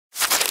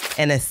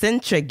An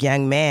eccentric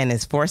young man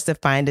is forced to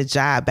find a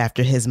job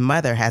after his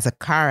mother has a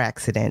car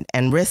accident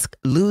and risks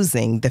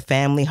losing the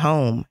family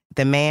home.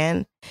 The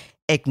man,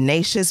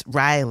 Ignatius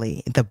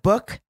Reilly. The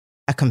book,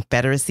 A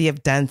Confederacy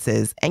of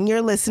Dunces. And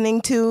you're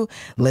listening to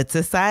Lit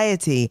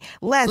Society.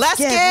 Let's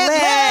get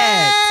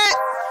lit!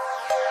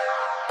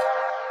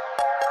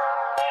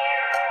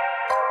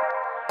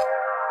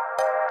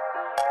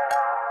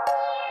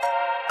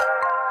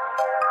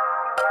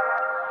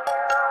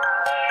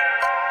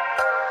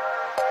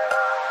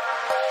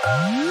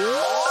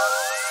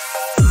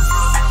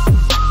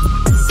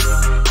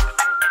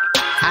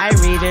 Hi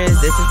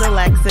readers, this is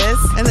Alexis.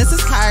 And this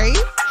is Kari.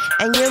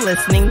 And you're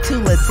listening to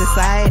Lit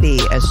Society,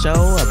 a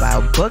show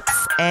about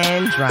books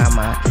and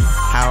drama.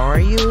 How are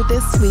you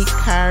this week,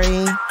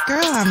 Kari?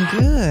 Girl, I'm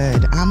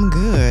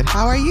good.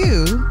 How are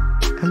you?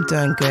 I'm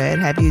doing good.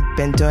 Have you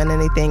been doing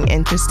anything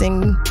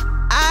interesting?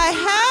 I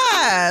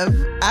have.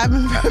 I've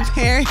been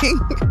preparing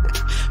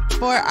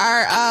for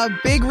our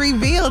big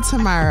reveal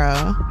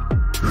tomorrow.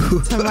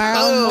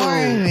 Tomorrow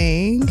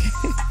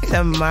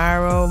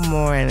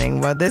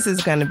morning. Well, this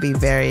is going to be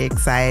very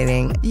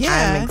exciting.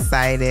 Yeah. I'm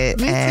excited.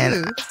 Me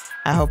and too.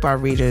 I hope our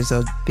readers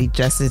will be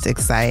just as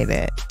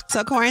excited.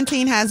 So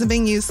quarantine hasn't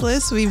been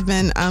useless. We've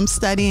been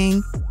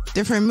studying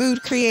different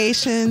mood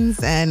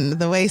creations and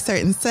the way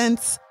certain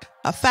scents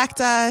affect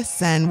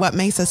us and what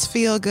makes us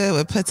feel good,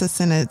 what puts us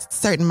in a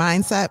certain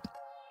mindset.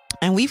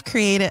 And we've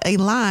created a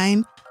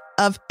line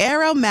of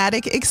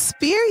aromatic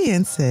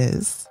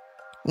experiences.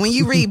 When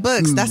you read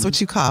books, that's what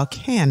you call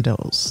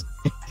candles.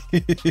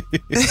 Do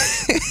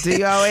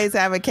you always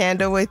have a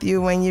candle with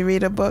you when you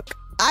read a book?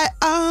 I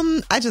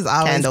just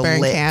always Candle burn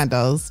lit.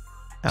 candles.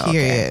 Oh,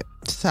 Period. okay.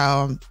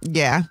 So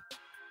yeah,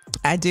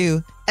 I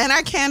do. And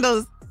our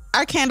candles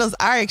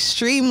are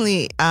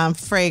extremely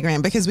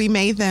fragrant because we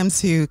made them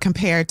to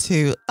compare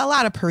to a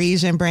lot of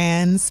Parisian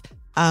brands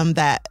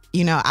that,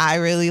 you know, I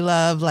really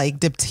love, like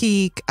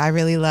Diptyque. I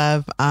really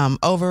love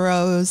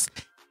Overose.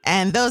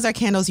 And those are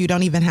candles you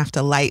don't even have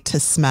to light to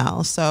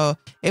smell. So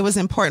it was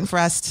important for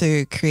us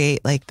to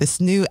create like this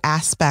new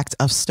aspect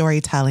of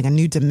storytelling, a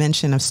new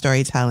dimension of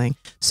storytelling.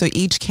 So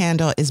each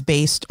candle is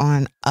based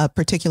on a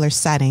particular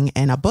setting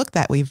in a book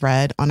that we've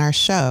read on our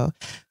show.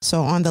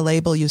 So on the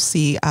label, you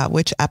see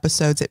which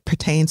episodes it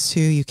pertains to.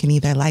 You can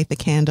either light the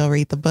candle,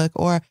 read the book,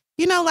 or,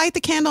 you know, light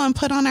the candle and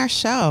put on our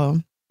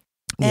show.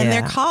 And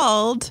they're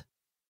called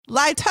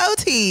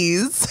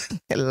Litotes.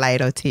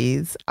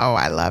 Litotes. Oh,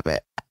 I love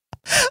it.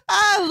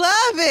 I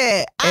love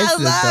it. It's I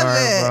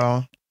love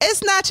adorable. it.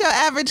 It's not your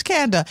average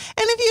candle. And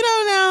if you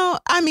don't know,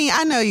 I mean,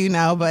 I know you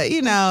know, but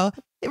you know,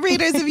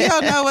 readers, if you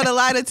don't know what a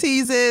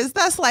Litotes is,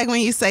 that's like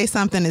when you say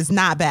something is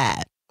not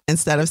bad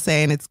instead of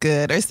saying it's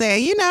good, or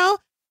saying, you know,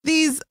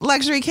 these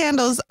luxury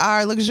candles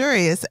are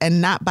luxurious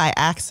and not by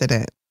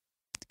accident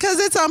because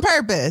it's on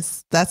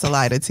purpose. That's a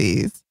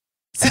Litotes.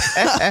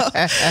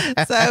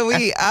 So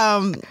we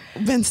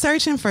been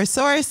searching for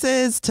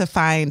sources to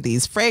find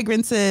these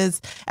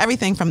fragrances,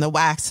 everything from the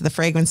wax to the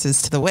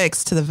fragrances to the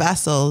wicks to the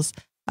vessels.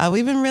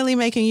 We've been really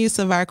making use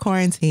of our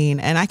quarantine,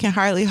 and I can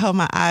hardly hold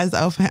my eyes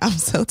open. I'm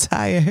so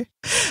tired.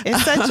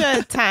 It's such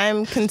a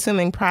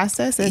time-consuming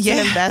process. It's an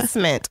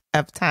investment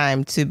of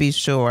time, to be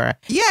sure.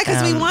 Yeah,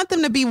 because we want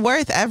them to be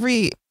worth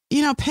every,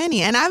 you know,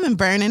 penny. And I've been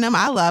burning them.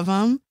 I love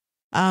them.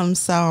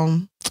 So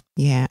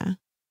yeah.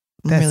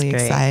 I'm really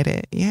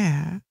excited.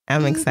 Yeah.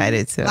 I'm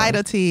excited too.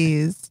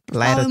 Litotes.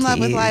 Fall in love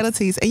with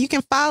Litotes. And you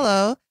can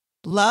follow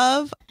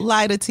Love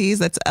Litotes.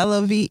 That's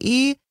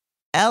LOVELITOTES.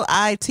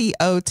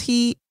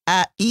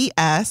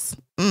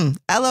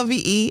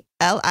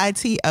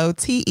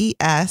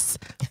 LOVELITOTES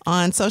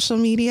on social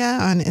media,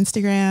 on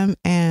Instagram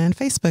and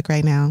Facebook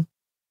right now.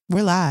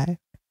 We're live.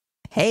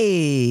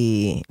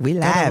 Hey, we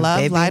live,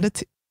 baby. Love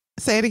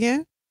Say it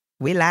again.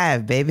 We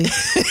live, baby.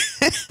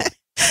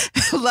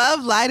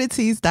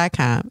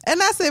 LoveLitotes.com. And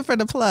that's it for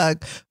the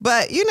plug.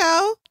 But, you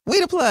know,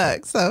 we the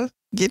plug. So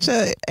get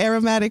your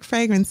aromatic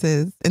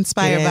fragrances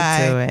inspired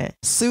by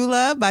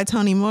Sula by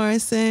Toni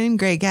Morrison,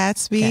 Great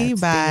Gatsby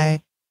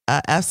by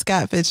F.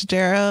 Scott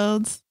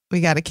Fitzgerald. We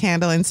got a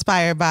candle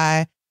inspired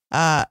by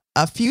a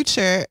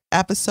future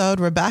episode,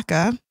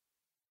 Rebecca.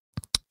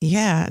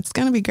 Yeah, it's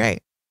going to be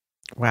great.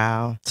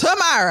 Wow.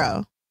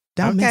 Tomorrow.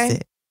 Don't miss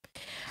it.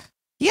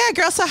 Yeah,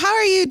 girl. So how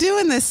are you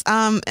doing this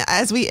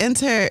as we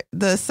enter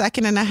the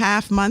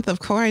 2.5 month of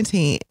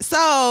quarantine?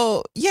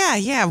 So, yeah.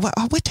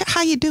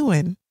 How you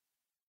doing?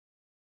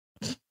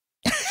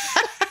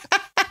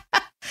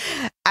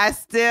 I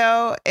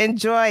still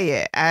enjoy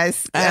it. I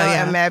still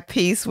am at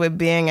peace with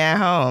being at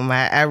home.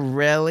 I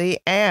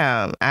really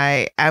am.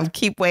 I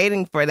keep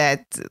waiting for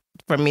that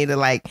for me to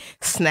like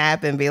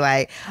snap and be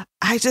like,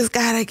 I just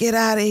got to get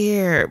out of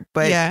here.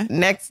 But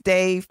next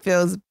day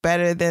feels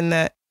better than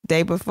the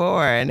day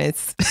before, and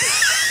it's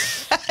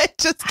it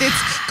just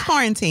gets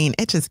quarantine.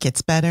 It just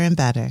gets better and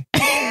better.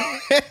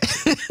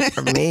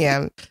 For me,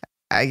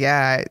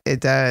 it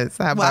does.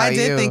 How about I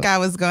did you? think I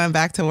was going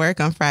back to work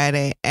on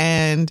Friday,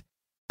 and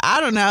I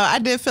don't know. I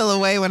did feel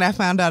away when I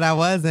found out I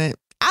wasn't.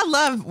 I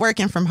love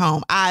working from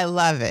home. I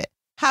love it.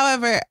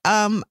 However,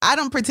 I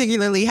don't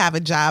particularly have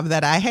a job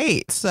that I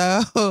hate.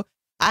 So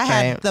I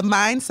had the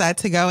mindset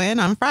to go in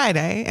on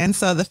Friday. And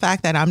so the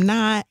fact that I'm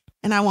not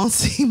and I won't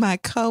see my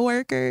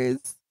coworkers,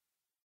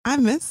 I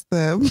miss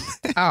them.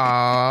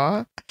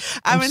 Aww.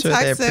 I've been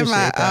texting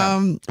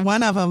my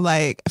one of them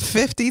like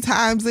 50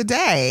 times a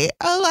day.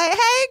 I'm like,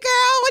 hey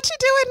girl, what you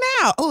doing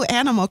now? Oh,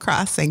 Animal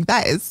Crossing.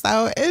 That is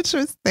so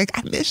interesting.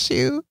 I miss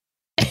you.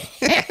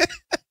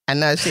 I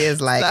know she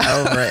is like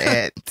over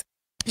it.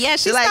 Yeah,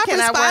 she stopped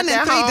responding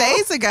 3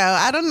 days ago.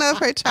 I don't know if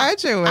her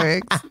charger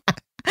works.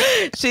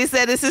 She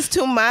said, this is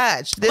too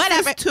much.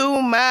 This is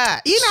too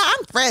much. You know,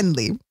 I'm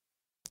friendly.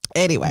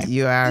 Anyway.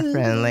 You are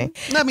friendly.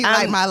 Let me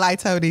light my light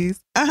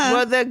toadies.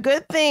 Well, the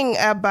good thing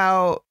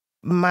about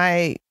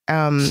my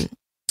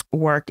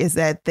work is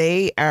that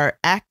they are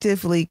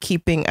actively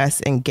keeping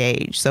us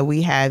engaged. So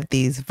we have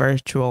these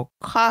virtual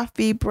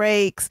coffee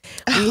breaks.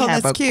 We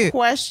have a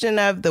question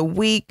of the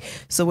week.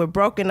 So we're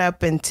broken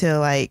up into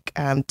like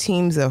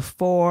teams of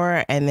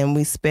 4, and then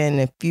we spend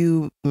a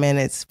few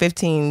minutes,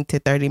 15 to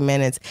 30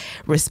 minutes,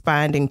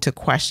 responding to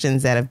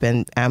questions that have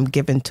been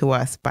given to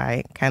us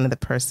by kind of the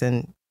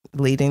person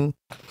leading.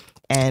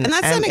 And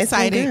that's an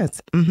exciting,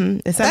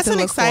 that's an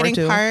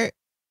exciting part.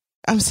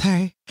 I'm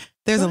sorry.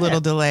 There's a little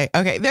delay.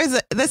 Okay.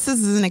 This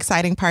is an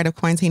exciting part of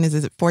quarantine is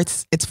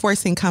it's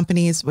forcing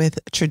companies with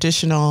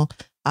traditional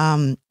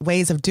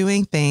ways of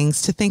doing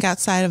things to think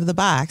outside of the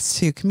box,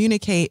 to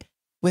communicate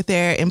with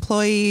their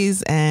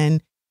employees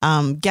and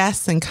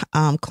guests and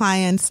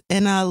clients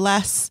in a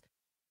less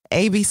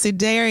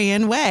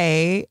ABCdarian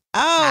way.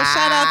 Oh,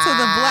 shout out to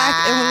the Black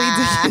Emily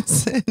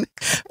Dickinson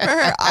for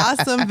her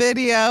awesome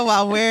video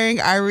while wearing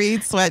our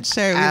Reed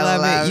sweatshirt. We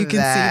love it. You can see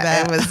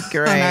that. It was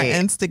great on our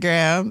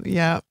Instagram.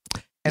 Yep.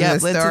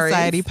 And Lit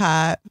Society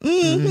Pod.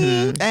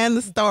 And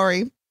the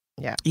story.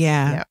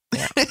 Yeah.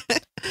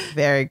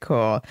 Very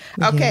cool.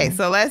 Okay,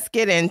 so let's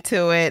get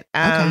into it.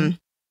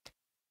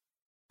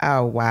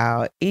 Oh,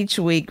 wow. Each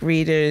week,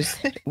 readers,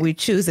 we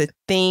choose a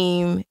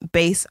theme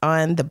based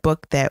on the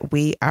book that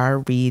we are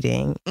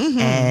reading.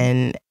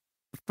 And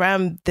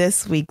from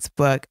this week's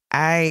book,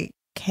 I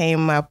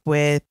came up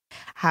with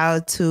how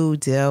to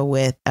deal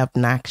with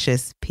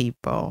obnoxious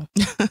people.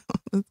 That's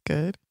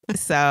good.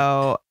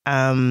 So,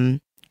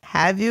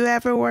 have you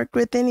ever worked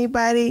with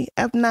anybody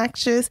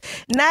obnoxious?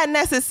 Not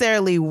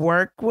necessarily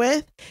work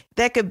with,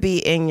 that could be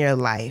in your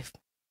life.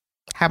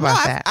 How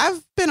about that?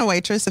 I've been a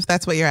waitress, if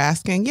that's what you're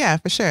asking. Yeah,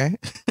 for sure.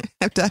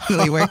 I've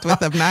definitely worked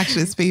with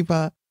obnoxious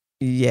people.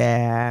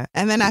 Yeah.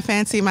 And then I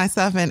fancy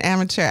myself an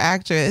amateur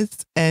actress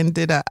and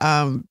did a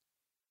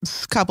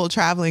couple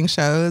traveling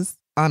shows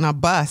on a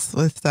bus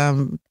with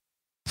some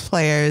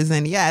players.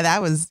 And yeah,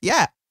 that was,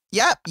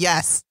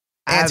 yes.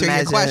 Answer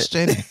your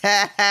question.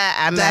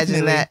 I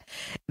imagine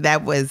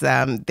that was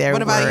there.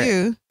 What about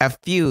you? A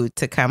few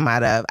to come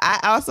out of. I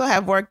also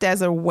have worked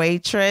as a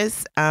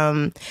waitress,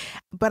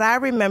 but I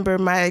remember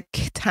my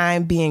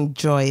time being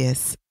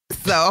joyous.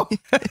 So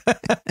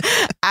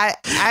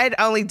I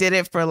only did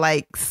it for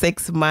like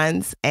 6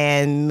 months,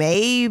 and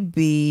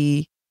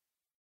maybe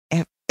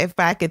if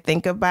I could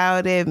think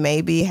about it,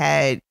 maybe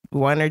had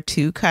 1 or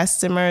 2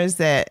 customers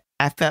that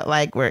I felt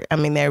like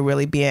they're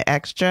really being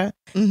extra,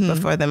 but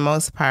for the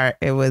most part,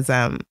 it was,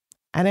 I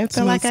didn't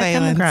feel like I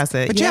come across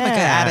it. But you have a good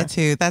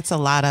attitude. That's a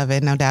lot of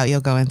it. No doubt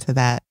you'll go into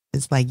that.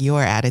 It's like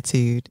your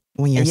attitude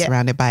when you're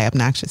surrounded by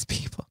obnoxious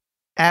people.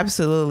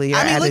 Absolutely.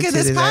 Look at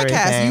this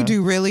podcast. Everything. You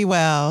do really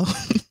well.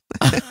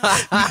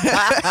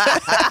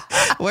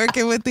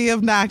 Working with the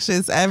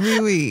obnoxious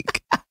every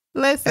week.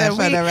 Listen,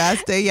 for the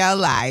rest of your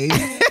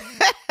life.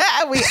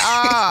 We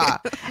all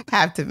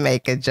have to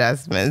make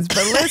adjustments.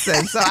 But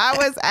listen, so I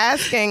was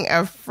asking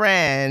a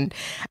friend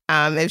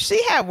if she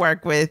had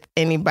worked with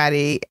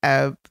anybody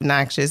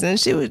obnoxious, and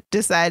she would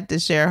decide to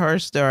share her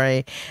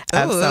story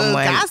of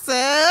someone.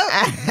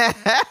 Gossip.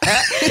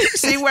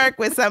 She worked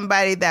with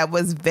somebody that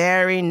was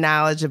very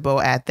knowledgeable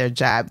at their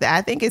job.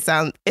 I think it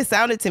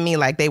sounded to me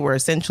like they were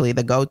essentially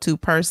the go-to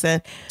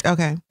person.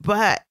 Okay.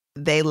 But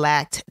they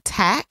lacked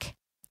tact.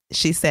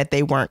 She said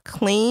they weren't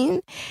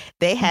clean.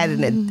 They had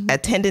a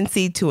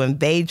tendency to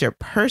invade your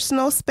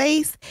personal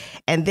space.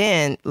 And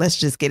then let's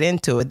just get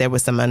into it. There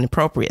was some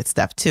inappropriate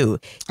stuff, too.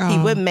 He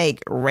would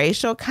make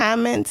racial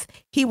comments.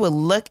 He would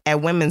look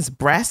at women's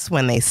breasts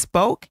when they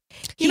spoke.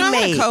 I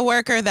had a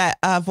coworker that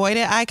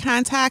avoided eye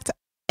contact,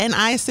 and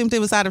I assumed it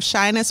was out of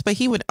shyness, but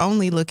he would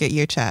only look at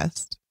your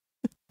chest.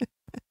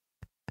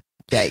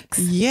 Yikes.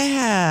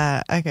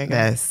 Yeah. Okay.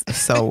 That's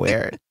so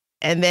weird.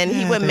 And then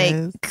he would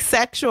make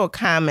sexual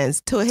comments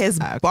to his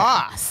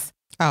boss.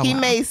 He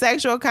made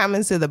sexual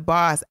comments to the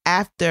boss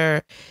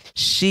after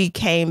she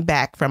came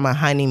back from a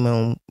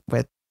honeymoon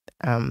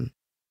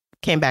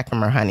came back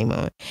from her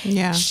honeymoon.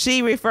 Yeah.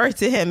 She referred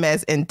to him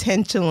as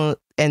intentionally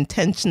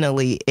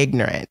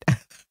ignorant.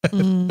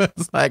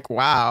 It's like,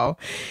 wow.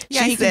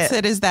 Yeah, he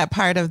considers that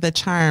part of the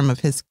charm of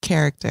his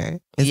character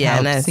is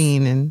how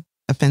obscene and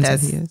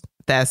offensive he is.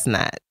 That's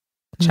not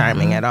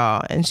charming at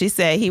all. And she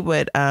said he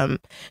would go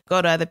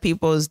to other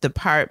people's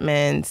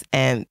departments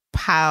and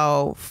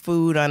pile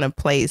food on a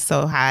plate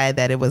so high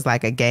that it was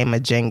like a game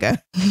of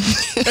Jenga.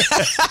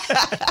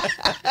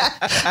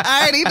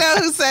 I already know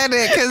who said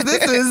it, because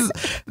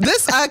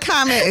this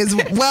comment is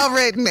well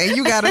written, and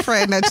you got a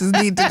friend that just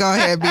need to go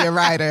ahead and be a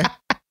writer.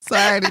 So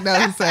I already know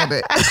who said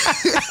it.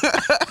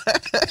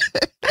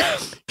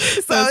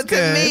 So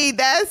to me,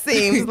 that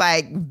seems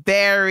like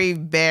very,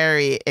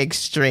 very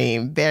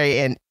extreme,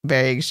 very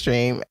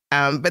extreme.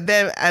 But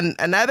then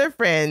another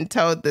friend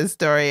told the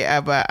story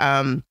of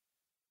a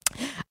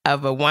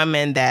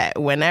woman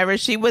that whenever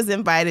she was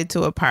invited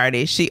to a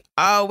party, she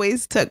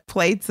always took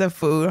plates of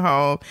food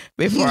home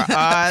before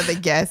all the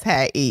guests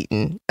had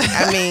eaten.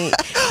 I mean,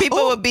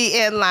 people would be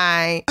in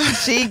line.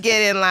 She'd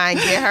get in line,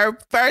 get her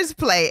first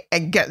plate,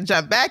 and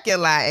jump back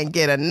in line and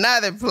get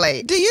another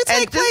plate. Do you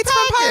take plates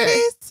from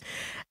parties?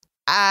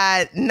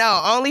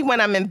 No, only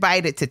when I'm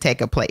invited to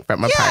take a plate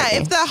from a party.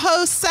 Yeah, if the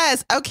host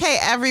says, okay,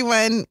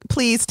 everyone,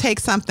 please take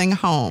something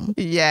home.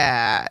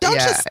 Yeah. Don't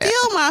just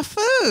steal my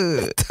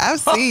food. I've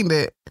seen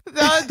it.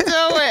 Don't do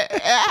it.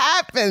 It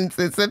happens.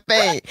 It's a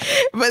thing.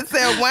 But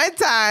so one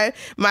time,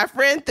 my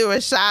friend threw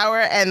a shower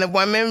and the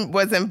woman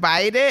was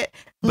invited.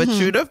 But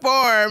true to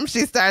form,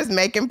 she starts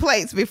making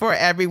plates before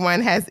everyone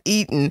has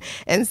eaten.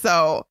 And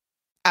so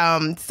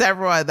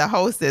several of the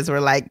hostess were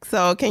like,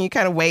 so can you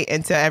kind of wait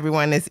until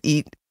everyone has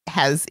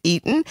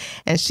eaten?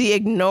 And she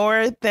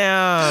ignored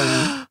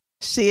them.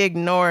 She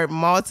ignored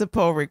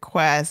multiple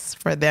requests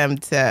for them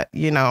to,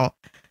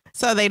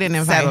 so they didn't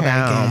invite her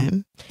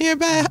again. You're a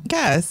bad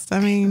guest. I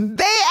mean,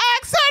 they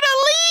asked her to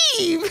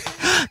leave.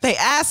 They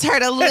asked her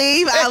to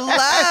leave. I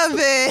love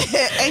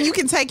it. And you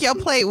can take your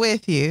plate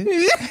with you.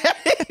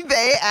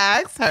 They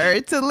asked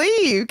her to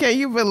leave. Can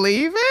you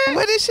believe it?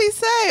 What did she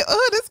say?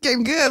 Oh, this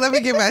getting good. Let me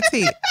get my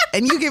tea.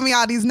 And you give me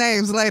all these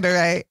names later,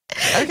 right?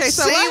 Okay,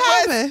 so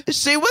what happened?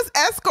 She was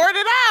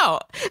escorted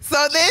out.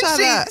 So then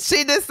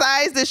she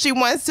decides that she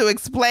wants to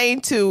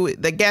explain to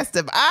the guest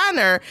of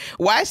honor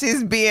why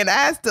she's being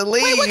asked to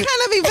leave. Wait, what kind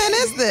of event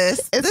is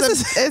this?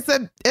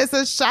 It's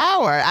a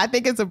shower. I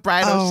think it's a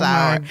bridal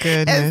shower. Oh my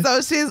goodness.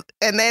 And so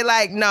they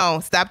like, no,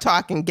 stop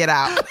talking, get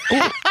out.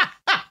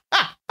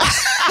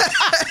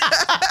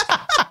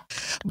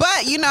 But,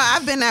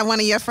 I've been at one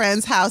of your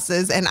friends'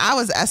 houses and I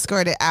was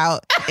escorted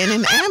out in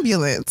an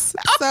ambulance.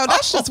 So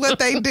that's just what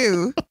they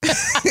do.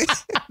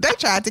 They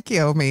tried to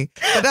kill me.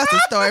 But that's a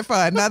story for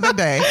another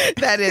day.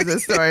 That is a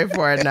story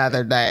for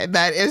another day.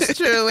 That is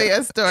truly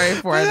a story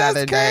for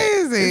another day.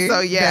 Crazy.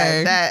 So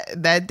yeah,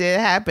 that did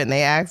happen.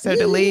 They asked her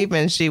to leave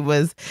and she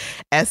was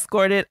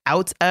escorted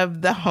out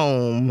of the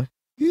home.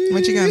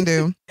 What you gonna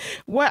do?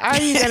 What are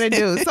you gonna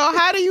do? So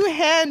how do you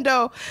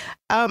handle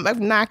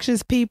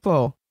obnoxious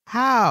people?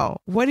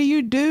 How? What do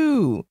you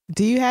do?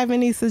 Do you have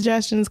any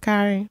suggestions,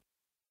 Kari?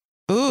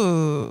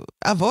 Ooh,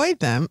 avoid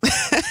them.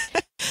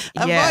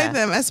 Avoid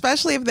them,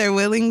 especially if they're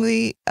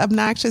willingly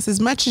obnoxious. As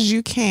much as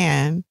you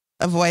can,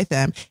 avoid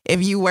them.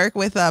 If you work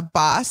with a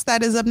boss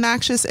that is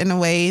obnoxious in a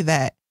way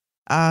that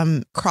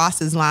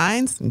crosses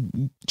lines,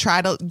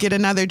 try to get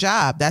another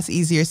job. That's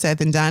easier said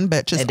than done,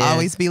 but just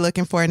always be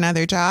looking for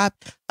another job.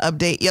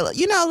 Update.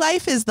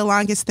 Life is the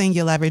longest thing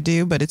you'll ever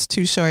do, but it's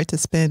too short to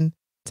spend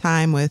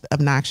time with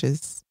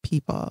obnoxious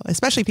people,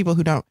 especially people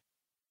who don't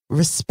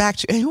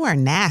respect you and who are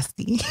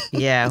nasty.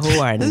 Yeah,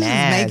 who are nasty.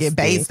 Just make it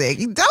basic.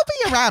 Don't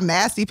be around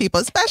nasty people,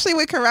 especially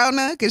with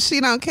Corona, because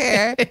she don't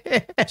care.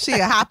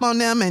 She'll hop on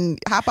them and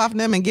hop off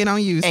them and get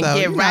on you. And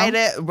get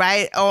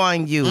right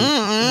on you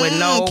with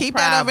no keep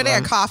problem. That over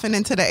there coughing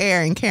into the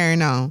air and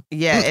carrying on.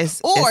 Yeah, or it's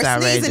sneezing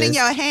outrageous. in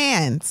your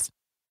hands.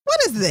 What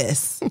is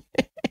this?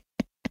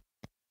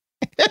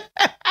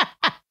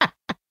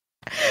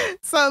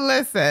 So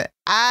listen,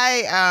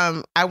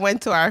 I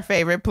went to our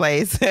favorite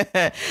place,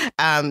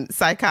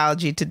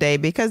 Psychology Today,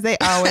 because they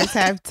always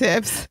have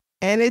tips,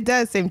 and it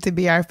does seem to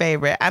be our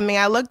favorite. I mean,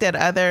 I looked at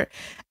other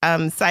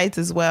sites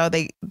as well.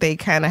 They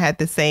kind of had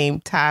the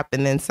same top,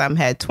 and then some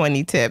had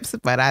 20 tips,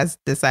 but I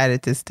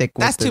decided to stick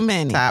with too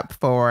many. Top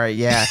 4.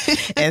 Yeah,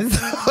 and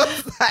so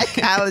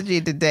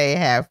Psychology Today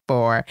had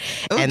 4.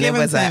 Ooh, and give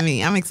them to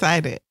me. I'm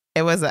excited.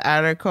 It was an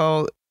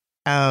article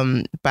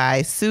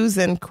by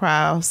Susan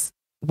Krauss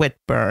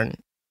Whitburn,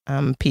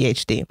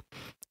 PhD.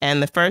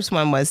 And the first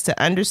one was to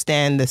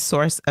understand the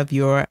source of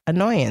your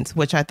annoyance,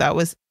 which I thought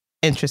was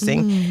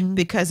interesting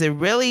because it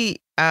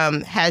really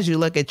has you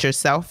look at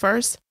yourself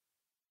first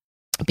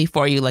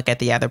before you look at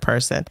the other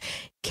person.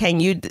 Can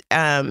you,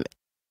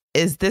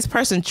 is this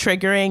person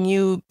triggering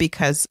you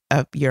because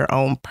of your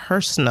own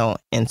personal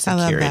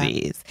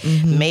insecurities?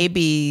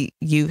 Maybe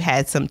you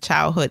had some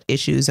childhood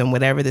issues and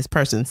whatever this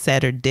person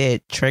said or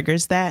did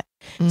triggers that.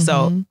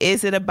 So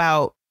is it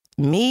about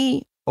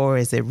me? Or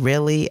is it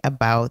really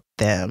about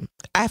them?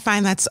 I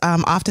find that's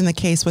often the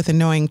case with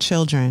annoying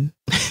children.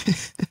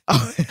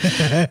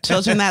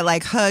 Children that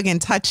like hug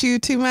and touch you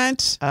too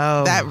much.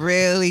 Oh, that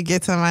really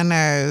gets on my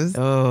nerves.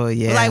 Oh,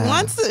 yeah. Like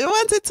once or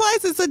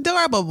twice, it's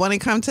adorable. When it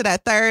comes to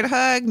that third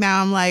hug,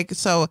 now I'm like,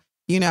 so,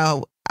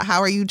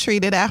 how are you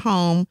treated at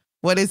home?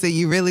 what is it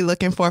you really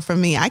looking for from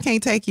me? I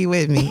can't take you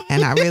with me,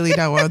 and I really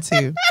don't want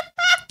to.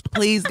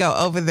 Please go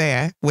over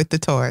there with the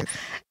toys.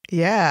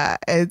 Yeah,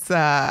 it's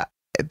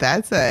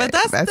that's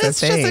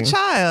just a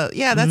child.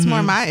 Yeah, that's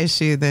more my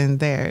issue than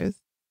theirs.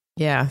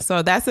 Yeah,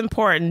 so that's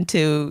important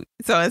too.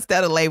 So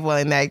instead of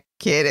labeling that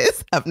kid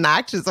as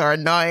obnoxious or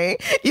annoying,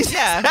 you just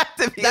have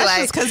to be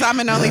that's just because I'm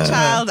an only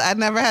child. I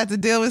never had to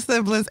deal with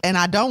siblings, and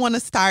I don't want to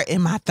start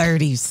in my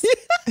 30s.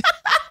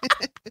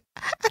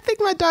 I think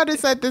my daughter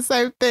said the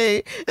same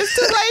thing. It's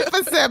too late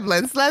for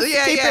siblings. Let's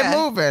keep it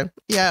moving.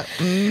 Yeah.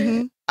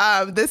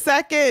 Mm-hmm. The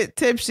second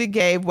tip she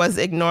gave was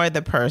ignore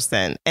the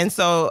person. And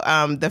so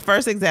the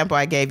first example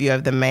I gave you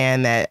of the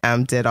man that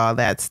did all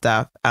that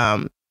stuff,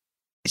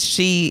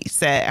 she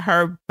said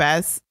her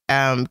best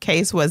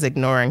case was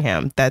ignoring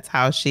him. That's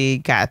how she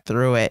got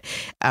through it.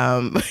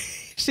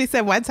 She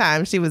said one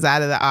time she was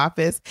out of the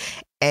office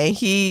and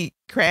he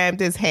crammed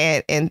his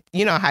hand in,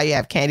 you know how you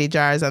have candy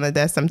jars on the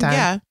desk sometimes?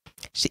 Yeah.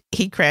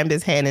 He crammed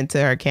his hand into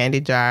her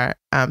candy jar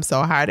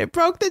so hard it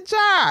broke the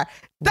jar.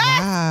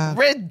 That's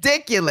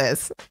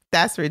ridiculous.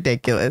 That's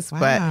ridiculous. Wow.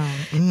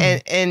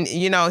 But and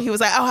you know, he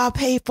was like, "Oh, I'll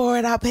pay for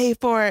it. I'll pay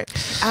for it.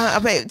 I'll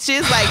pay."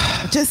 She's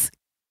like, "Just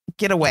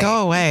get away.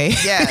 Go away."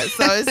 Yeah.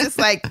 So it's just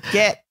like,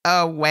 get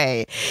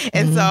away.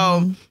 And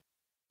so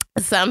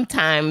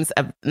sometimes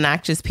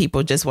obnoxious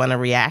people just want a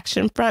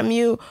reaction from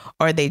you,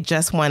 or they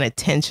just want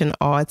attention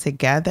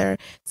altogether.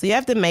 So you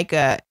have to make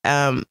a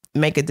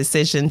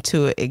decision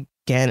to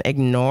again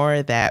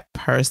ignore that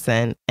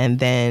person, and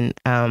then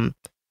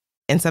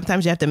and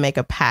sometimes you have to make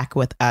a pact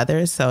with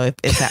others. So if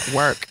it's at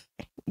work,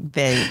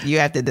 then you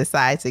have to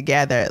decide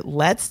together,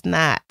 let's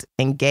not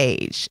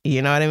engage.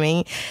 You know what I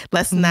mean?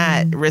 Let's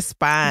not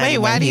respond. Wait,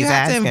 why do you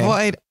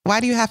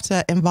have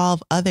to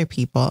involve other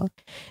people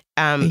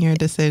in your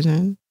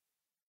decision?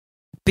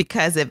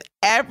 Because if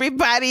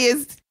everybody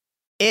is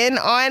in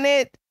on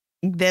it,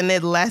 then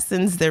it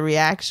lessens the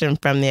reaction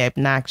from the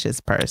obnoxious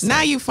person.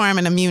 Now you form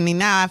an immunity.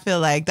 Now I feel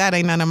like that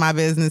ain't none of my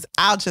business.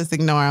 I'll just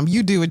ignore them.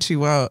 You do what you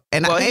want.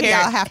 And maybe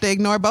I'll have to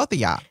ignore both of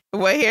y'all.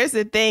 Well, here's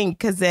the thing.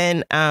 Because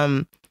then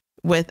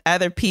with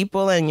other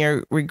people in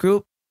your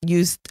group,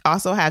 you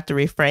also have to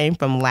refrain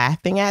from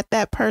laughing at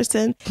that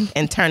person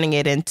and turning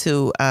it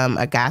into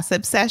a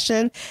gossip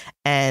session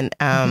and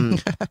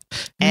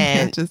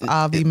just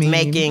all be mean.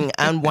 Making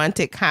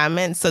unwanted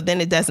comments. So then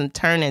it doesn't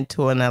turn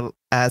into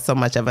so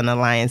much of an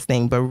alliance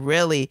thing, but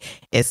really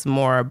it's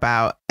more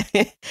about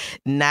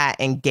not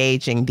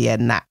engaging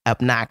the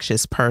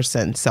obnoxious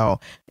person. So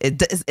it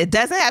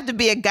doesn't have to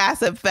be a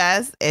gossip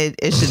fest.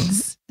 It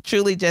should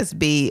truly just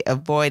be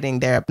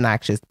avoiding their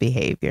obnoxious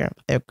behavior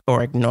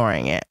or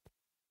ignoring it.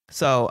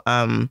 So,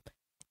 and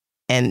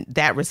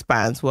that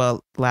response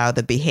will allow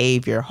the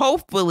behavior,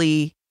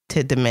 hopefully,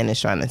 to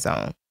diminish on its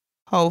own.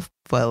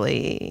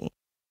 Hopefully.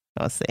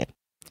 We'll see.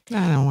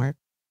 That don't work.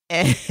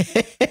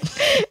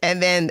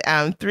 And then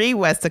 3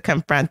 was to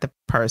confront the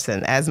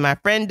person. As my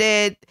friend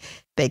did,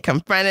 they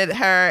confronted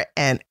her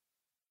and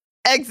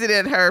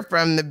exited her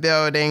from the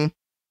building.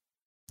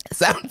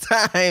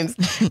 Sometimes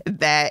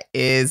that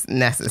is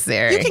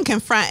necessary. You can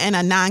confront in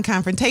a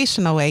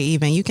non-confrontational way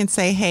even. You can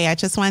say, hey, I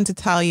just wanted to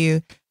tell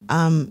you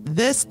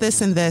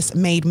this, and this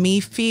made me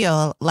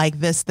feel like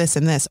this,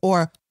 and this.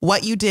 Or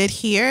what you did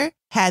here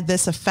had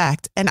this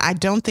effect. And I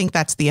don't think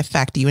that's the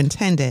effect you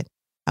intended.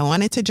 I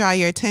wanted to draw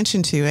your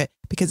attention to it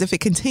because if it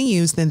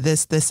continues, then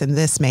this, and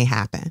this may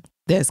happen.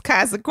 There's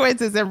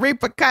consequences and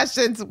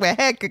repercussions with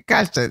head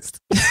concussions.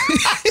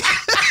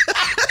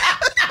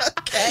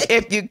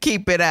 If you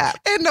keep it up.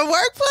 In the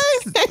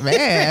workplace?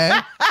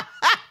 Man.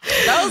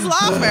 Those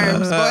law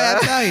firms, boy, I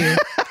tell you.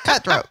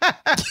 Cutthroat.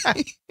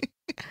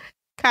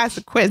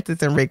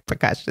 Consequences and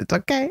repercussions.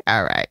 Okay.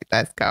 All right.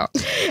 Let's go.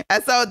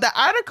 And so the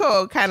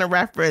article kind of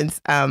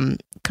referenced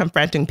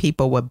confronting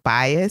people with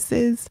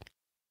biases.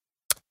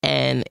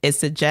 And it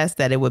suggests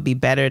that it would be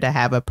better to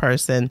have a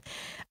person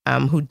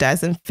who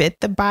doesn't fit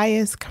the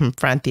bias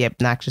confront the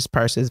obnoxious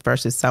person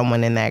versus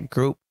someone in that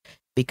group,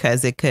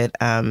 because it could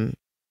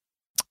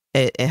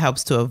it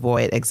helps to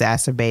avoid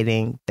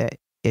exacerbating the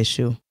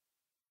issue.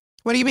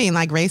 What do you mean,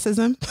 like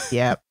racism?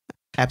 Yep,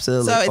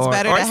 absolutely. So it's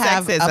better to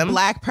have sexism. A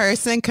black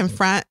person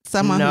confront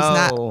someone who's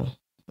not.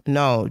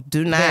 No,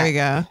 do not. There you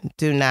go.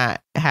 Do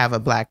not have a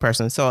black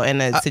person. So in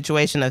a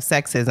situation of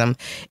sexism,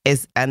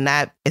 it's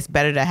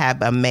better to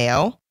have a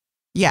male.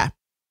 Yeah.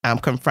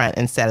 Confront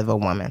instead of a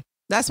woman.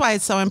 That's why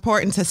it's so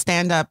important to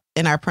stand up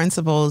in our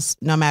principles,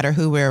 no matter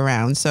who we're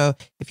around. So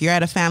if you're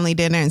at a family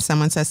dinner and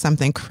someone says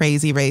something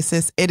crazy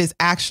racist, it is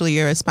actually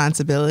your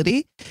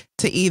responsibility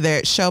to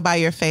either show by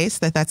your face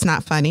that that's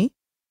not funny,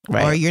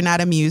 right, or you're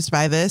not amused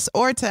by this,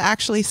 or to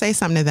actually say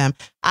something to them.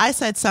 I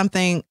said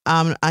something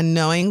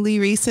unknowingly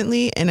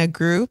recently in a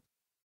group,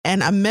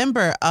 and a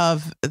member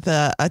of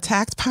the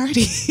attacked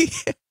party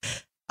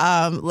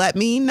let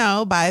me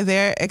know by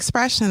their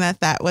expression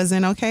that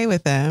wasn't okay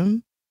with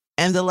them.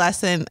 And the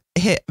lesson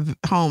hit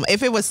home.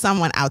 If it was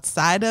someone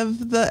outside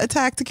of the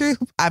attacked group,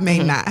 I may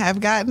not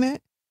have gotten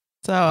it.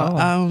 So,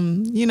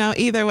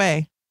 either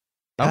way.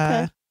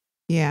 Okay.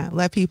 Yeah.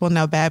 Let people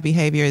know bad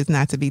behavior is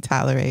not to be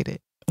tolerated.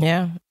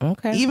 Yeah.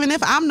 Okay. Even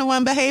if I'm the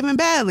one behaving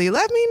badly,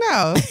 let me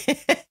know.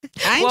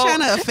 I ain't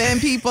trying to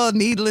offend people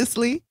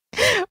needlessly.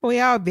 We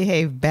all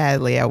behave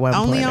badly at one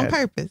point. Only on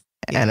purpose.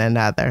 And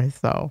another.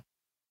 So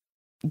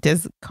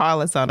just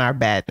call us on our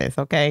badness,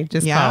 okay?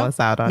 Just call us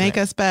out on it. Make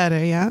us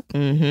better, yeah.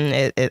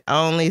 It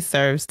only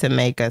serves to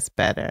make us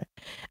better.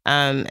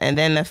 And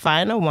then the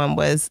final one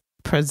was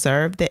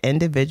preserve the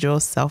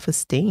individual's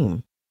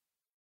self-esteem.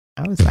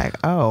 I was like,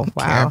 oh,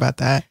 wow. Care about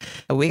that.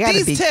 We got to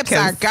be These tips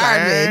are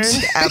garbage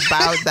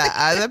about the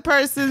other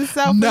person's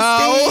self-esteem.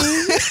 No.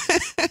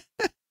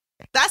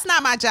 That's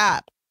not my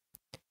job.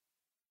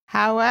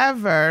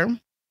 However,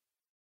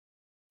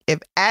 if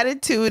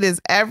attitude is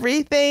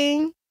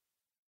everything,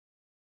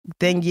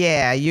 then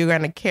yeah, you're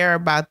going to care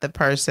about the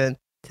person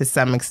to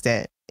some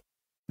extent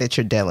that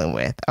you're dealing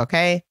with.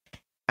 Okay.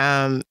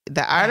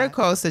 The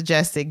article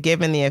suggested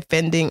giving the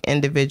offending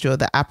individual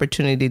the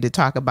opportunity to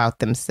talk about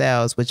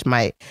themselves, which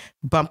might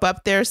bump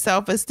up their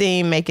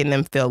self-esteem, making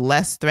them feel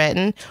less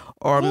threatened,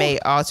 or may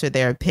alter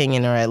their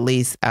opinion, or at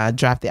least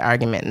drop the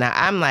argument. Now,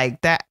 I'm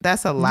like,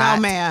 that's a lot.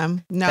 No,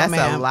 ma'am. No, that's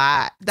ma'am. a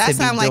lot. That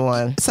sounds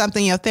like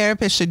something your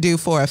therapist should do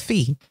for a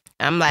fee.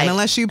 I'm like, and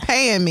unless you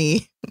paying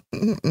me,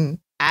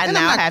 I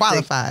now have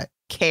qualified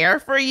to care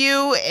for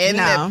you in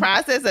the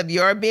process of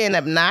your being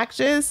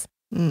obnoxious.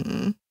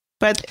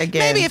 But again,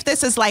 maybe if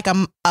this is like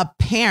a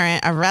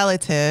parent, a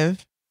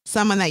relative,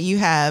 someone that you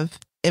have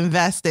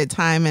invested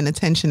time and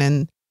attention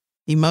and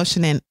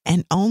emotion in,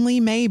 and only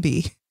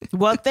maybe.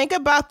 Well, think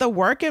about the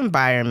work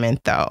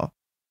environment, though.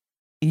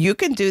 You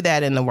can do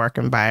that in the work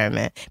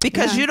environment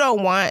because you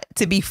don't want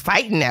to be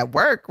fighting at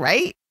work,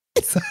 right?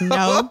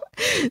 No.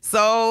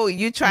 So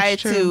you try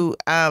to,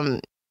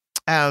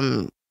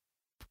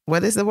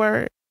 what is the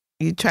word?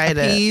 You try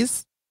to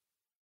appease.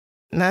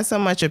 Not so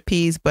much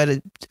appease, but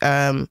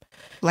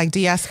like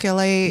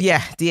de-escalate.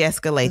 Yeah,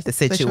 de-escalate the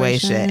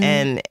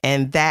situation.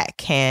 And that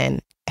can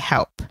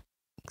help.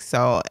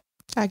 So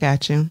I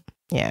got you.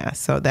 Yeah,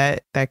 so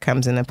that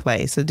comes into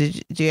play. So do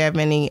you have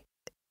any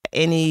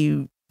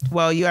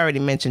well, you already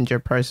mentioned your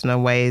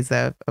personal ways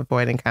of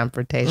avoiding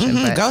confrontation.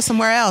 But go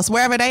somewhere else.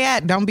 Wherever they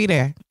at, don't be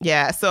there.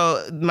 Yeah,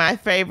 so my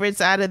favorites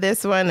out of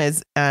this one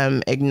is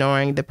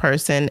ignoring the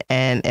person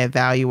and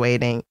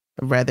evaluating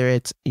whether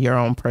it's your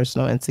own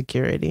personal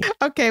insecurity.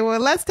 Okay, well,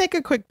 let's take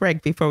a quick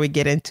break before we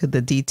get into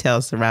the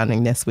details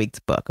surrounding this week's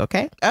book,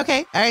 okay?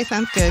 Okay, all right,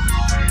 sounds good.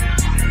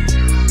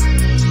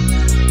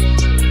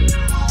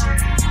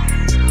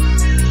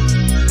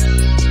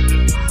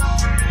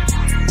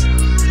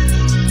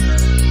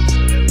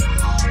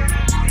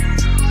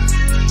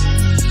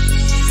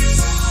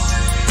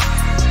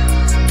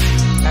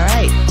 All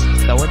right,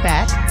 so we're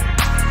back.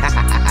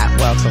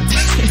 Welcome.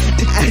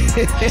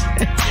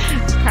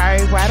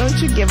 Kari, why don't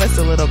you give us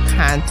a little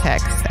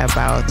context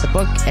about the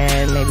book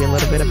and maybe a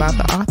little bit about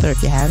the author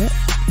if you have it?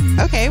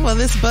 Okay, well,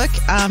 this book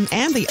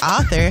and the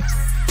author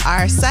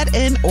are set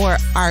in or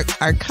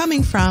are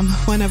coming from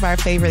one of our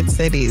favorite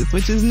cities,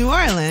 which is New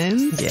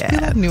Orleans. Yeah. You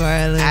love New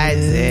Orleans. I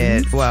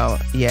did. Well,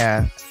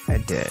 yeah, I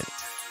did.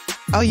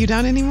 Oh, you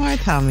don't anymore?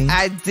 Tell me.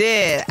 I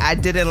did. I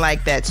didn't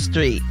like that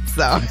street.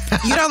 So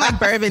you don't like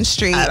Bourbon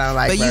Street. I don't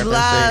like Bourbon Street. But you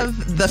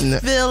love the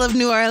feel of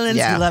New Orleans.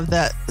 Yeah. You love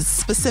the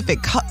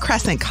specific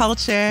crescent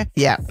culture.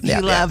 Yeah.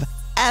 You love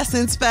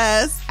Essence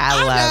Fest.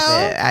 I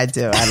love it. I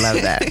do. I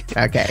love that.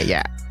 Okay.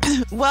 Yeah.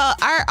 Well,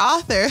 our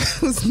author,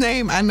 whose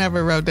name I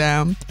never wrote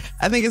down,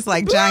 I think it's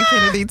like John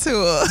Kennedy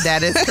Toole.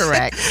 That is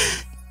correct.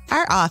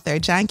 Our author,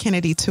 John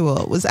Kennedy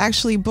Toole, was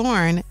actually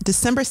born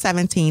December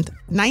 17th,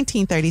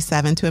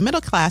 1937, to a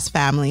middle-class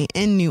family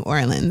in New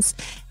Orleans.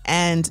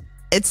 And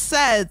it's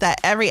said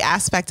that every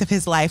aspect of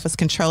his life was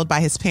controlled by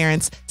his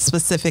parents,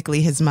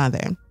 specifically his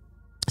mother.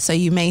 So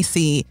you may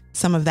see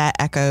some of that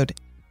echoed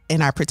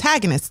in our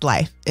protagonist's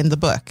life in the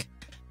book.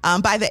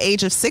 By the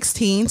age of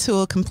 16,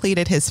 Toole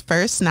completed his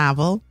first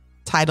novel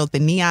titled The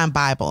Neon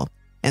Bible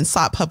and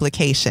sought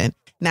publication.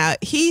 Now,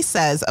 he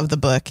says of the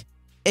book,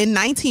 in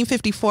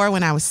 1954,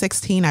 when I was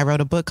 16, I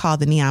wrote a book called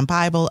The Neon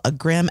Bible, a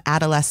grim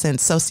adolescent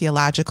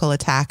sociological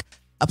attack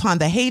upon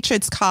the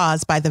hatreds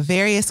caused by the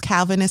various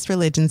Calvinist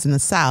religions in the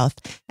South,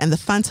 and the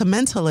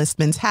fundamentalist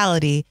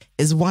mentality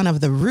is one of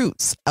the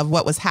roots of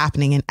what was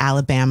happening in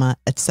Alabama,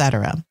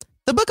 etc.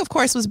 The book, of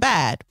course, was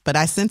bad, but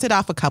I sent it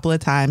off a couple of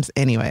times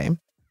anyway.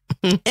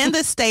 In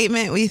this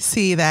statement, we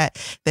see that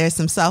there's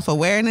some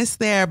self-awareness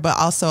there, but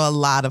also a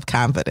lot of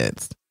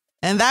confidence.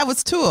 And that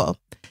was Toole.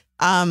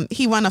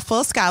 He won a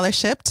full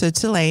scholarship to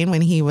Tulane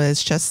when he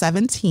was just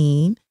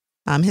 17.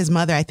 His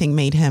mother, I think,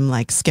 made him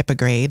like skip a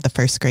grade, the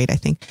first grade, I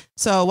think.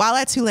 So while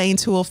at Tulane,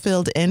 Toole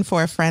filled in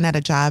for a friend at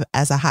a job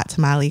as a hot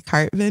tamale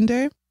cart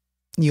vendor.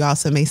 You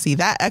also may see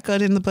that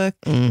echoed in the book.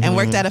 And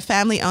worked at a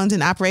family-owned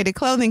and operated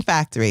clothing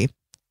factory.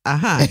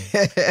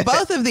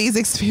 Both of these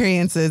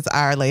experiences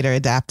are later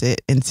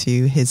adapted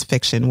into his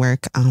fiction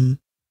work,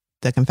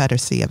 The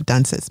Confederacy of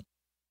Dunces.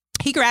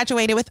 He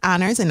graduated with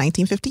honors in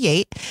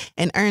 1958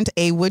 and earned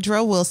a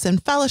Woodrow Wilson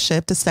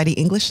Fellowship to study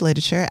English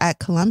literature at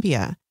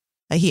Columbia.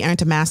 He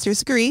earned a master's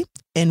degree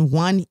in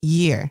 1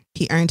 year.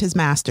 He earned his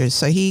master's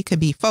so he could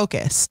be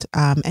focused.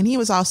 And he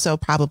was also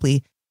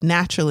probably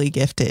naturally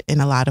gifted in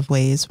a lot of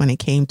ways when it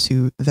came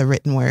to the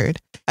written word.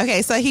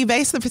 Okay, so he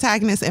based the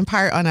protagonist in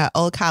part on an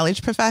old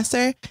college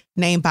professor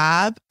named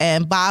Bob.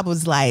 And Bob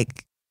was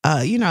like,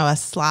 a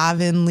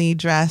slovenly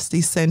dressed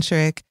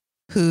eccentric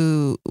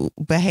who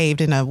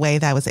behaved in a way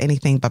that was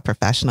anything but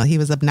professional. He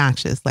was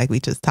obnoxious, like we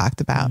just talked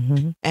about.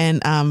 Mm-hmm.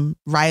 And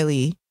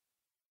Reilly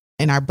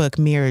in our book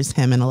mirrors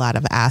him in a lot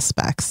of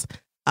aspects.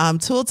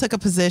 Toole took a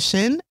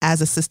position as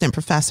assistant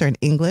professor in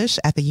English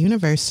at the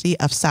University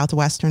of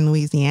Southwestern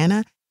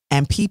Louisiana,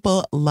 and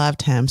people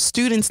loved him.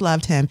 Students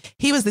loved him.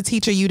 He was the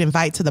teacher you'd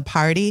invite to the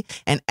party,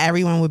 and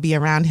everyone would be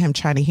around him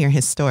trying to hear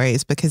his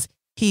stories because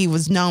he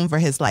was known for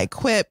his like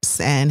quips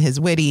and his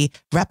witty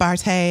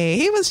repartee.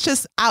 He was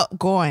just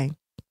outgoing,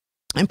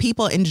 and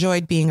people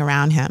enjoyed being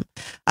around him.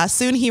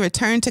 Soon he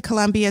returned to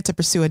Columbia to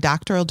pursue a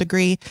doctoral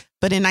degree,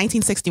 but in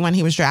 1961,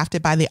 he was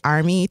drafted by the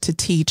Army to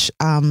teach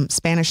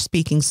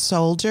Spanish-speaking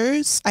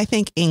soldiers, I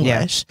think,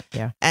 English.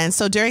 Yeah. And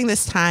so during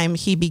this time,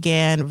 he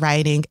began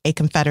writing A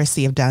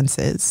Confederacy of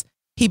Dunces.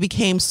 He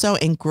became so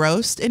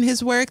engrossed in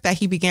his work that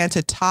he began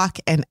to talk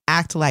and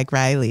act like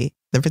Reilly,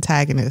 the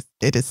protagonist,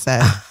 it is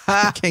said.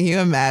 Can you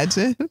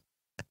imagine?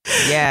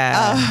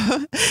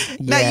 Yeah.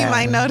 Now you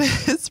might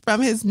notice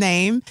from his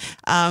name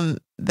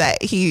that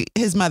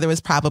his mother was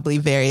probably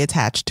very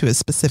attached to a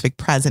specific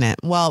president.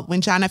 Well,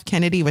 when John F.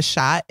 Kennedy was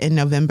shot in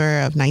November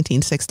of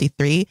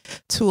 1963,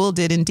 Toole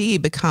did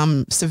indeed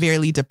become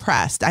severely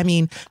depressed. I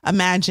mean,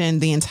 imagine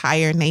the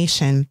entire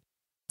nation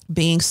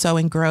being so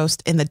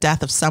engrossed in the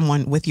death of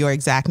someone with your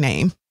exact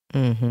name.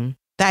 Mm-hmm.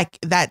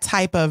 That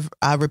type of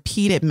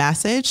repeated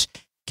message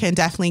can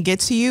definitely get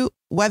to you,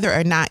 whether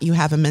or not you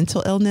have a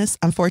mental illness.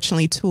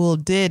 Unfortunately, Toole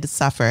did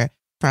suffer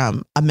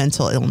from a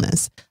mental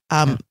illness.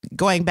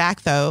 Going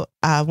back, though,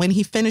 when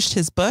he finished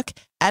his book,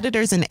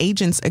 editors and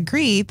agents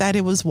agreed that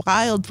it was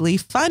wildly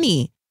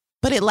funny,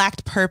 but it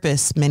lacked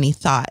purpose, many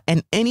thought,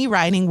 and any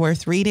writing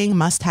worth reading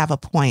must have a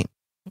point.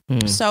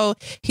 So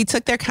he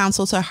took their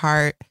counsel to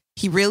heart.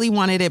 He really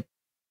wanted it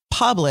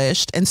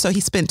published. And so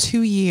he spent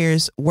 2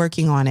 years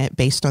working on it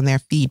based on their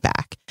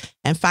feedback.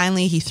 And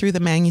finally, he threw the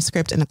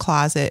manuscript in a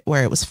closet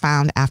where it was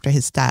found after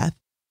his death.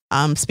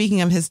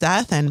 Speaking of his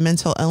death and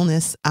mental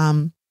illness,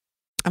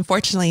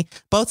 unfortunately,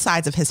 both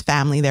sides of his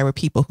family, there were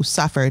people who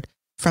suffered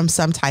from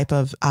some type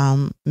of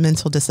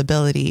mental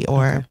disability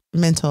or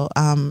mental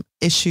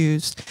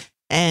issues.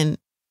 And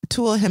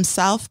Toole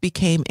himself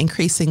became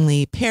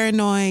increasingly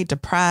paranoid,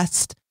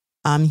 depressed.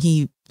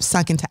 He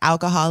sunk into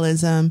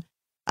alcoholism.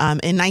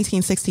 In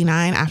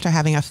 1969, after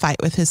having a fight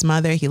with his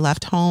mother, he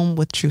left home,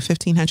 withdrew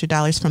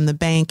 $1,500 from the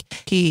bank.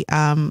 He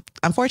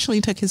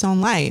unfortunately took his own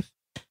life.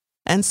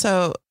 And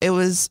so it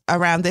was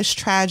around this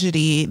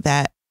tragedy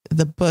that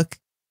the book,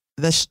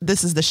 this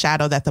is the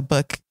shadow that the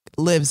book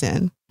lives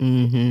in.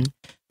 Mm-hmm.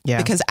 Yeah.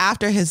 Because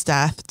after his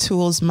death,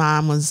 Toole's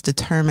mom was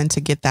determined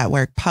to get that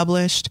work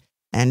published.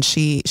 And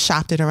she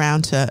shopped it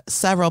around to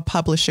several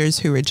publishers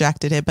who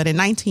rejected it. But in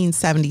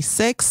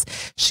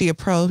 1976, she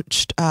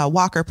approached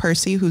Walker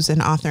Percy, who's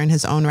an author in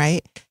his own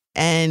right.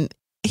 And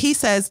he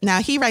says,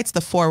 now he writes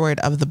the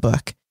foreword of the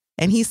book.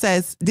 And he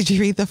says, did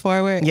you read the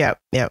foreword? Yep.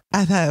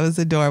 I thought it was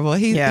adorable.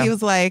 He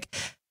was like,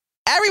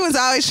 everyone's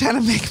always trying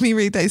to make me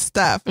read their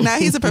stuff. Now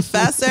he's a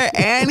professor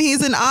and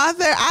he's an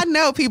author. I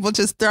know people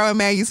just throwing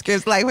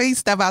manuscripts like when he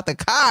step out the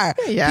car,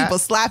 people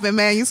slapping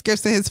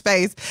manuscripts in his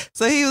face.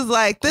 So he was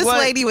like, this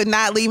lady would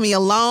not leave me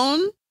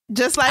alone.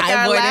 Just like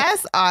our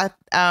last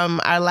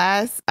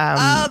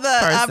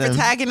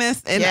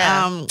protagonist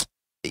and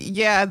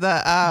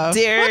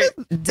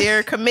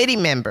dear committee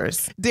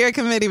members. Dear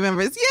committee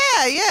members.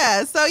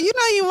 Yeah. So you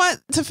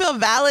want to feel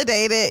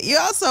validated. You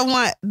also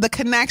want the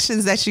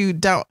connections that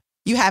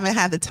you haven't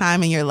had the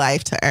time in your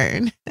life to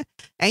earn.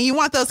 And you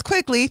want those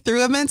quickly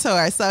through a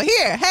mentor. So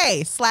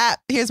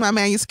here's my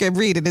manuscript,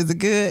 read it. Is it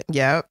good?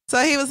 Yep.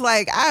 So he was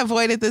like, I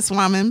avoided this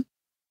woman,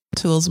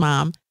 Toole's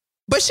mom,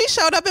 but she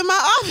showed up in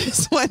my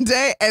office one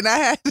day and I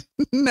had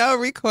no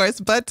recourse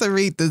but to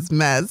read this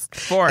mess.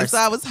 And so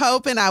I was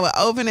hoping I would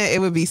open it. It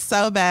would be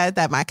so bad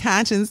that my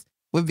conscience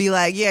would be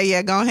like,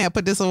 yeah, go ahead,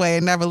 put this away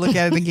and never look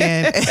at it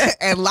again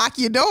and lock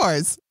your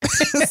doors.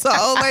 So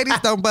old ladies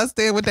don't bust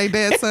in with their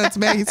dead son's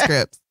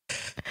manuscripts.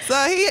 So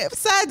he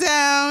sat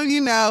down,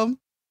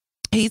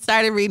 he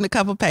started reading a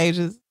couple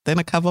pages, then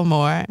a couple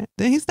more.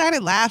 Then he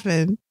started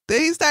laughing.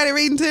 Then he started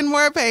reading 10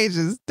 more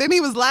pages. Then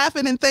he was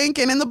laughing and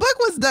thinking, and the book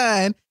was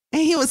done.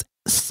 And he was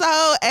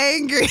so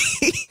angry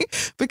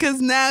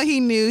because now he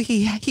knew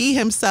he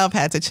himself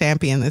had to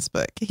champion this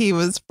book. He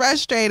was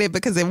frustrated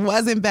because it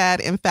wasn't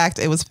bad. In fact,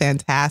 it was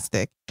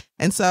fantastic.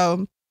 And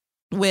so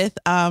with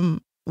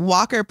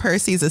Walker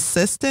Percy's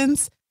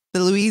assistance,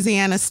 the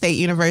Louisiana State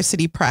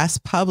University Press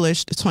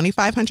published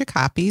 2,500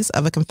 copies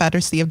of A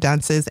Confederacy of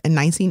Dunces in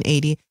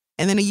 1980.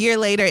 And then a year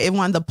later, it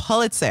won the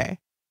Pulitzer.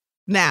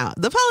 Now,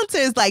 the Pulitzer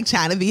is like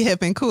trying to be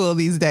hip and cool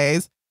these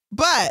days,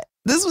 but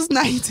this was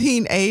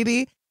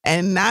 1980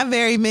 and not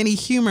very many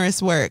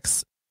humorous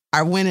works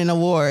are winning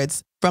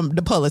awards from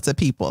the Pulitzer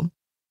people.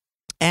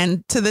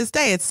 And to this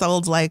day, it's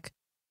sold like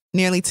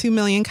nearly 2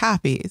 million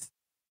copies.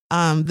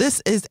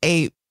 This is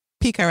a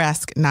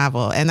picaresque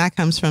novel, and that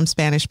comes from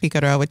Spanish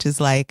picaro, which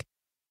is like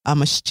a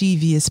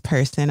mischievous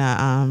person,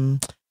 a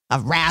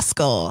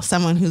rascal,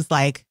 someone who's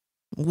like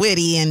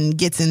witty and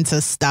gets into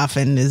stuff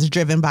and is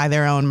driven by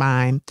their own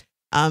mind.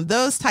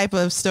 Those type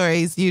of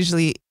stories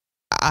usually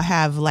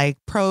have like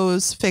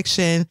prose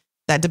fiction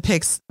that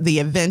depicts the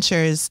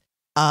adventures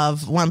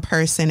of one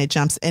person. It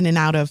jumps in and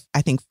out of,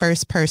 I think,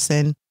 first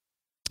person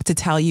to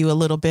tell you a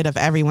little bit of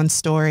everyone's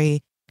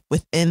story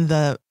within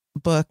the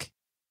book.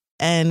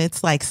 And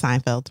it's like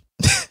Seinfeld.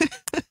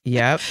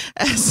 Yep.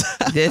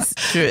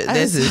 This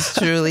is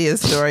truly a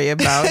story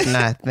about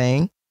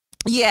nothing.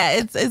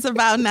 Yeah, it's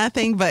about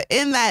nothing, but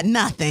in that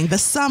nothing, the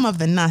sum of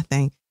the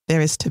nothing, there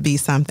is to be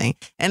something.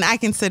 And I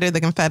consider The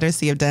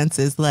Confederacy of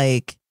Dunces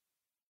like,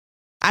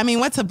 I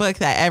mean, what's a book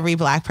that every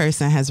Black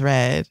person has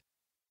read?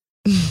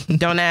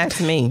 Don't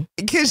ask me.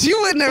 Because you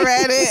wouldn't have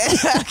read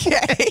it.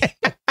 Okay.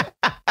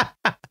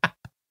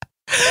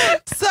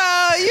 So,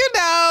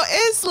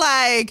 it's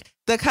like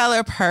The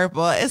Color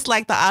Purple. It's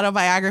like the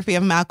autobiography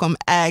of Malcolm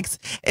X.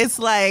 It's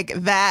like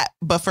that,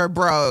 but for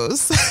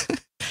bros.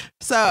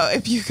 So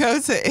if you go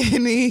to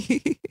any...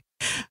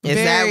 Is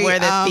that where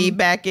the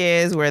feedback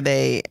is? Where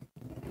they...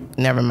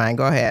 Never mind.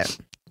 Go ahead.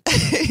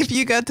 If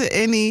you go to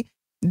any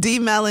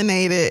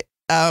demelanated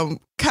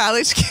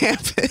college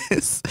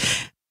campus,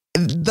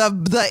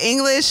 the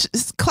English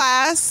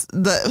class,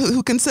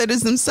 who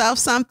considers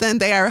themselves something,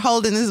 they are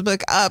holding this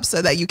book up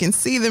so that you can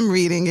see them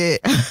reading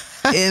it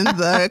in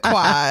the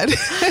quad.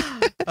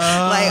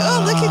 Like,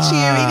 oh, look at you,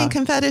 you're reading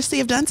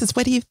Confederacy of Dunces.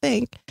 What do you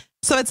think?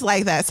 So it's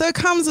like that. So it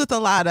comes with a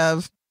lot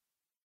of,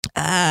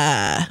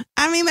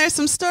 there's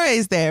some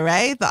stories there,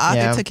 right? The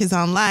author took his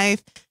own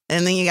life,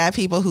 and then you got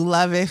people who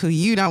love it, who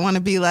you don't want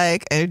to be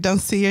like, or don't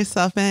see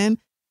yourself in.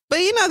 But,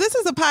 this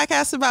is a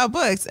podcast about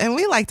books, and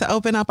we like to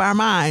open up our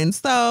minds.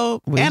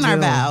 So, and our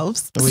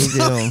valves. We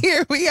so do.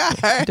 Here we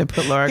are. The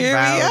caloric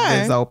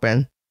valve is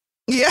open.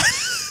 Yeah.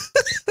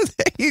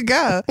 There you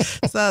go.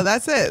 So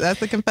that's it. That's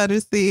the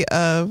Confederacy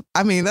of,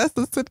 that's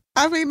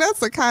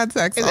the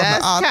context of the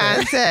author.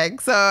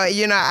 Context. So,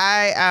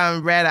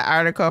 I read an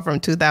article from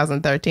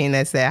 2013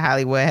 that said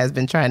Hollywood has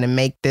been trying to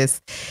make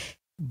this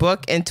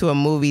book into a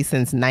movie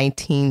since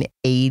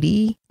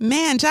 1980.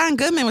 Man, John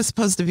Goodman was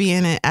supposed to be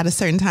in it at a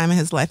certain time in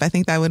his life. I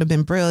think that would have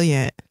been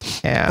brilliant.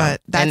 Yeah.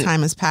 But that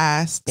time has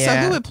passed. Yeah. So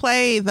who would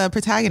play the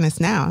protagonist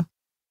now?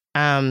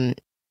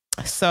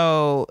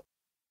 So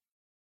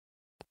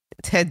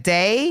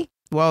today,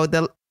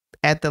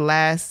 at the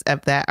last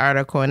of that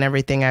article and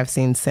everything I've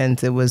seen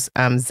since, it was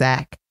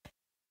Zach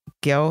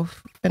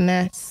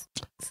Galifianakis.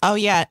 Oh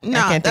yeah,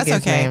 no, that's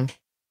okay. Name.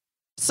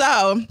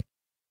 So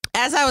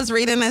as I was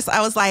reading this, I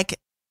was like,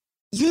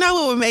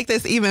 what would make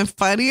this even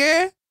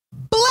funnier?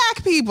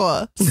 Black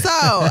people. So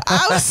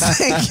I was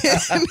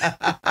thinking,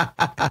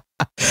 I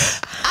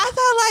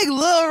thought like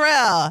Lil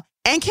Rel.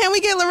 And can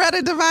we get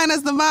Loretta Devine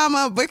as the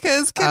mama?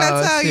 Because can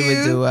I tell you, she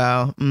would do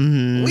well.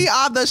 Mm-hmm. We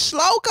are the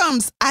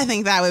Slocums. I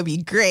think that would be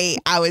great.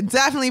 I would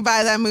definitely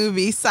buy that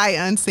movie sight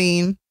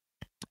unseen.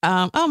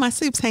 My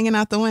soup's hanging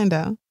out the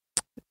window.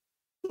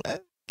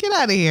 Get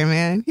out of here,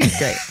 man. He's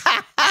great.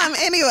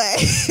 Anyway.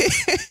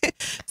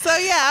 So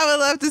yeah, I would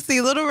love to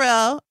see Lil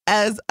Rel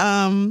as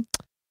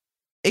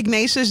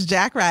Ignatius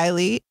Jack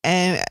Reilly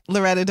and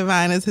Loretta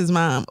Devine as his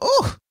mom.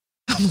 Ooh,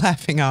 I'm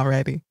laughing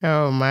already.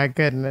 Oh my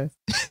goodness.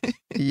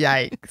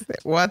 Yikes.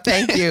 Well,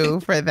 thank you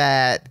for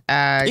that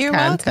You're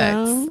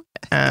context.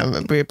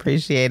 Welcome. We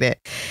appreciate it.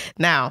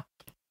 Now,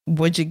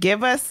 would you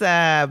give us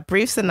a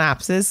brief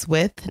synopsis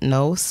with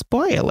no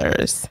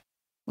spoilers?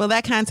 Well,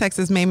 that context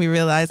has made me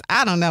realize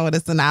I don't know what a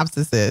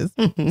synopsis is.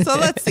 So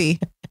let's see.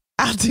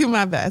 I'll do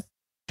my best.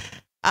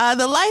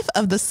 The life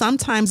of the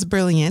sometimes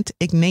brilliant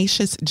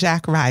Ignatius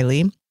Jack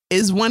Reilly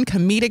is one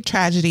comedic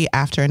tragedy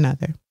after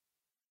another.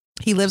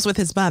 He lives with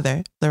his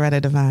mother,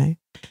 Loretta Devine.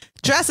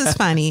 Dresses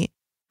funny,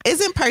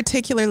 isn't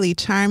particularly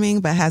charming,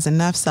 but has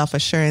enough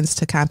self-assurance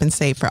to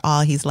compensate for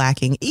all he's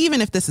lacking,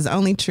 even if this is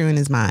only true in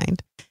his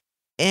mind.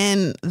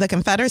 In The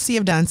Confederacy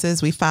of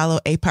Dunces, we follow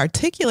a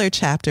particular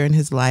chapter in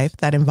his life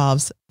that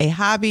involves a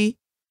hobby,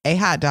 a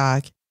hot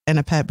dog, and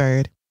a pet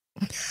bird.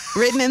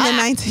 Written in the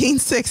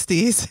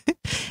 1960s,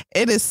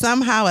 it is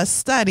somehow a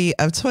study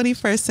of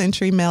 21st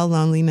century male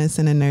loneliness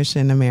and inertia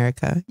in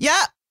America.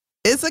 Yep,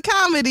 it's a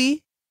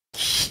comedy.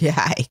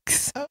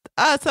 Yikes.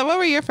 So what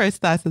were your first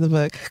thoughts of the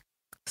book?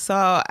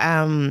 So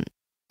I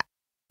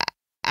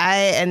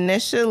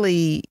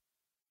initially,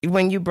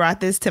 when you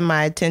brought this to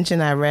my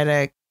attention, I read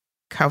a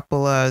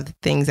couple of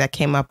things that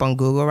came up on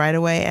Google right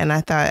away, and I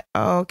thought,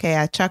 oh, okay,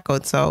 I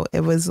chuckled. So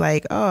it was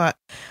like, oh,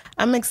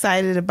 I'm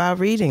excited about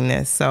reading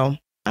this. So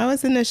I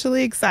was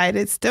initially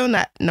excited, still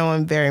not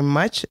knowing very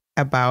much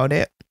about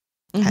it.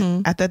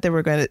 Mm-hmm. I thought there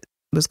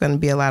was going to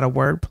be a lot of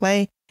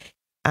wordplay.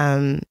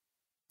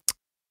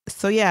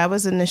 So yeah, I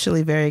was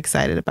initially very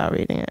excited about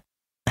reading it.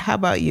 How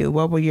about you?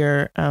 What were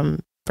your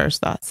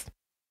first thoughts?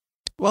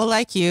 Well,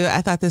 like you,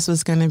 I thought this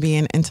was going to be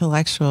an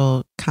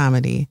intellectual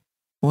comedy.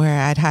 where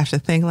I'd have to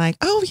think like,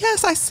 oh,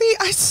 yes, I see.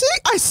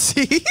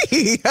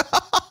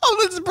 Oh,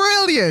 that's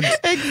brilliant.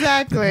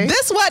 Exactly.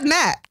 This wasn't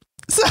that.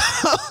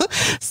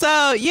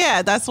 So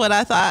yeah, that's what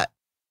I thought.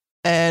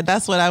 And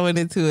that's what I went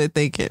into it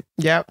thinking.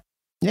 Yep.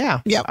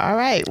 Yeah. Yep. All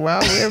right.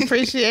 Well, we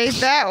appreciate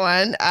that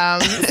one.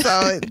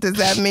 So does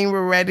that mean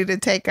we're ready to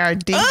take our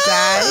deep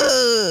dive?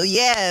 Oh,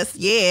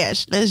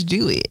 yes. Let's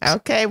do it.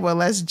 Okay. Well,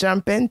 let's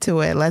jump into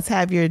it. Let's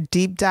have your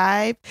deep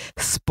dive,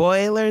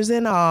 spoilers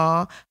and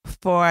all,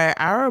 for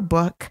our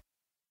book,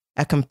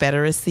 A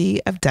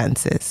Confederacy of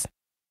Dunces.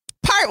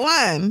 Part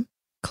 1.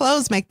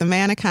 Clothes make the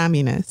man a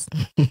communist.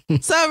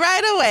 So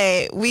right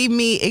away, we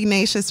meet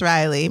Ignatius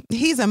Reilly.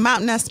 He's a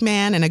mountainous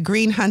man in a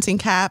green hunting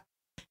cap.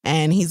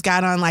 And he's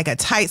got on like a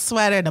tight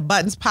sweater, the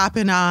buttons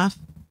popping off.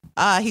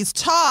 He's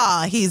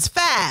tall, he's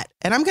fat.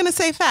 And I'm going to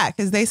say fat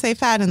because they say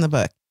fat in the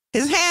book.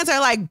 His hands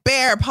are like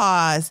bear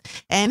paws.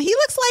 And he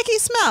looks like he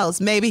smells.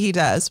 Maybe he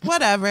does.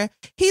 Whatever.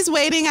 He's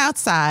waiting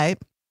outside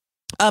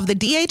of the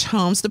D.H.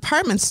 Holmes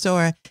department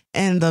store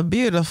in the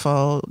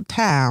beautiful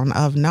town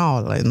of New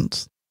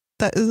Orleans.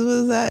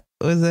 Was that?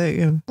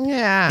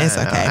 Yeah. It's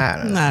okay.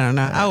 I don't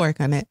know. I'll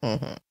work on it.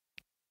 Mm-hmm.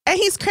 And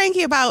he's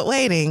cranky about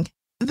waiting.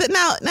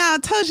 Now I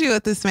told you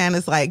what this man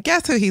is like.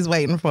 Guess who he's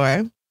waiting for?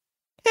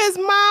 His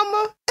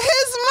mama.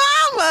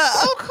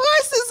 Of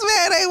course this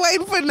man ain't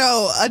waiting for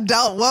no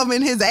adult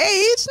woman his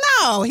age.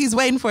 No, he's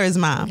waiting for his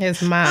mom.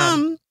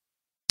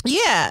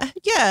 Yeah.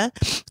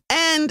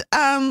 And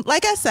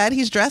like I said,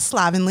 he's dressed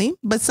slovenly,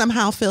 but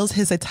somehow feels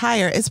his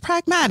attire is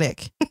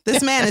pragmatic.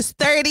 This man is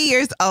 30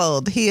 years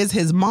old. He is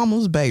his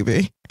mama's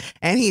baby.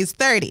 And he's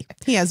 30.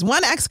 He has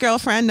one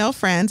ex-girlfriend, no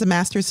friends, a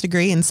master's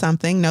degree in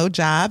something, no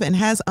job, and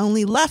has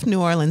only left New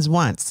Orleans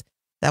once.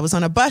 That was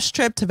on a bus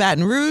trip to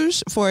Baton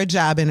Rouge for a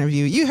job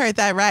interview. You heard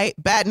that right.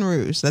 Baton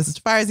Rouge. That's as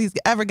far as he's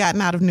ever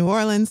gotten out of New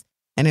Orleans.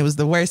 And it was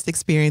the worst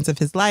experience of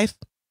his life.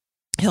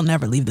 He'll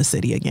never leave the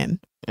city again.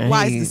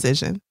 Wise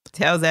decision.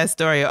 Tells that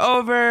story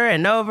over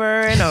and over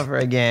and over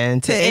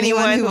again to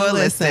anyone who will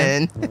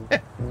listen.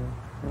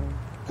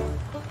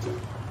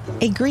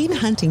 A green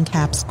hunting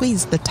cap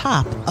squeezed the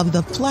top of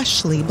the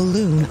fleshly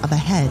balloon of a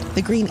head,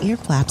 the green ear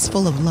flaps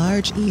full of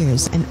large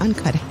ears and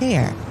uncut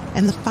hair,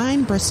 and the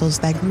fine bristles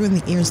that grew in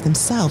the ears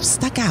themselves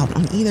stuck out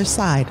on either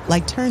side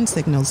like turn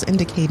signals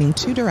indicating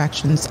two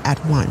directions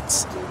at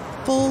once.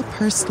 Full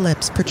pursed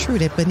lips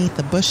protruded beneath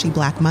the bushy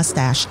black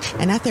mustache,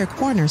 and at their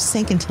corners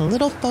sank into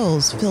little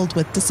folds filled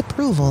with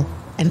disapproval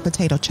and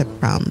potato chip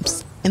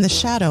crumbs. In the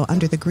shadow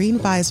under the green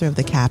visor of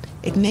the cap,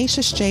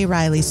 Ignatius J.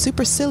 Reilly's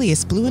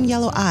supercilious blue and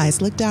yellow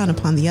eyes looked down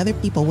upon the other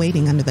people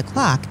waiting under the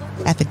clock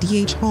at the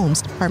D.H.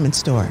 Holmes department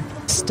store,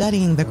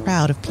 studying the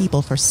crowd of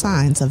people for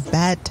signs of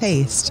bad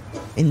taste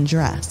in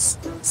dress.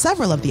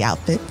 Several of the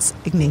outfits,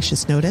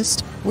 Ignatius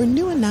noticed, were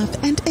new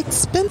enough and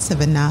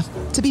expensive enough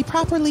to be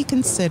properly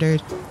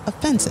considered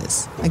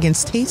offenses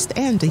against taste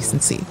and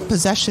decency.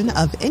 Possession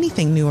of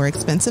anything new or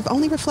expensive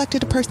only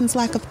reflected a person's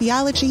lack of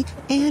theology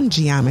and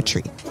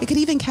geometry. It could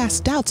even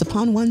cast doubts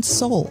upon one's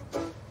soul.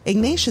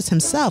 Ignatius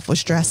himself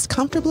was dressed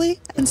comfortably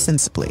and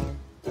sensibly.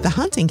 The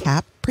hunting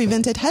cap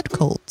prevented head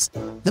colds.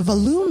 The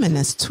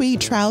voluminous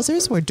tweed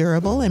trousers were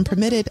durable and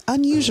permitted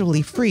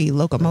unusually free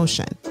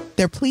locomotion.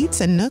 Their pleats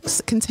and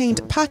nooks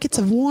contained pockets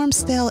of warm,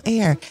 stale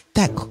air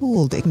that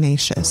cooled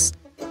Ignatius.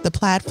 The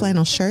plaid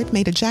flannel shirt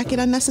made a jacket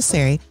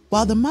unnecessary,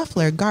 while the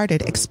muffler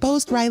guarded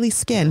exposed Reilly's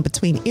skin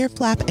between ear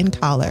flap and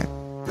collar.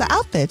 The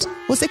outfit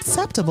was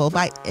acceptable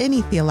by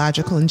any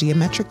theological and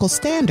geometrical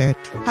standard,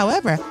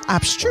 however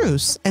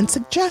abstruse, and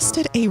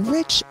suggested a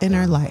rich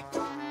inner life.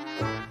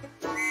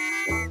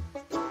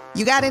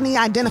 "You got any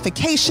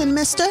identification,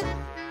 mister?"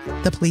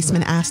 the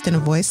policeman asked in a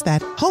voice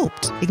that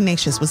hoped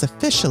Ignatius was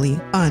officially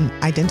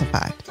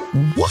unidentified.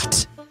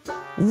 "What?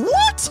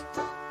 What?"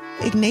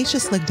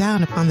 Ignatius looked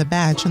down upon the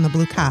badge on the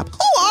blue cap.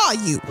 "Who are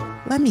you?"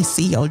 "Let me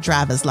see your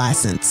driver's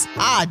license."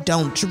 "I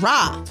don't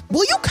drive."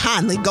 "Will you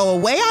kindly go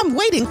away? I'm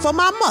waiting for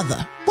my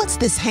mother." "What's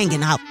this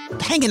hanging out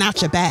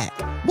your bag?"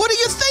 "What do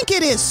you think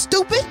it is,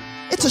 stupid?"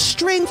 "It's a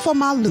string for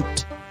my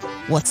loot."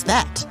 "What's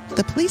that?"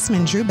 The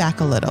policeman drew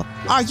back a little.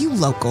 "Are you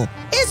local?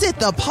 Is it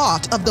the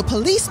part of the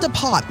police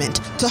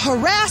department to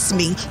harass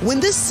me when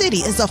this city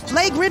is a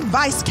flagrant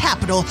vice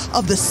capital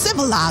of the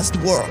civilized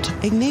world?"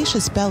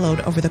 Ignatius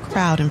bellowed over the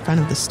crowd in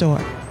front of the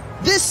store.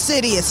 "This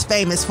city is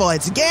famous for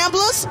its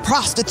gamblers,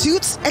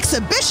 prostitutes,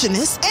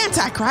 exhibitionists,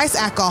 antichrists,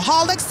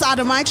 alcoholics,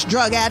 sodomites,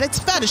 drug addicts,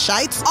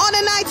 fetishites,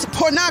 onanites,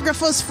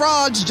 pornographers,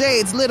 frauds,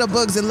 jades,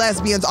 litterbugs, and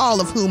lesbians,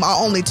 all of whom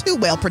are only too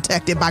well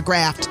protected by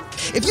graft.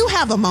 If you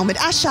have a moment,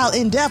 I shall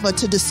endeavor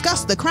to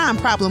discuss the crime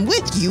problem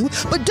with you,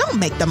 but don't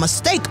make the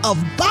mistake of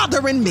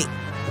bothering me."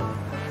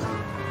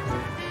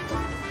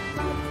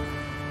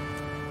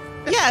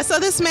 Yeah, so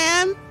this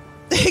man,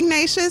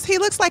 Ignatius, he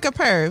looks like a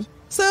perv.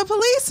 So a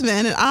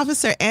policeman, an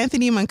officer,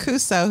 Anthony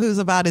Mancuso, who's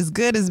about as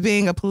good as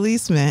being a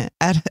policeman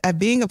at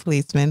being a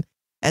policeman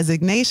as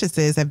Ignatius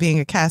is at being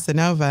a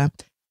Casanova,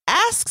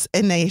 asks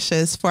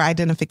Ignatius for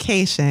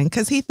identification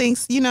because he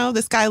thinks,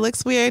 this guy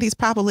looks weird. He's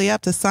probably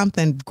up to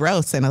something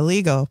gross and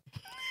illegal.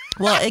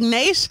 Well,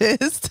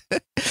 Ignatius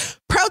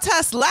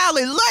protests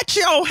loudly, "Let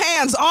your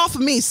hands off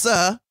me,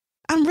 sir."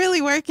 I'm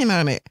really working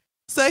on it.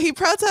 So he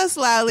protests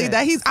loudly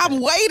that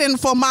I'm waiting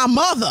for my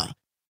mother.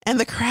 And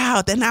the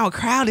crowd, now a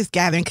crowd is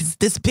gathering because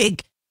this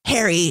big,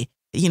 hairy,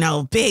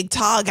 big,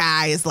 tall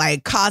guy is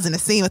like causing a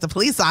scene with the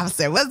police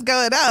officer. What's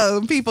going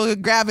on? People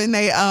grabbing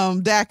their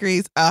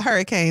daiquiris,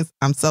 hurricanes.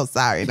 I'm so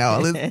sorry.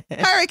 No, it's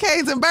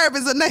hurricanes and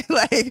bourbons. And they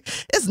like,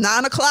 it's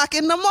 9 o'clock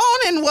in the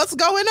morning. What's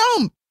going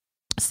on?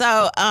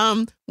 So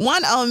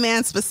one old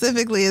man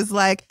specifically is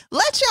like,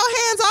 "Let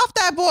your hands off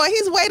that boy.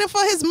 He's waiting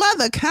for his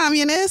mother,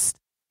 communist."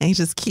 And he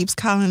just keeps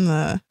calling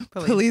the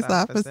police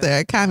officer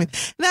a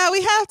communist. Now,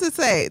 we have to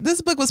say,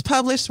 this book was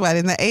published,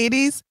 in the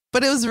 80s?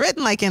 But it was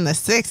written like in the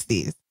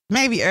 60s,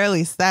 maybe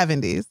early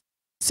 70s.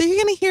 So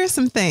you're going to hear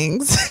some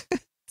things.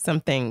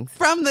 Some things.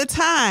 From the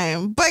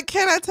time. But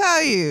can I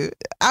tell you,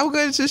 I'm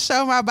going to just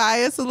show my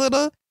bias a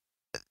little.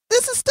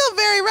 This is still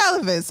very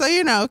relevant.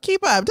 So,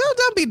 keep up.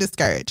 Don't be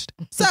discouraged.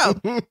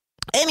 So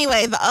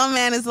anyway, the old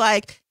man is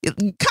like,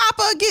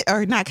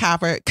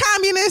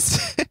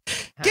 communist,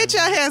 get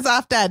your hands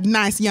off that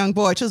nice young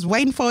boy just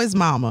waiting for his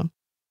mama.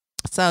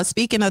 So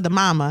speaking of the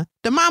mama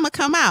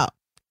come out.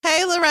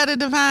 "Hey, Loretta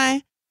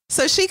Devine."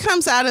 So she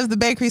comes out of the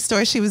bakery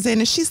store she was in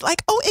and she's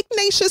like, "Oh,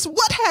 Ignatius,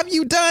 what have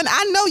you done?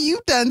 I know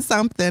you've done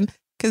something."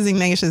 Because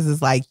Ignatius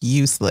is like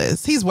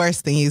useless. He's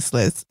worse than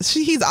useless.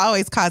 He's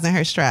always causing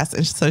her stress.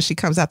 And so she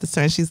comes out the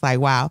store and she's like,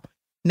 wow,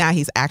 now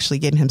he's actually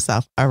getting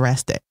himself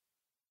arrested.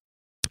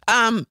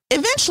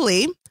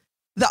 Eventually,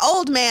 the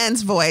old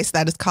man's voice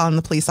that is calling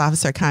the police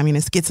officer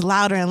communist gets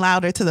louder and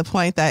louder to the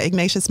point that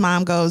Ignatius'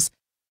 mom goes,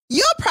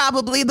 "You're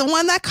probably the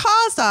one that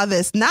caused all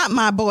this, not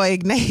my boy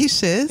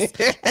Ignatius."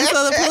 And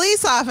so the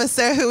police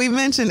officer, who we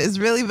mentioned is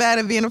really bad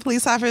at being a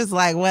police officer, is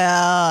like,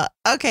 "Well,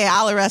 okay,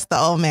 I'll arrest the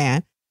old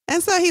man."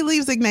 And so he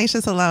leaves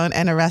Ignatius alone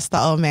and arrests the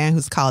old man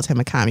who's called him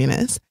a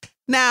communist.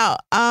 Now,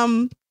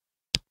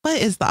 what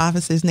is the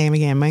officer's name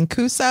again?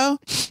 Mancuso?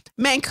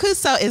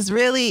 Mancuso is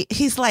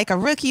he's like a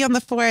rookie on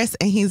the force,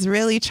 and he's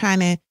really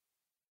trying to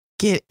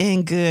get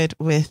in good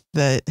with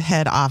the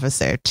head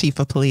officer, chief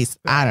of police.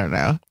 I don't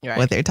know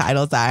what their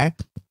titles are.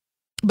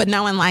 But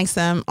no one likes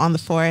him on the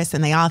force,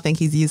 and they all think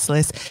he's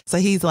useless. So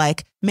he's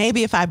like,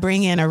 maybe if I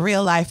bring in a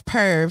real life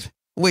perv,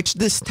 which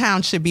this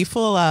town should be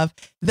full of,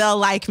 they'll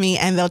like me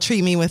and they'll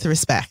treat me with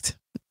respect.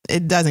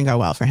 It doesn't go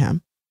well for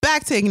him.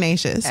 Back to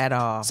Ignatius. At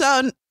all.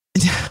 So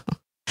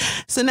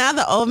now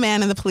the old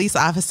man and the police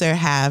officer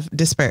have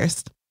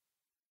dispersed.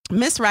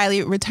 Miss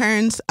Reilly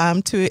returns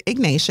to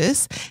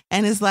Ignatius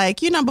and is like,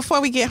 before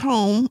we get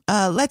home,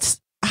 let's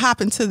hop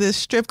into this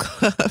strip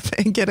club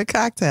and get a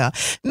cocktail.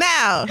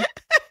 Now,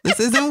 this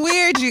isn't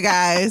weird, you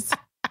guys,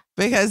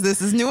 because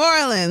this is New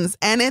Orleans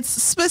and it's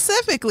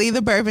specifically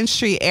the Bourbon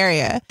Street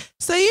area.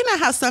 So you know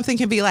how something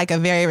can be like a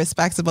very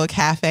respectable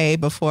cafe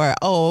before,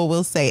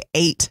 we'll say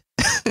 8.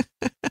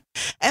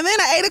 And then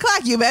at 8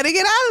 o'clock, you better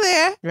get out of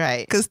there.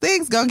 Right. Because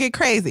things gonna get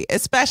crazy,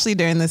 especially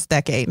during this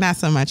decade. Not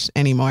so much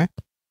anymore.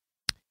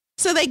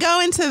 So they go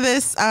into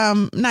this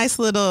nice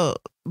little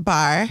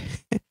bar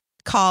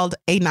called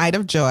A Night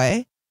of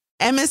Joy.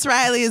 And Miss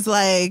Reilly is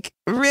like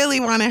really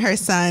wanting her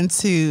son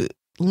to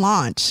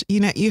launch.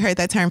 You heard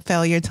that term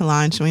failure to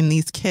launch when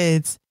these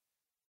kids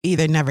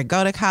either never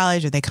go to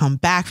college or they come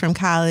back from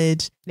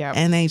college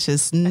and they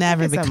just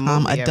never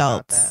become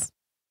adults.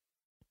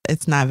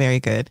 It's not very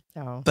good,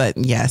 but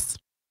yes.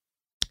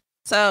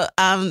 So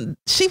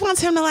she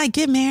wants him to like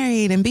get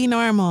married and be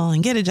normal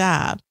and get a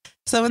job.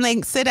 So when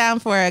they sit down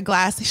for a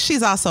glass,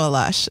 she's also a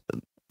lush,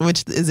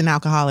 which is an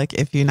alcoholic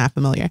if you're not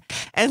familiar.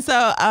 And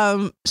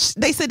so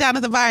they sit down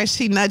at the bar and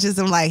she nudges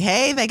him like,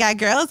 "Hey, they got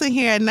girls in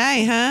here at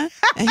night, huh?"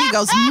 And he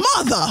goes,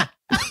 "Mother,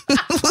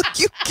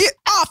 you get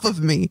off of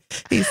me."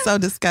 He's so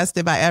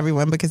disgusted by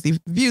everyone because he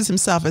views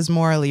himself as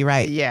morally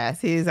right.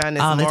 Yes, he's on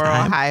his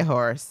moral high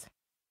horse.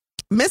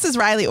 Mrs.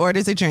 Reilly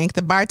orders a drink.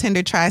 The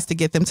bartender tries to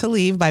get them to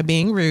leave by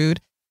being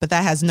rude, but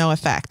that has no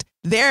effect.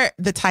 They're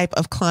the type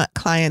of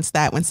clients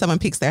that when someone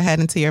peeks their head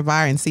into your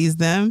bar and sees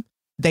them,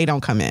 they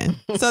don't come in.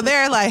 So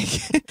they're like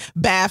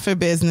bad for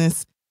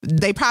business.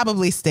 They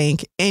probably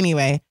stink.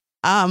 Anyway,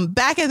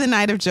 back at the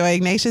Night of Joy,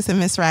 Ignatius and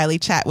Miss Reilly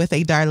chat with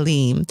a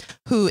Darlene,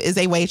 who is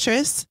a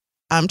waitress,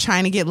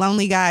 trying to get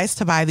lonely guys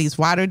to buy these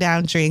watered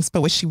down drinks.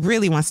 But what she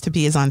really wants to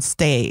be is on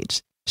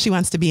stage. She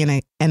wants to be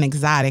an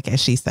exotic, as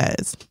she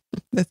says.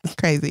 This is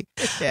crazy.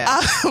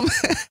 Yeah.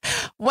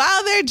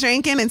 While they're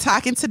drinking and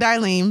talking to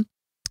Darlene,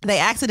 they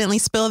accidentally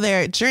spill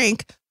their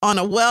drink on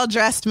a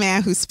well-dressed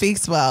man who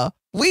speaks well.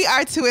 We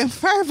are to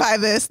infer by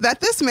this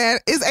that this man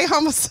is a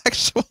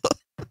homosexual.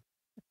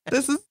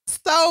 This is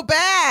so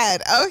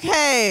bad.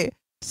 Okay.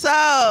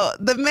 So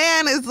the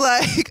man is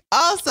like,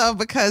 also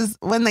because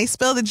when they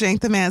spill the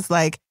drink, the man's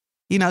like,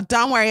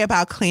 don't worry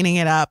about cleaning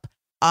it up.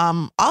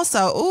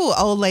 Also,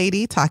 old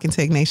lady, talking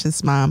to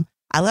Ignatius' mom,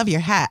 "I love your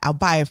hat. I'll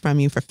buy it from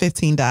you for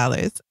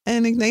 $15.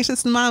 And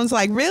Ignatius' mom's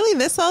like, "Really?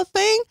 This whole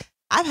thing?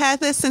 I've had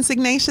this since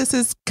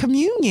Ignatius's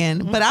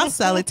communion, but I'll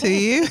sell it to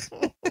you."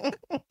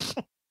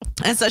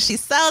 And so she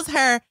sells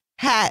her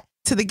hat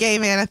to the gay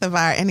man at the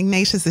bar, and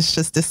Ignatius is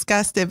just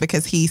disgusted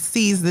because he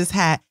sees this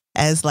hat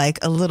as like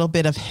a little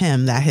bit of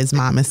him that his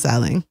mom is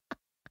selling.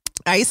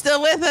 Are you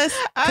still with us?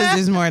 Because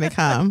there's more to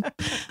come.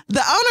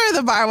 The owner of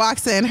the bar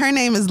walks in. Her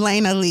name is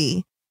Lena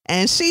Lee.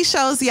 And she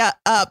shows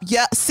up,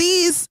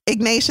 sees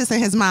Ignatius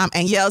and his mom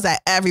and yells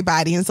at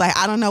everybody. And it's like,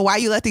 I don't know why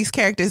you let these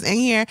characters in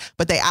here,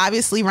 but they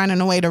obviously running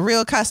away to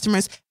real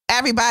customers.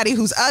 Everybody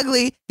who's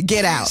ugly,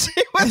 get out.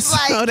 She was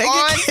like, so they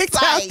on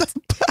site.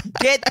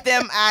 Get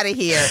them out of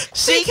here.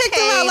 She kicked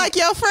them out like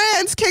your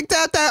friends kicked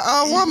out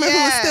that woman who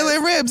was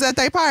stealing ribs at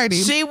their party.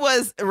 She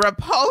was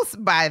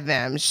repulsed by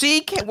them.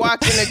 She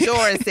walked in the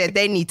door and said,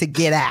 they need to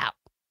get out.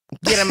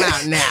 Get them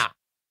out now.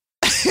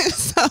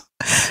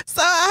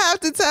 So I have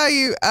to tell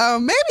you,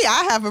 maybe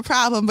I have a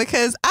problem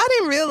because I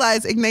didn't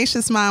realize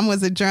Ignatius' mom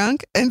was a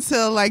drunk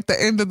until like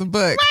the end of the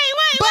book.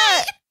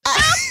 Wait.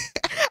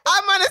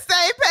 I'm on the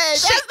same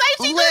page. That's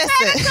like she just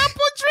had a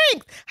couple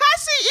drinks.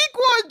 How's she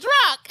equal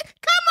drunk?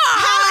 Come on.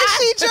 How is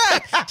she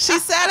drunk? She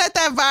sat at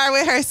that bar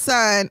with her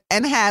son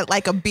and had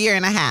like a beer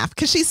and a half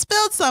because she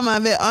spilled some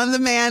of it on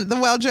the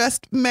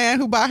well-dressed man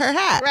who bought her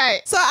hat.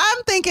 Right. So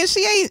I'm thinking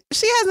she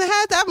hasn't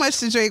had that much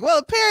to drink. Well,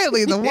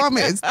 apparently the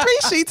woman is 3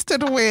 sheets to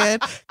the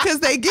wind because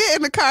they get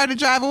in the car to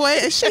drive away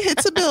and she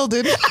hits a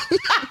building.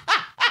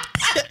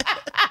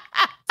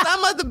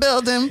 Some of the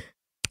building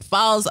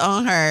falls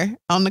on her,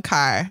 on the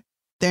car.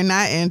 They're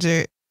not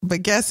injured,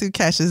 but guess who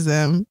catches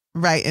them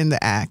right in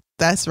the act?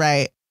 That's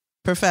right.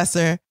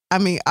 Officer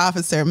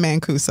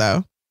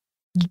Mancuso,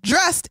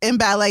 dressed in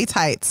ballet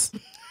tights.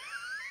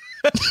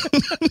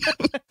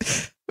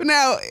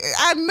 Now,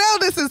 I know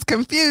this is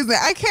confusing.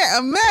 I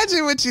can't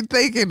imagine what you're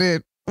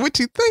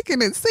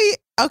thinking. See,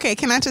 okay,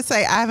 can I just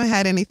say I haven't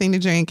had anything to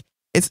drink.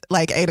 It's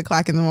like 8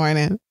 o'clock in the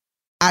morning.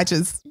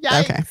 Yikes.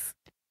 Okay.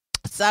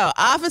 So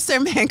Officer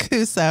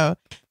Mancuso,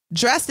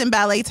 dressed in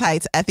ballet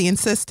tights at the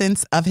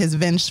insistence of his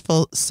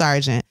vengeful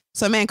sergeant.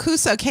 So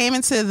Mancuso came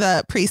into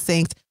the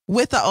precinct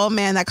with the old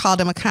man that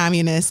called him a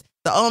communist.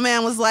 The old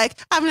man was like,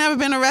 I've never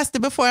been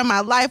arrested before in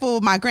my life. What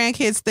will my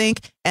grandkids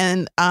think?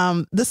 And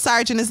the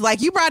sergeant is like,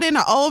 you brought in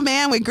an old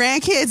man with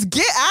grandkids?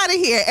 Get out of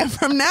here. And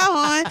from now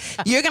on,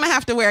 you're going to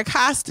have to wear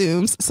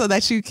costumes so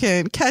that you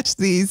can catch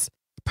these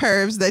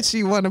pervs that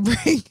you want to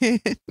bring in.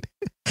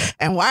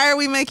 And why are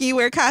we making you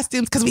wear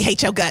costumes? Because we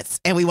hate your guts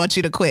and we want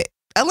you to quit.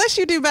 Unless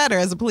you do better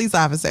as a police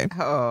officer.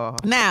 Oh.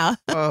 Now,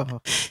 in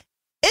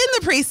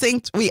the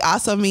precinct, we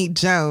also meet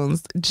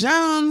Jones.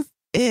 Jones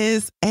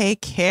is a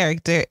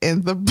character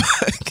in the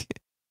book.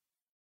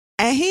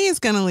 And he's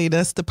going to lead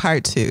us to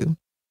part 2.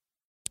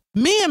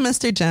 Me and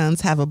Mr.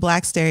 Jones have a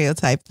black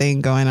stereotype thing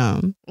going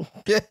on.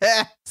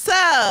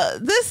 So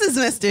this is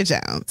Mr.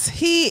 Jones.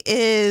 He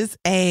is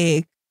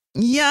a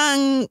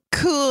young,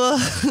 cool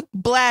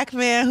black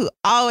man who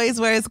always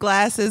wears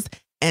glasses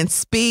and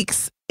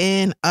speaks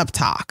in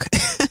uptalk.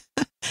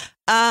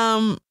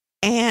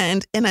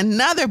 And in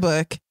another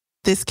book,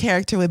 this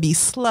character would be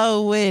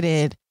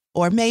slow-witted,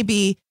 or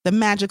maybe the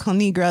magical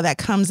Negro that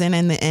comes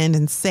in the end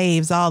and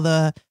saves all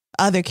the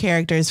other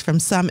characters from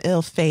some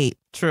ill fate.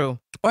 True.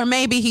 Or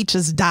maybe he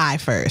just die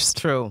first.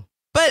 True.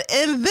 But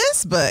in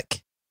this book,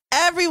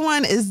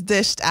 everyone is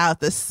dished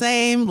out the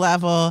same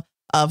level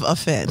of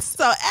offense.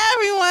 So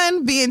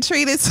everyone being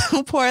treated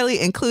so poorly,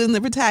 including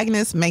the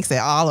protagonist, makes it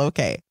all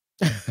okay.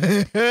 So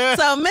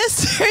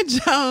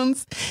Mr.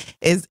 Jones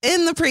is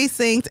in the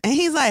precinct and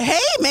he's like, hey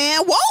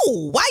man,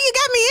 whoa, why you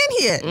got me in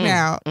here?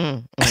 Now,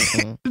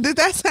 did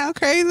that sound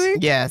crazy?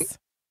 Yes.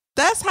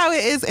 That's how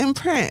it is in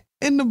print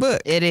in the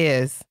book. It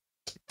is.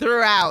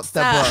 Throughout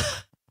the book.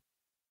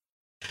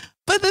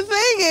 But the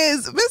thing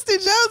is, Mr.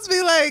 Jones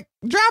be like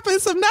dropping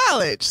some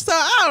knowledge. So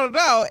I don't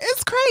know.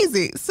 It's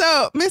crazy.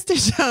 So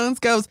Mr. Jones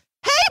goes,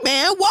 hey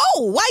man,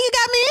 whoa, why you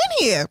got me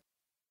in here?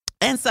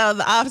 And so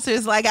the officer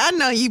is like, I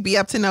know you be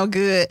up to no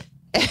good.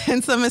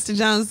 And so Mr.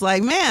 Jones is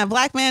like, man,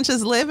 black man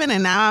just living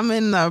and now I'm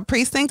in the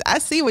precinct. I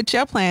see what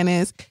your plan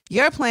is.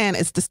 Your plan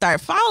is to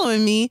start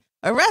following me,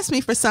 arrest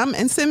me for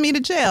something and send me to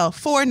jail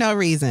for no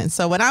reason.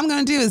 So what I'm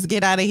going to do is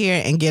get out of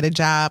here and get a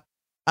job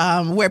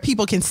where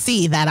people can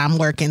see that I'm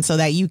working so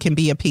that you can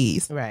be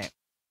appeased. Right.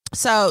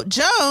 So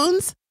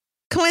Jones,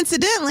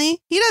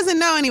 coincidentally, he doesn't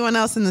know anyone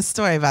else in the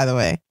story, by the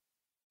way.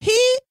 He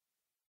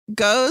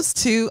goes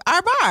to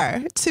our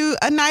bar, to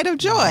a night of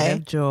joy. Night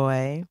of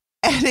joy.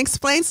 And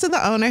explains to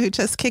the owner who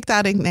just kicked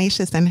out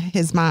Ignatius and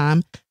his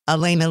mom,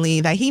 Lena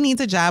Lee, that he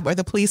needs a job or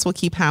the police will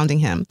keep hounding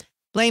him.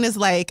 Lena's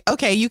like,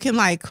 okay, you can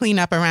like clean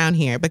up around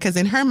here. Because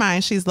in her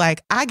mind, she's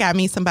like, I got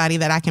me somebody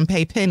that I can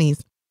pay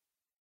pennies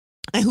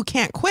and who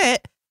can't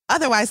quit.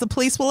 Otherwise, the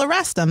police will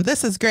arrest them.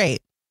 This is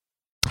great.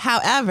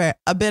 However,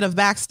 a bit of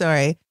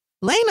backstory.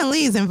 Lena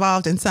Lee's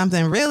involved in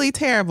something really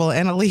terrible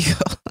and illegal.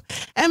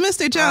 And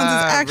Mr. Jones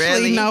is actually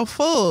really? no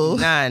fool.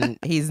 None.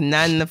 He's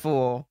none the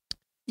fool.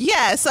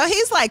 Yeah, so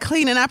he's like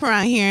cleaning up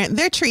around here.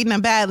 They're treating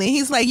him badly.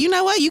 He's like, you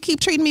know what? You keep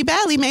treating me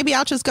badly. Maybe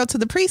I'll just go to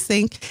the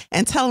precinct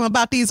and tell them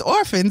about these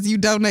orphans you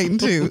donating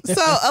to.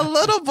 So a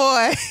little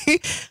boy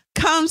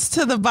comes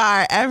to the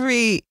bar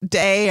every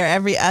day or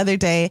every other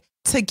day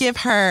to give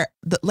her,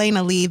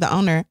 Lena Lee, the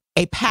owner,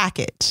 a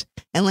package.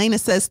 And Lena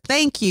says,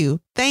 thank you.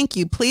 Thank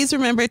you. Please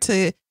remember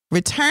to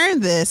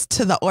return this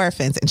to the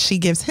orphans. And she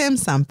gives him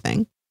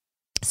something.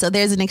 So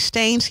there's an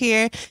exchange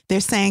here. They're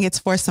saying it's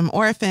for some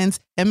orphans.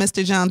 And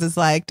Mr. Jones is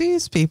like,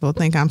 these people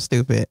think I'm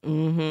stupid.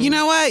 Mm-hmm. You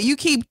know what? You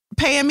keep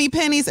paying me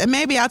pennies and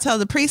maybe I'll tell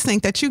the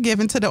precinct that you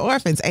giving to the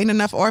orphans. Ain't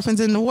enough orphans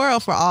in the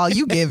world for all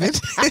you giving.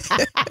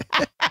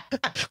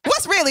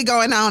 What's really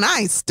going on? I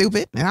ain't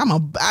stupid.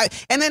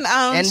 And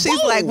then she's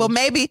whoa. Like, well,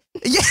 maybe.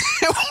 Yeah.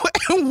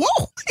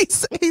 Whoa.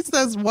 He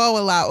says whoa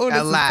a lot. Oh,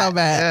 this is so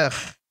bad. Ugh.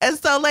 And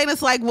so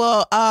Lena's like,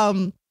 well,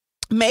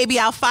 maybe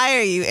I'll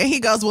fire you. And he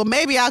goes, well,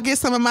 maybe I'll get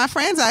some of my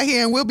friends out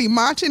here and we'll be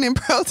marching and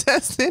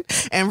protesting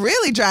and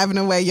really driving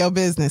away your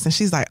business. And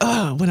she's like,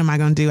 oh, what am I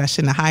going to do? I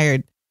shouldn't have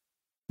hired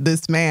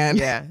this man.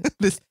 Yeah.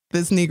 this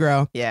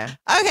Negro. Yeah.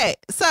 Okay.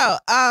 So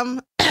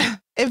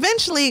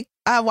eventually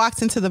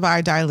walks into the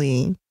bar,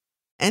 Darlene.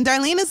 And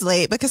Darlene is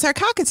late because her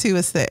cockatoo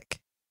is sick.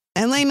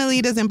 And Lena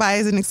Lee doesn't buy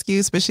as an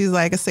excuse, but she's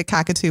like, a sick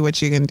cockatoo,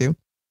 what you going to do?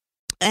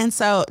 And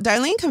so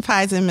Darlene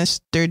confides in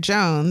Mr.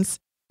 Jones.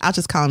 I'll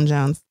just call him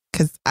Jones,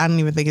 because I don't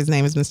even think his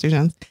name is Mr.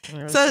 Jones.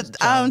 So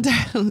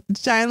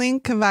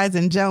Darlene confides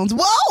in Jones.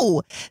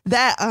 Whoa!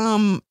 That,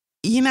 I'm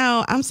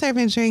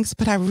serving drinks,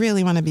 but I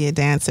really want to be a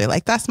dancer.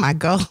 Like, that's my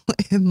goal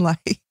in life.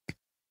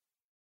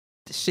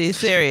 She's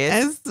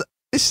serious.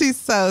 And she's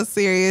so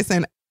serious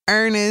and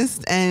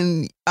earnest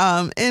and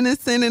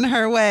innocent in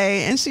her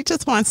way. And she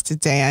just wants to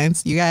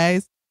dance, you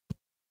guys.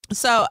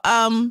 So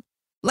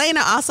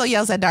Lena also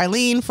yells at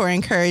Darlene for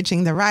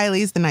encouraging the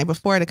Reillys the night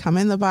before to come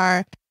in the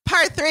bar.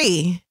 Part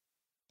 3.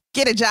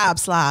 Get a job,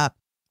 slob.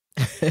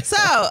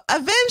 So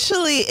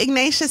eventually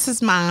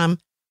Ignatius's mom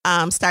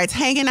starts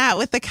hanging out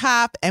with the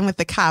cop and with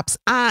the cop's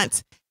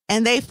aunt,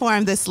 and they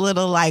form this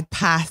little like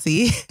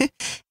posse.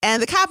 And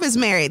the cop is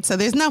married, so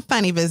there's no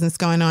funny business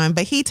going on,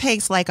 but he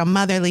takes like a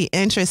motherly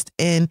interest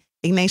in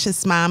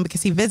Ignatius' mom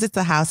because he visits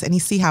the house and he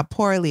sees how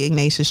poorly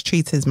Ignatius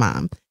treats his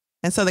mom.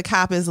 And so the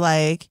cop is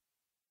like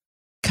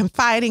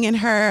confiding in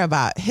her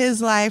about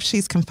his life.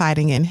 She's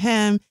confiding in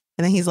him.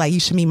 And then he's like, you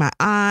should meet my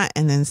aunt.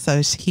 And then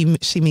so she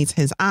meets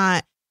his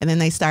aunt. And then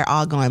they start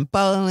all going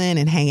bowling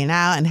and hanging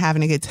out and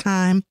having a good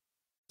time.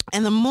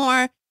 And the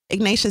more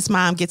Ignatius'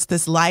 mom gets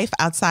this life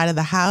outside of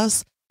the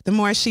house, the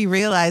more she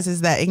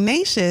realizes that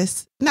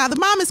Ignatius, now the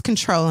mom is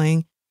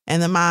controlling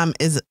and the mom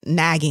is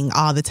nagging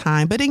all the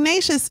time. But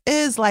Ignatius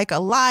is like a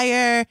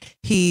liar.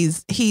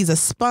 He's a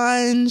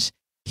sponge.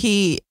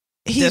 He's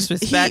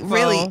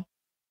disrespectful.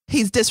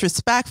 He's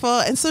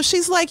disrespectful. And so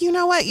she's like, you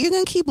know what? You're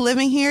going to keep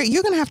living here.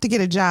 You're going to have to get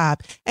a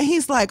job. And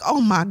he's like,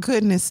 oh, my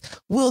goodness.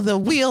 Will the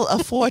wheel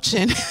of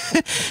fortune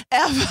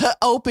ever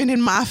open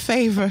in my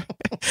favor?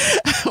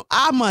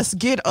 I must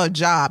get a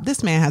job.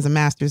 This man has a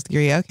master's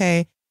degree.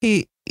 OK,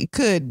 he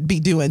could be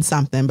doing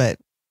something, but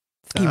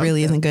he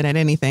really isn't good at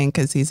anything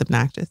because he's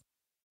obnoxious.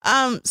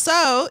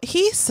 So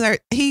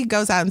he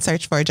goes out and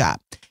searches for a job.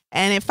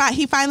 And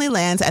he finally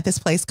lands at this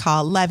place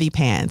called Levy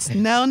Pans.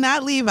 No,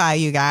 not Levi,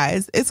 you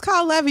guys. It's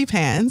called Levy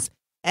Pans.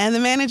 And the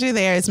manager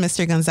there is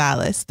Mr.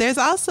 Gonzalez. There's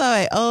also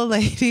an old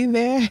lady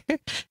there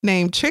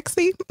named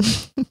Trixie.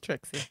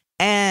 Trixie.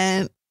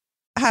 And,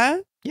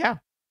 huh? Yeah.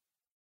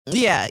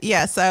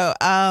 Yeah. So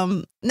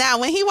now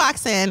when he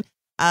walks in,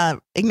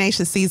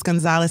 Ignatius sees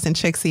Gonzalez and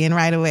Trixie, and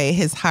right away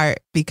his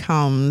heart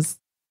becomes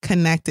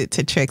connected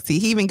to Trixie.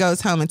 He even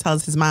goes home and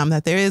tells his mom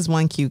that there is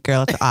one cute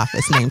girl at the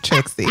office named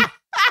Trixie.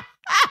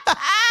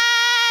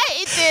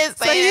 He did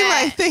say so you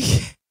might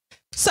think.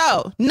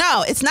 So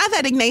no, it's not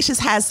that Ignatius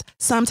has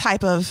some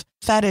type of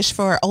fetish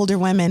for older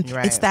women.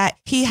 Right. It's that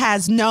he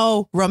has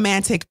no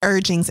romantic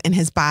urgings in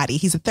his body.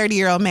 He's a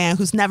 30-year-old man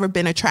who's never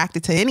been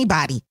attracted to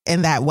anybody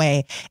in that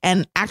way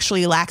and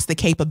actually lacks the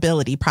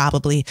capability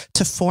probably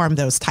to form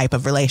those type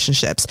of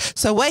relationships.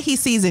 So what he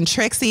sees in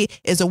Trixie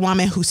is a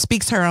woman who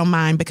speaks her own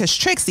mind, because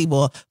Trixie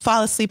will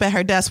fall asleep at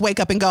her desk, wake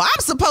up and go,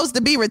 I'm supposed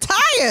to be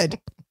retired.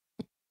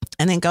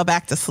 And then go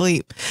back to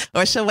sleep.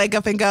 Or she'll wake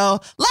up and go,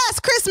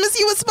 last Christmas,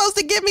 you were supposed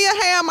to give me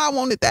a ham. I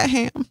wanted that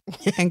ham.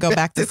 And go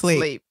back to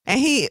sleep. And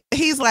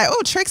he's like,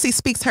 oh, Trixie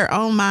speaks her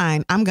own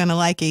mind. I'm going to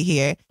like it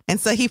here.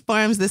 And so he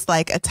forms this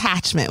like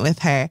attachment with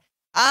her.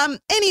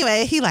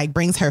 Anyway, he like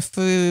brings her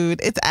food.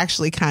 It's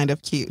actually kind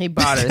of cute. He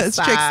bought her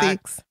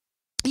socks.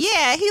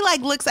 Yeah, he like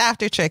looks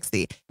after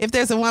Trixie. If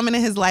there's a woman in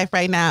his life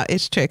right now,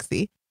 it's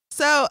Trixie.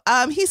 So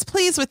he's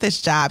pleased with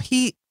this job.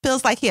 He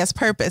feels like he has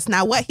purpose.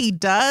 Now, what he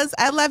does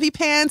at Levy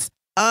Pants,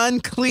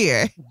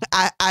 unclear.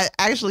 I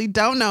actually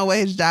don't know what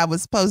his job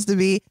was supposed to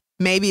be.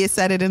 Maybe it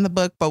said it in the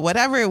book, but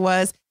whatever it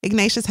was,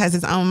 Ignatius has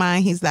his own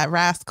mind. He's that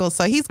rascal.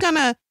 So he's going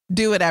to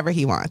do whatever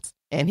he wants.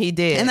 And he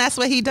did. And that's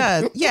what he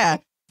does. Yeah.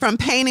 From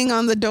painting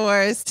on the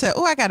doors to,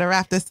 I got to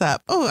wrap this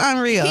up. Oh,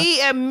 unreal. He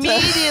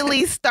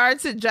immediately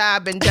starts a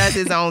job and does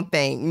his own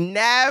thing.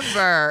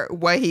 Never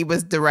what he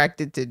was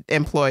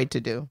employed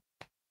to do.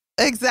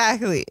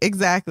 Exactly.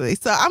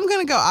 So I'm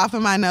going to go off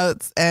of my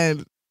notes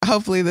and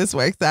hopefully this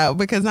works out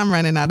because I'm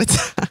running out of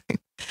time.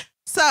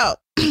 So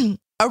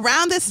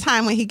around this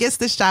time when he gets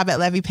this job at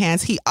Levy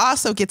Pants, he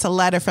also gets a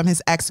letter from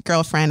his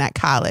ex-girlfriend at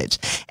college.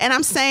 And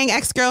I'm saying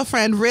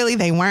ex-girlfriend, really,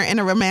 they weren't in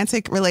a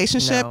romantic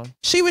relationship. No.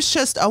 She was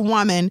just a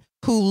woman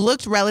who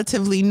looked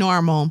relatively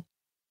normal,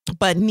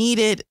 but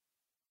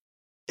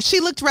she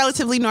looked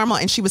relatively normal,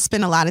 and she would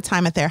spend a lot of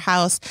time at their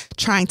house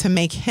trying to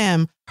make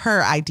him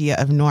her idea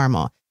of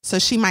normal. So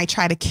she might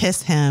try to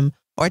kiss him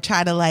or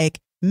try to like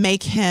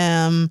make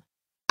him,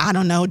 I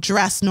don't know,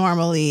 dress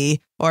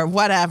normally or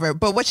whatever.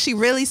 But what she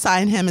really saw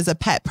in him is a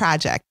pet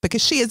project,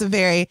 because she is a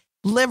very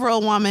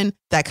liberal woman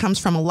that comes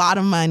from a lot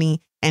of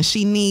money, and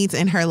she needs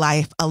in her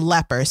life a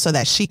leper so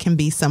that she can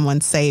be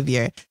someone's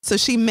savior. So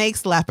she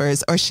makes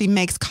lepers, or she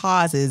makes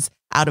causes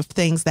out of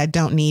things that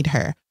don't need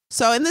her.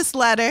 So in this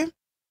letter,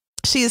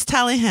 she is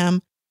telling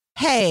him,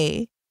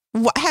 hey,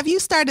 have you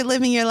started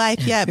living your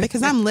life yet?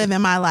 Because I'm living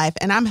my life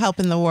and I'm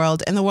helping the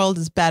world, and the world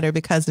is better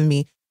because of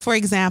me. For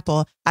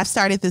example, I've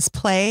started this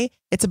play.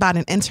 It's about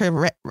an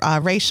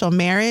interracial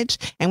marriage.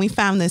 And we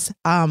found this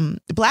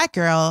Black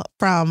girl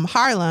from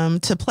Harlem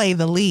to play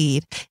the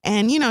lead.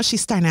 And, you know,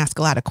 she's starting to ask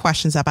a lot of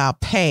questions about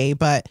pay.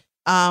 But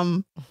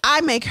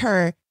I make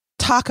her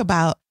talk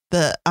about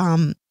the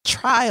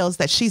trials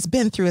that she's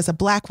been through as a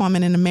Black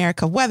woman in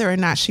America, whether or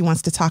not she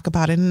wants to talk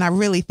about it. And I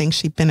really think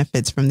she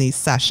benefits from these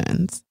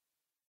sessions.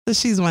 So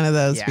she's one of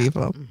those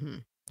people. Mm-hmm.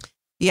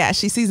 Yeah,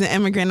 she sees an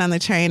immigrant on the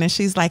train and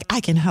she's like,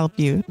 I can help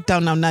you.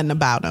 Don't know nothing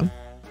about him.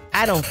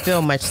 I don't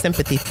feel much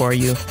sympathy for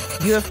you.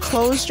 You have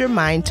closed your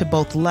mind to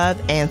both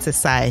love and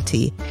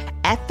society.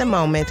 At the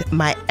moment,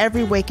 my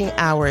every waking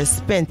hour is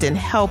spent in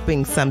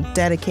helping some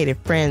dedicated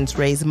friends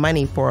raise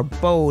money for a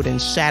bold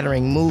and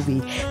shattering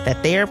movie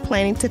that they are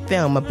planning to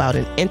film about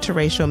an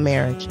interracial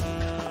marriage.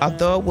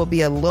 Although it will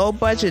be a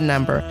low-budget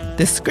number,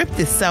 the script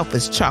itself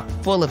is chock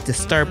full of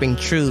disturbing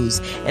truths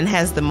and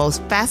has the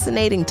most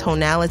fascinating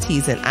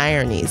tonalities and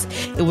ironies.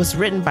 It was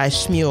written by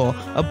Shmuel,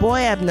 a boy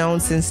I've known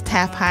since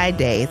Taft High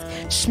days.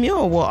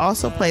 Shmuel will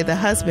also play the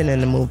husband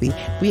in the movie.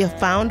 We have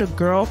found a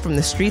girl from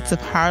the streets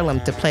of Harlem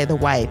to play the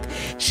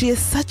wife. She is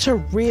such a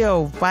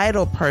real,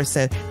 vital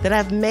person that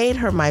I've made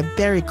her my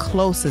very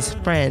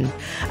closest friend.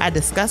 I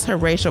discuss her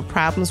racial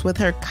problems with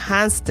her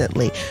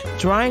constantly,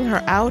 drawing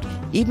her out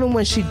even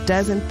when she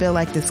doesn't feel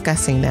like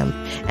discussing them,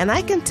 and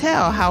I can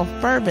tell how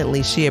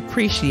fervently she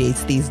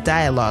appreciates these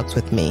dialogues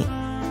with me.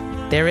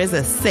 There is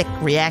a sick,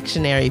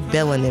 reactionary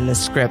villain in the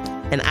script,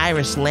 an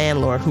Irish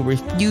landlord who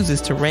refuses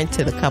to rent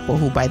to the couple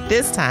who by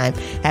this time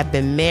have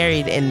been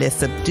married in this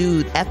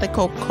subdued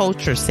ethical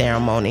culture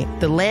ceremony.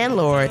 The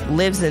landlord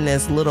lives in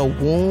this little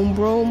womb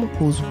room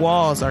whose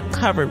walls are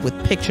covered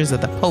with pictures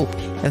of the Pope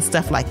and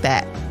stuff like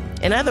that.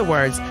 In other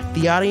words,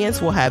 the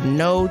audience will have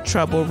no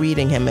trouble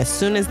reading him as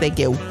soon as they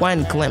get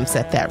one glimpse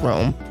at that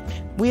room.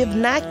 We have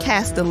not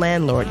cast the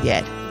landlord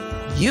yet.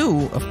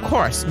 You, of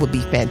course, would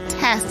be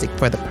fantastic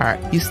for the part.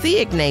 You see,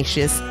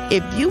 Ignatius,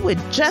 if you would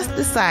just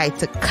decide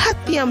to cut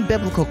the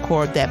umbilical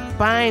cord that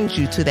binds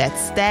you to that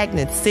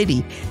stagnant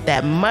city,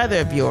 that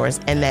mother of yours,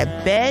 and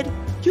that bed,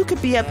 you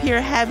could be up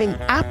here having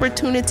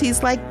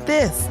opportunities like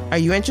this. Are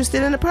you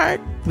interested in the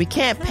part? We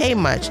can't pay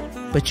much,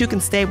 but you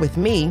can stay with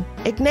me.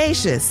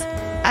 Ignatius,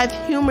 I've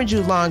humored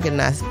you long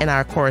enough in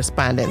our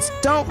correspondence.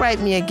 Don't write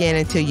me again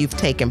until you've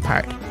taken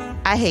part.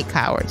 I hate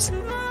cowards.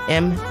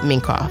 M.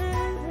 Minkoff.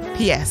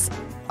 P.S.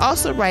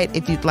 Also write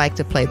if you'd like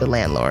to play the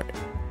landlord.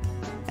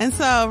 And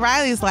so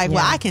Reilly's like,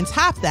 well, I can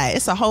top that.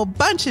 It's a whole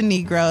bunch of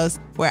Negroes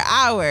where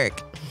I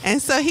work.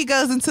 And so he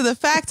goes into the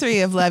factory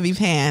of Levy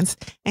Pants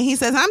and he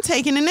says, I'm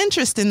taking an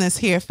interest in this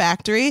here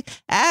factory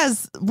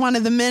as one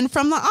of the men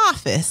from the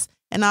office.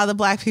 And all the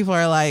Black people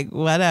are like,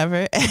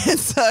 whatever. And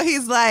so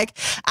he's like,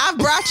 I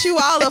brought you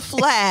all a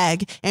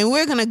flag and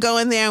we're going to go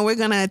in there and we're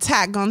going to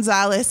attack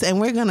Gonzalez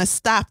and we're going to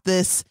stop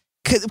this.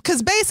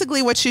 Because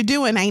basically what you're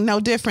doing ain't no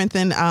different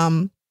than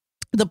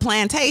the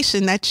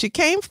plantation that you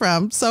came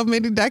from so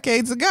many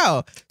decades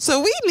ago.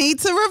 So we need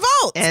to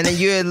revolt. And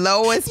you're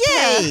lowest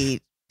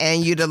paid.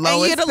 And you're the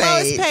lowest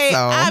paid. So.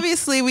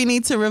 Obviously, we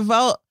need to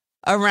revolt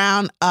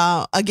around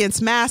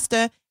against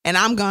master, and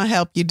I'm going to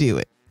help you do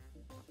it.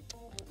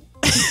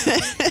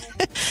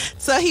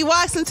 So he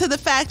walks into the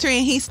factory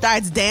and he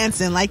starts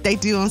dancing like they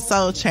do on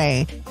Soul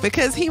Train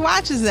because he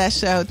watches that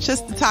show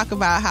just to talk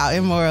about how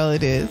immoral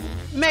it is.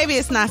 Maybe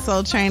it's not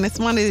Soul Train. It's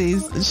one of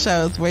these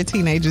shows where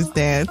teenagers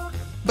dance.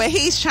 But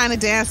he's trying to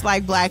dance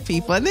like Black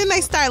people. And then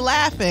they start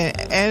laughing.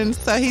 And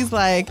so he's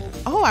like,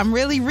 oh, I'm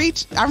really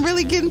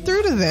getting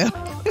through to them.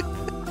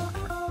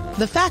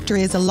 The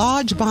factory is a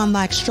large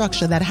barn-like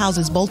structure that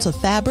houses bolts of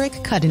fabric,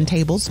 cutting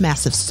tables,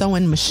 massive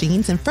sewing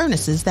machines, and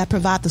furnaces that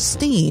provide the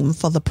steam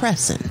for the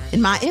pressing.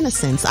 In my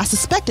innocence, I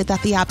suspected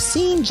that the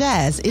obscene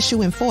jazz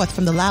issuing forth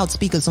from the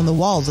loudspeakers on the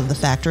walls of the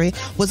factory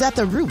was at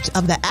the root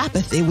of the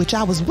apathy which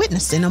I was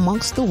witnessing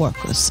amongst the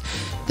workers.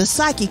 The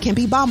psyche can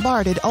be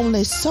bombarded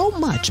only so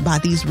much by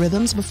these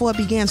rhythms before it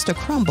begins to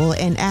crumble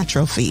and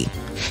atrophy.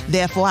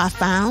 Therefore, I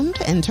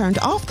found and turned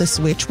off the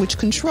switch which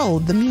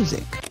controlled the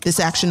music. This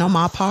action on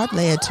my part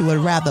led to a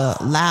rather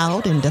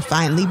loud and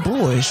defiantly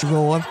boorish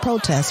roar of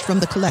protest from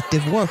the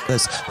collective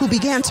workers, who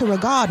began to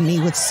regard me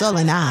with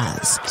sullen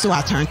eyes. So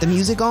I turned the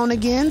music on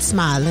again,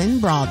 smiling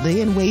broadly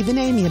and waving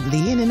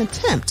amiably in an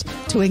attempt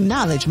to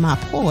acknowledge my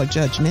poor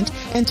judgment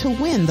and to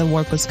win the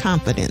workers'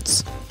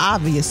 confidence.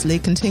 Obviously,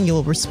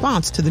 continual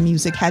response to the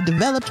music had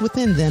developed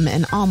within them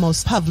an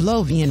almost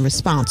Pavlovian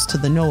response to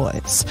the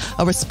noise,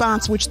 a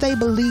response which they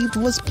believed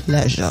was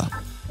pleasure.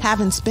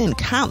 Having spent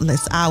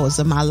countless hours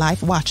of my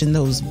life watching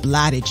those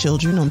blighted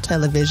children on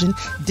television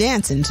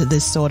dancing to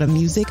this sort of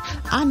music,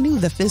 I knew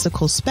the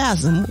physical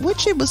spasm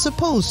which it was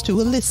supposed to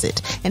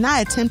elicit, and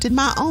I attempted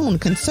my own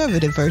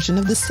conservative version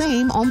of the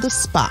same on the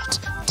spot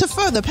to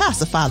further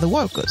pacify the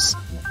workers.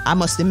 I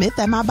must admit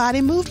that my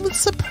body moved with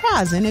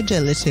surprising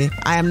agility.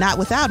 I am not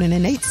without an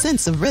innate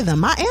sense of rhythm.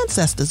 My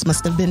ancestors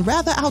must have been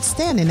rather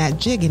outstanding at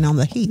jigging on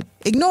the heap.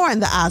 Ignoring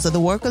the eyes of the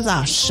workers,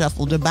 I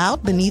shuffled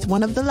about beneath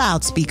one of the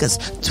loudspeakers,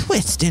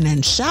 twisting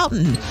and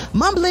shouting,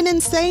 mumbling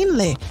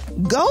insanely.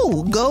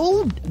 Go,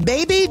 go,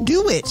 baby,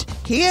 do it.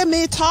 Hear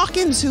me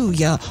talking to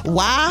you.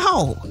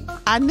 Wow.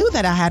 I knew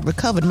that I had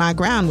recovered my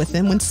ground with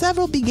them when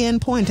several began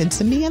pointing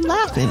to me and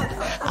laughing.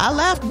 I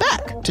laughed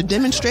back to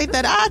demonstrate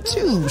that I,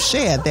 too,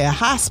 shared their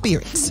high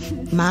spirits.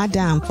 My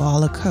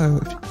downfall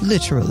occurred,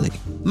 literally.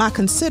 My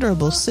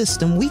considerable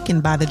system,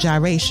 weakened by the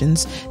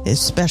gyrations,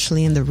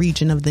 especially in the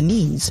region of the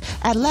knees,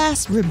 at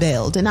last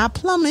rebelled, and I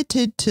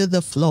plummeted to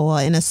the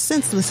floor in a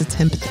senseless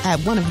attempt at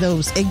one of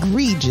those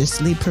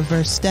egregiously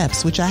perverse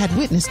steps which I had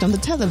witnessed on the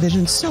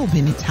television so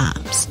many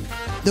times.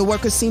 The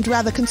workers seemed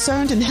rather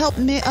concerned and helped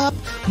me up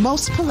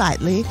most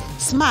politely,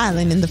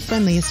 smiling in the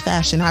friendliest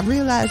fashion. I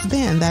realized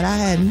then that I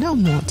had no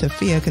more to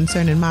fear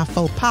concerning my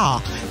faux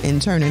pas in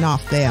turning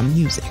off their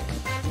music.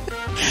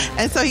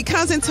 And so he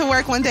comes into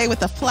work one day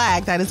with a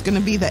flag that is going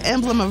to be the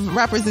emblem of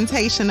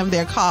representation of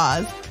their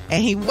cause.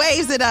 And he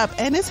waves it up,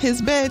 and it's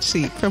his bed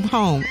sheet from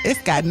home.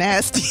 It's got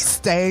nasty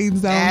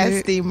stains on it.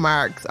 Nasty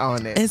marks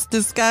on it. It's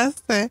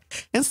disgusting.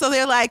 And so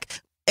they're like,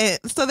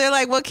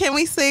 well, can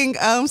we sing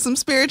some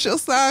spiritual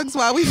songs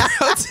while we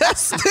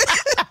protest? And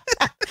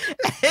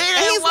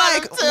he's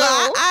like,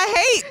 well,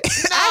 I hate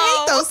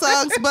those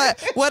songs, but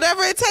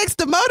whatever it takes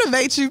to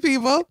motivate you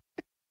people.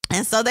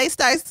 And so they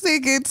start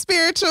singing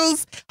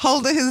spirituals,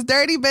 holding his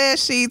dirty bed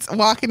sheets,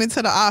 walking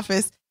into the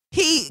office.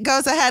 He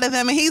goes ahead of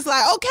them and he's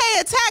like, okay,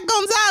 attack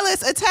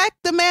Gonzalez, attack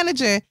the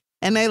manager.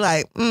 And they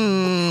like,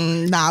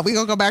 nah, we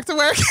gonna go back to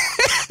work.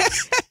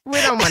 We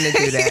don't want to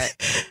do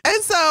that.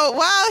 And so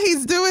while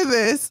he's doing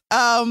this,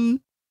 I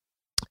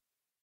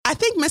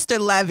think Mr.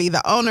 Levy,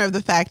 the owner of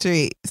the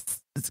factory,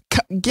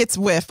 gets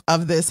whiff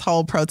of this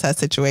whole protest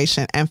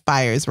situation and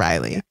fires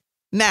Reilly.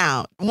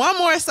 Now, one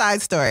more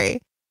side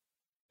story.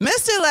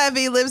 Mr.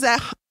 Levy lives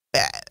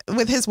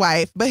with his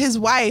wife, but his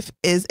wife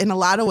is in a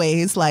lot of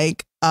ways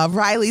like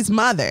Reilly's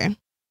mother,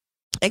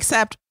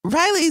 except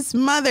Reilly's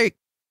mother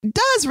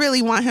does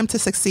really want him to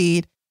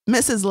succeed.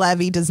 Mrs.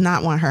 Levy does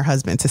not want her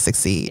husband to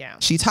succeed. Yeah.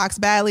 She talks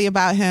badly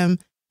about him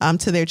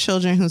to their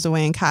children who's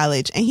away in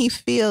college, and he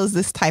feels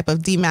this type of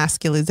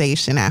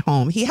demasculization at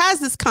home. He has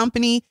this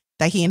company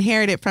that he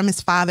inherited from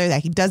his father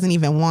that he doesn't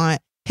even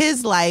want.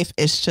 His life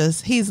is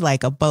just, he's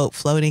like a boat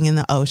floating in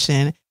the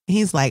ocean.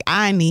 He's like,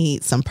 I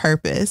need some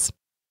purpose.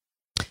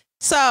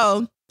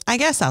 So I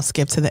guess I'll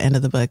skip to the end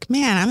of the book.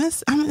 Man,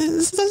 this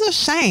is a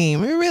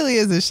shame. It really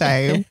is a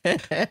shame.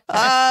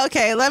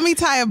 Okay, let me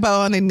tie a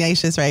bow on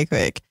Ignatius right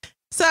quick.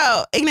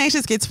 So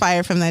Ignatius gets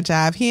fired from that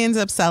job. He ends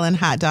up selling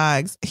hot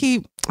dogs.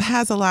 He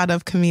has a lot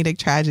of comedic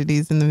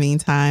tragedies in the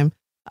meantime.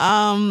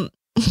 I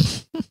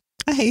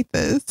hate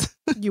this.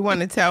 You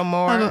want to tell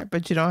more,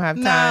 but you don't have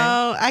time?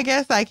 No, I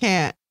guess I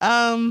can't.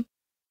 Yeah,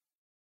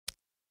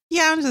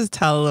 I'm just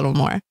tell a little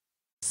more.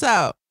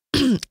 So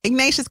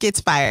Ignatius gets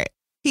fired.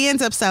 He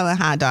ends up selling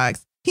hot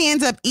dogs. He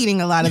ends up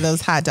eating a lot of those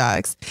hot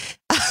dogs.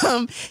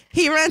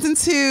 He runs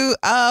into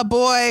a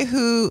boy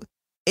who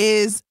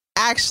is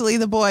actually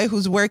the boy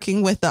who's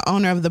working with the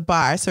owner of the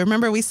bar. So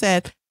remember we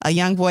said a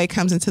young boy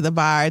comes into the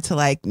bar to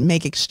like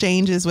make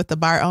exchanges with the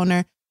bar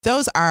owner.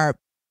 Those are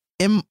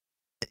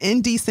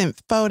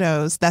indecent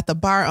photos that the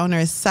bar owner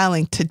is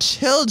selling to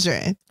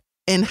children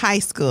in high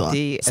school.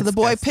 So the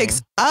boy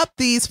picks up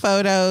these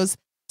photos,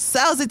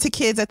 sells it to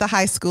kids at the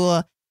high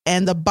school,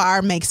 and the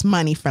bar makes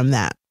money from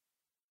that.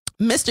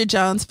 Mr.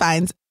 Jones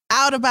finds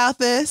out about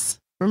this.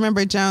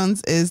 Remember,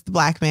 Jones is the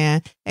black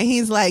man. And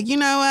he's like, you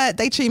know what?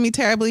 They treat me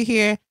terribly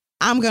here.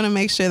 I'm going to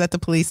make sure that the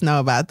police know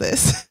about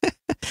this.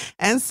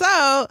 And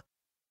so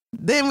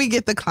then we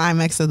get the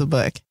climax of the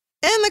book.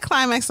 In the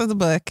climax of the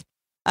book,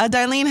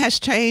 Darlene has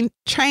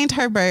trained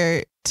her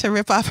bird to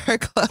rip off her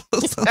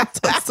clothes. I'm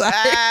so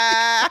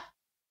sorry.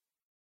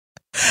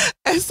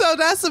 And so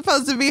that's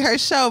supposed to be her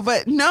show,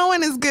 but no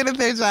one is good at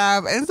their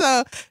job. And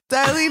so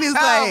Darlene is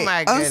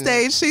like on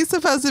stage. She's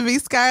supposed to be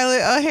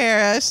Scarlett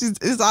O'Hara.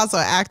 It's also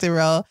an acting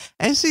role.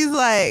 And she's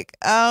like,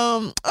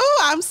 oh,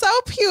 I'm so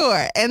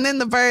pure. And then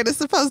the bird is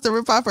supposed to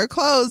rip off her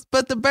clothes,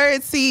 but the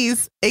bird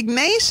sees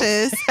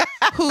Ignatius,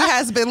 who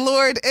has been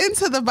lured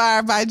into the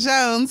bar by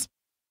Jones.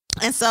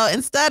 And so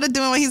instead of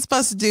doing what he's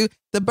supposed to do,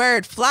 the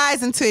bird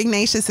flies into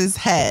Ignatius's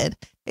head.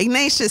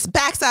 Ignatius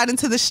backs out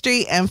into the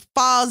street and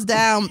falls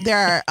down.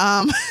 There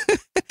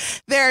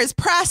is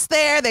press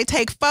there. They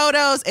take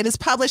photos. It is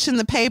published in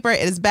the paper.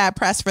 It is bad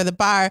press for the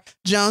bar.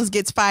 Jones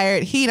gets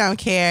fired. He don't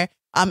care.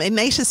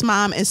 Ignatius'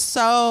 mom is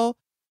so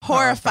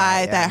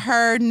horrified that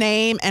her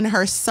name and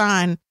her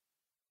son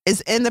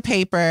is in the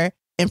paper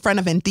in front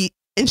of and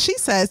she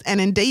says an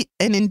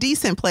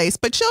indecent place.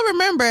 But you'll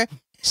remember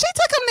she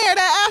took him there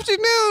that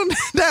afternoon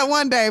that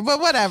one day.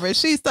 But whatever.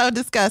 She's so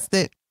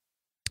disgusted.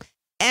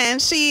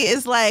 And she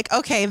is like,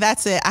 okay,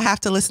 that's it. I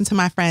have to listen to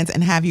my friends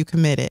and have you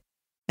committed.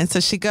 And so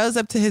she goes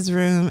up to his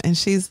room and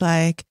she's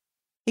like,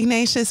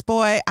 Ignatius,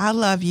 boy, I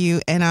love you.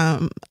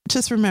 And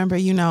just remember,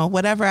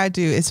 whatever I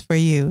do is for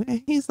you.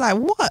 And he's like,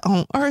 what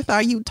on earth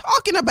are you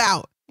talking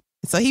about?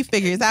 So he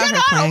figures out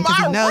her plan because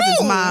he knows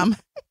his mom.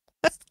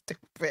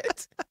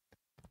 Stupid.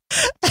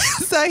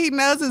 So he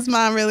knows his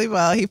mom really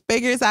well. He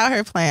figures out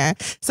her plan.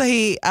 So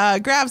he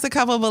grabs a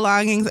couple of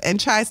belongings and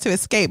tries to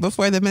escape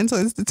before the mental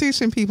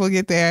institution people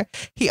get there.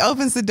 He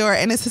opens the door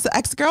and it's his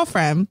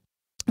ex-girlfriend,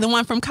 the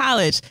one from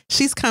college.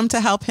 She's come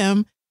to help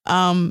him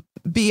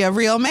be a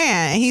real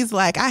man. And he's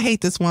like, I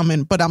hate this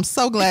woman, but I'm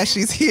so glad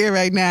she's here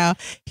right now.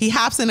 He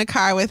hops in a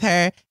car with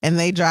her and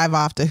they drive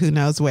off to who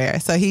knows where.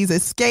 So he's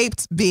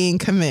escaped being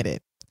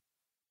committed.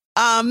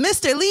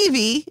 Mr.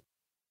 Levi,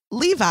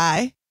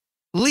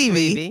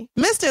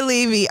 Mr.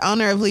 Levy,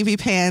 owner of Levy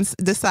Pants,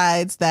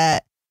 decides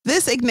that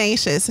this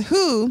Ignatius,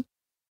 who,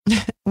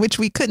 which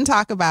we couldn't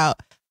talk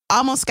about,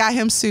 almost got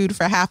him sued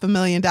for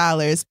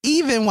 $500,000,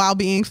 even while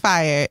being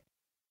fired,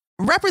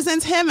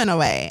 represents him in a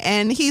way.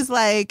 And he's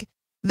like,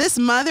 this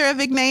mother of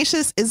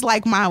Ignatius is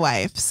like my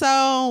wife.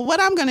 So what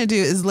I'm going to do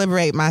is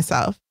liberate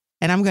myself.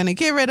 And I'm going to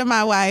get rid of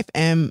my wife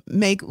and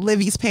make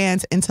Livy's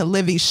pants into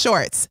Livy's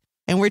shorts.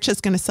 And we're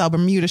just going to sell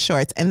Bermuda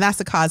shorts. And that's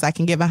a cause I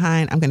can get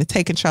behind. I'm going to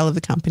take control of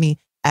the company,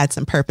 add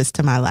some purpose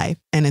to my life,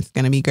 and it's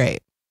going to be great.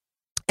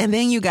 And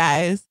then you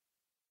guys,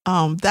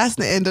 that's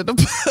the end of the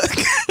book.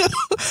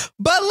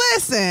 But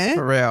listen,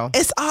 for real,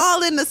 it's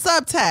all in the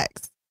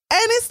subtext.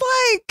 And it's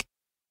like,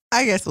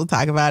 I guess we'll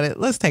talk about it.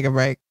 Let's take a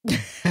break. Okay.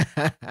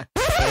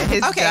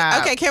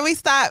 Can we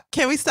stop?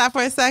 Can we stop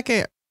for a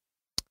second?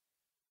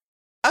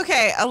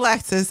 Okay,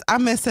 Alexis,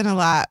 I'm missing a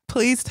lot.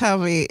 Please tell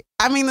me.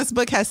 I mean, this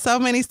book has so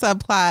many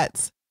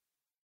subplots.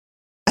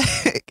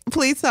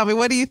 Please tell me,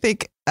 what do you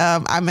think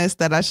I missed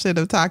that I should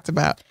have talked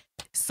about?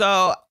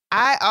 So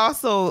I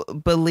also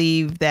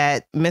believe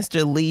that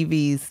Mr.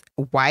 Levy's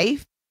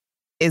wife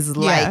is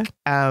like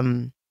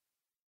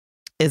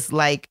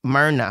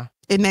Myrna.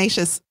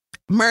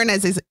 Myrna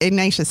is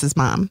Ignatius's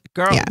mom.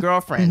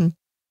 Girlfriend. Mm-hmm.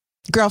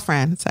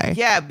 Girlfriend, sorry.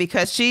 Yeah,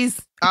 because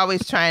she's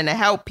always trying to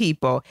help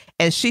people,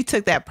 and she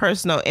took that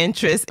personal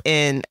interest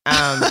in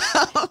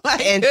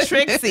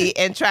Trixie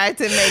and tried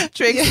to make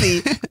Trixie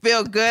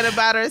feel good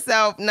about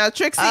herself. Now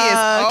Trixie is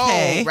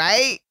old,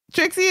 right?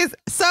 Trixie is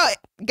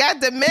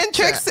got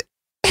dementia.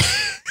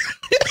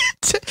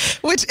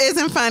 Which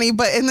isn't funny,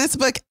 but in this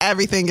book,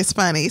 everything is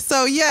funny.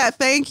 So yeah,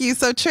 thank you.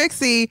 So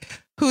Trixie,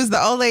 who's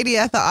the old lady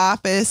at the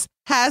office,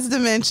 has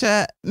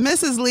dementia.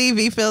 Mrs.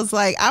 Levy feels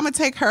like I'm going to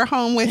take her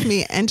home with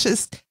me and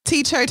just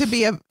teach her to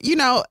be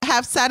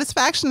have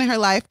satisfaction in her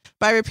life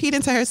by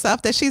repeating to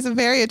herself that she's a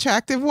very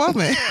attractive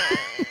woman.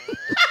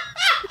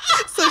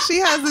 So she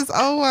has this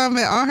old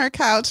woman on her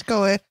couch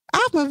going,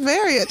 I'm a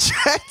very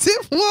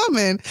attractive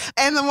woman.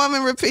 And the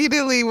woman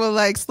repeatedly will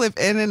slip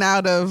in and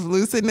out of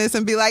lucidness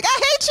and be like, I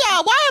hate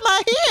y'all. Why am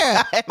I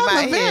here?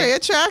 I'm a very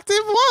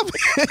attractive woman.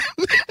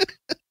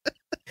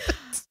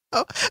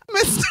 Oh, Mr.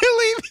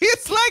 Levy,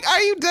 it's like,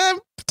 are you done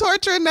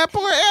torturing that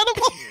poor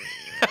animal?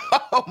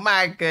 Oh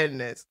my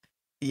goodness.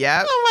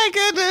 Yeah. Oh my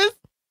goodness.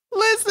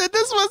 Listen,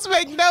 this must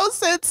make no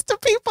sense to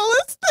people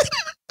listening.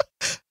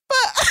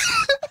 But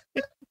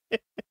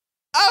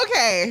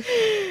okay.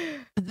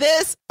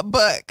 This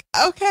book.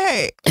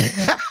 Okay.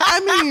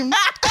 I mean,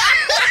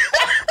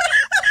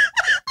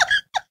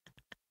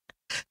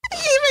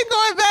 even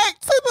going back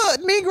to the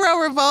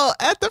Negro revolt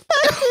at the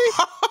factory.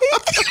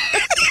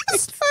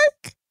 It's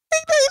like,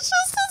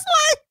 Ignatius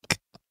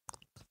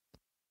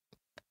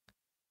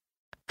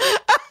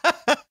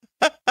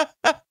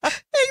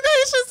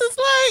is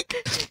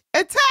like,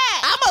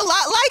 attack. I'm a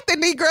lot like the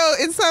Negro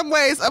in some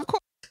ways, of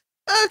course.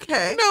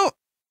 Okay.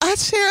 I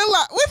share a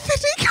lot with the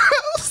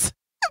Negroes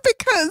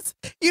because,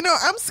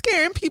 I'm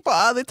scaring people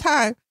all the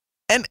time.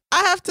 And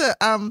I have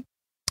to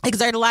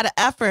exert a lot of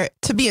effort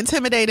to be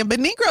intimidating.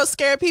 But Negroes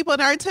scare people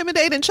and are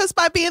intimidating just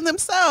by being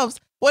themselves.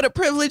 What a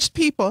privileged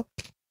people.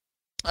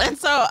 And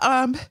so,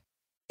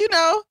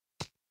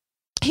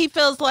 he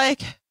feels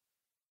like,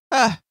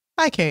 I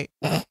I can't.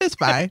 It's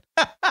fine.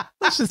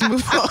 Let's just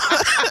move on.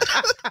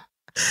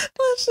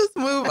 Let's just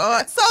move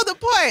on. So the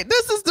point,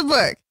 this is the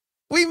book.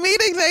 We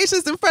meet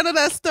Ignatius in front of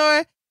that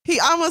store. He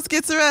almost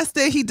gets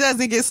arrested. He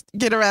doesn't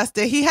get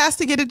arrested. He has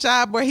to get a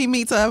job where he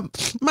meets a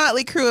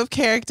motley crew of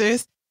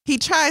characters. He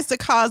tries to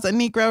cause a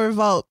Negro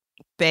revolt.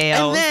 Fails.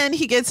 And then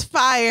he gets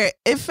fired.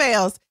 It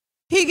fails.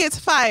 He gets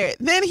fired.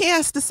 Then he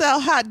has to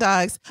sell hot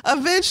dogs.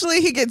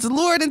 Eventually, he gets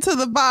lured into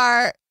the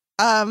bar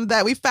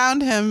that we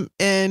found him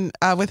in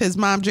with his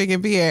mom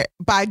drinking beer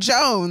by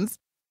Jones.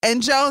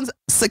 And Jones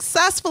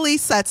successfully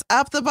sets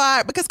up the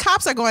bar because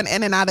cops are going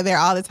in and out of there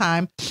all the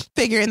time,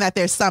 figuring that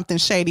there's something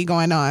shady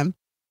going on.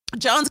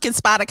 Jones can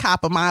spot a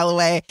cop a mile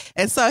away.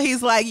 And so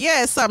he's like,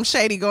 yeah, it's something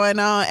shady going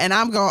on. And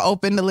I'm going to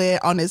open the lid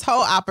on this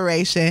whole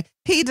operation.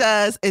 He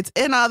does. It's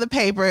in all the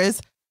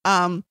papers.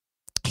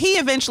 He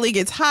eventually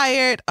gets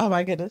hired. Oh,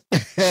 my goodness.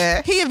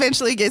 He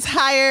eventually gets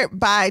hired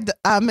by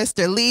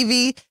Mr.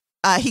 Levy.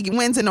 He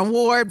wins an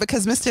award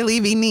because Mr.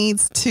 Levy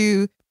needs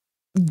to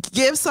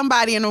give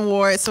somebody an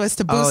award so as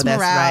to boost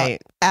morale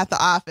at the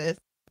office.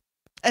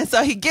 And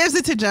so he gives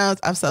it to Jones.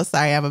 I'm so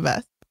sorry. I'm a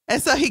mess.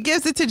 And so he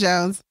gives it to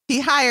Jones. He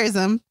hires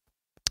him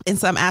in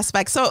some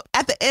aspect. So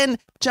at the end,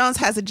 Jones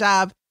has a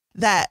job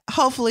that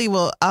hopefully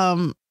will,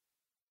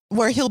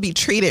 where he'll be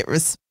treated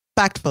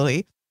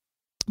respectfully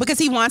because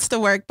he wants to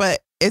work,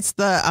 but it's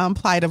the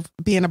plight of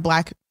being a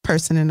Black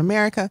person in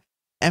America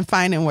and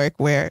finding work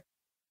where,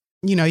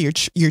 you know,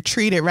 you're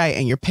treated right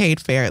and you're paid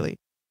fairly.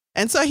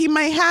 And so he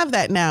might have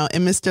that now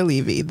in Mr.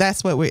 Levy.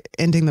 That's what we're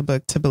ending the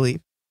book to believe.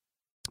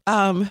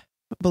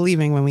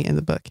 Believing when we end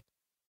the book.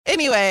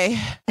 Anyway,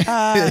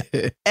 and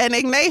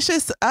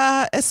Ignatius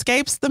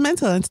escapes the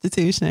mental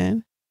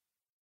institution.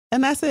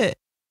 And that's it.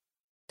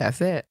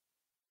 That's it.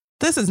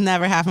 This has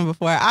never happened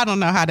before. I don't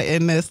know how to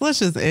end this. Let's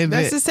just end it.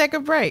 Let's just take a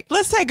break.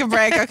 Let's take a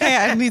break. Okay,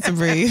 I need to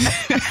breathe.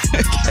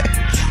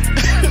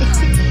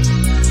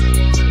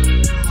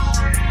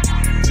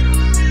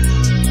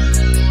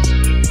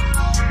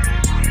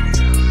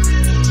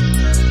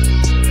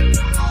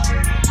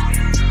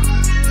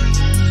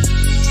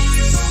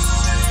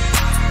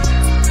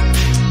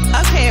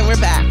 We're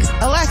back.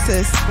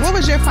 Alexis, what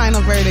was your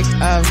final verdict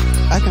of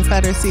A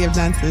Confederacy of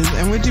Dunces?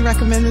 And would you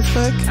recommend this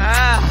book?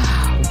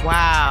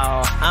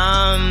 Wow.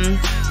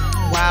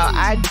 Wow,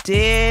 I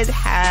did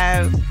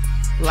have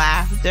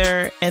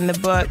laughter in the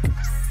book.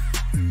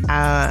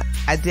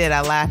 I did.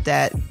 I laughed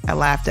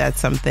at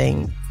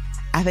something.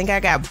 I think I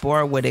got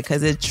bored with it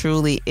because it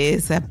truly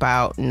is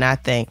about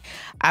nothing.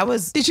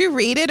 Did you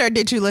read it or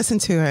did you listen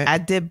to it? I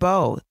did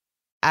both.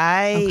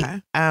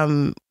 I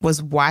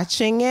was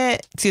watching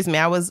it.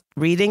 I was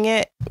reading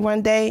it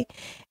one day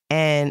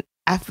and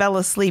I fell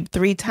asleep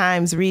 3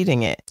 times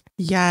reading it.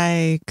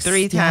 Yikes.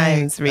 3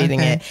 times reading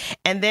it.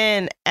 And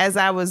then as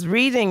I was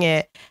reading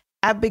it,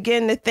 I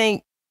began to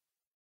think,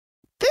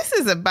 this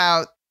is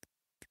about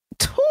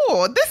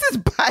Toole. This is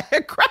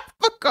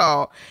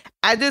biographical.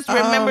 I just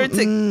remembered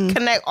to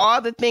connect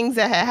all the things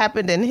that had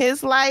happened in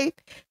his life,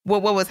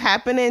 what was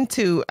happening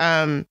to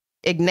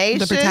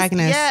Ignatius. The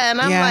protagonist. Yeah,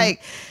 and I'm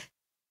like,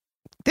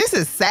 this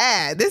is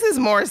sad. This is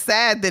more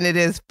sad than it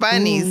is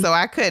funny. So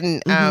I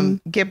couldn't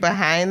get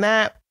behind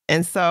that.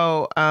 And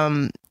so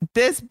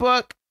this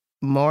book,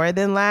 more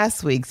than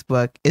last week's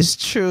book, is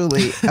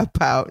truly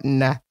about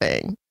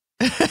nothing.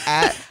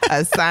 At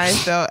a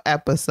Seinfeld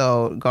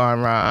episode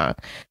gone wrong.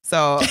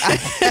 So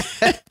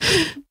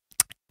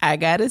I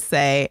gotta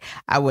say,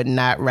 I would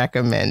not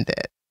recommend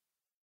it.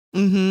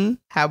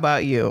 How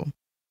about you?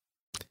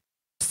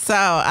 So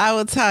I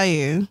will tell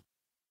you,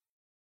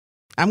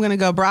 I'm going to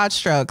go broad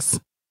strokes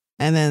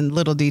and then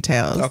little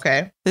details.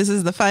 Okay. This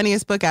is the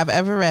funniest book I've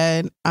ever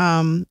read.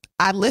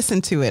 I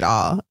listened to it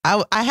all.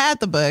 I had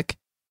the book,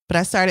 but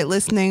I started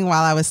listening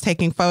while I was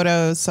taking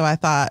photos. So I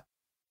thought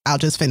I'll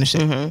just finish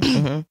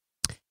it.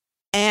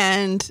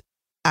 And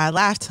I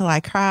laughed till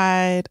I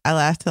cried. I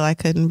laughed till I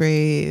couldn't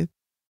breathe.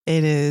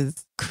 It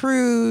is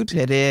crude.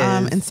 It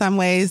is. In some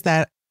ways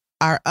that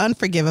are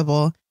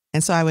unforgivable.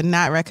 And so I would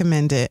not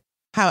recommend it.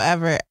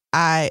 However,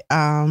 I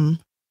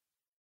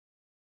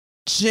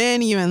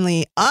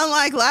genuinely,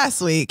 unlike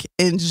last week,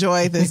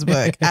 enjoyed this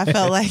book. I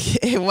felt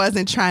like it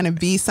wasn't trying to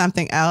be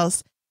something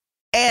else.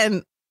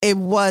 And it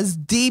was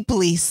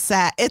deeply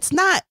sad. It's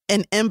not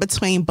an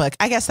in-between book.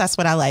 I guess that's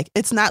what I like.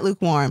 It's not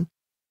lukewarm.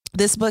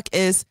 This book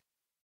is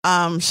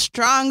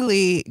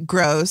strongly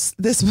gross.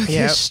 This book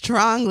is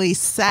strongly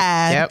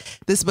sad.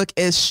 This book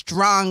is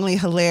strongly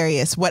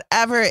hilarious.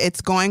 Whatever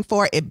it's going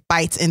for, it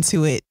bites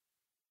into it.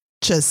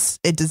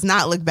 It does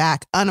not look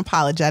back,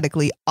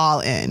 unapologetically all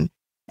in.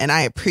 And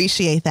I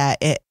appreciate that.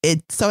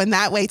 So in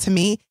that way, to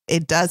me,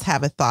 it does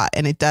have a thought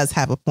and it does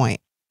have a point.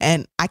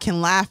 And I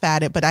can laugh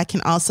at it, but I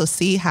can also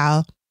see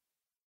how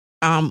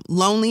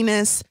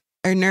loneliness,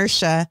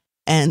 inertia,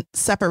 and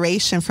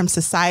separation from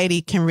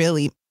society can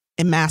really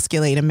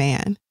emasculate a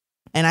man.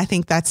 And I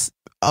think that's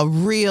a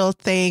real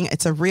thing.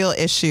 It's a real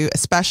issue,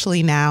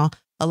 especially now.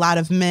 A lot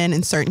of men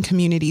in certain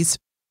communities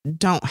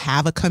don't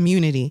have a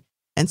community.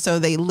 And so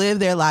they live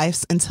their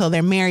lives until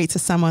they're married to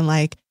someone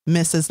like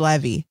Mrs.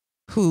 Levy,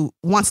 who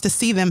wants to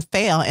see them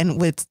fail and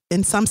would,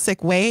 in some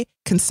sick way,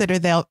 consider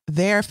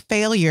their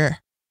failure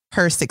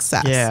her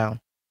success. Yeah.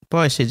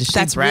 Boy, she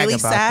brag really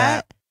about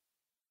sad. that.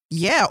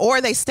 Yeah.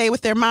 Or they stay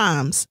with their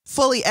moms,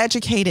 fully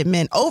educated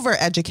men,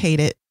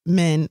 overeducated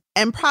men,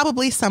 and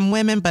probably some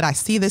women, but I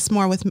see this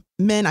more with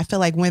men. I feel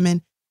like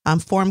women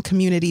form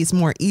communities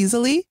more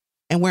easily,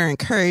 and we're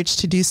encouraged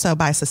to do so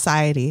by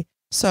society.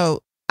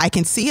 So I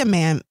can see a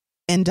man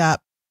end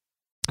up,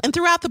 and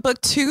throughout the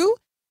book too,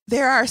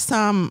 there are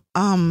some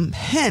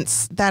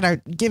hints that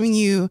are giving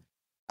you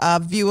a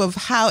view of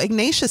how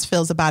Ignatius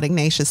feels about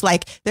Ignatius.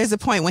 Like there's a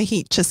point when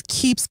he just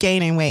keeps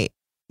gaining weight,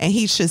 and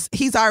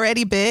he's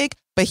already big,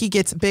 but he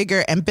gets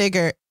bigger and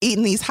bigger,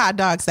 eating these hot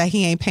dogs that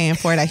he ain't paying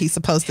for that he's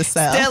supposed to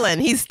sell.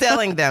 He's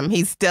stealing them.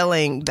 He's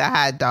stealing the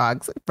hot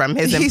dogs from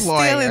his employer. He's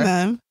stealing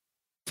them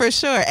for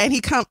sure. And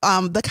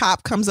the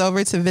cop comes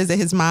over to visit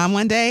his mom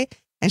one day,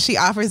 and she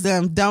offers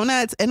them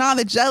donuts, and all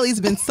the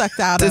jelly's been sucked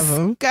out of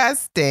them.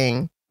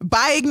 Disgusting.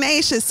 By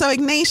Ignatius. So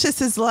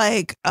Ignatius is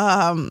like,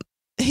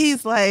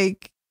 he's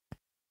like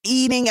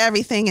eating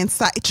everything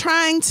inside,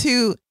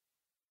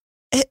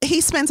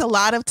 he spends a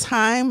lot of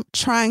time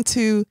trying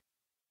to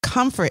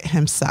comfort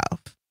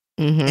himself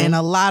in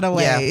a lot of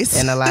ways.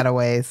 Yeah, in a lot of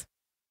ways.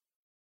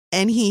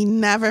 And he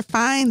never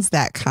finds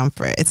that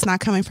comfort. It's not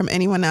coming from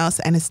anyone else,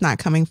 and it's not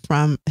coming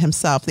from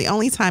himself. The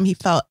only time he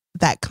felt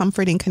that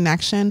comforting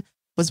connection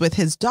was with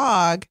his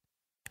dog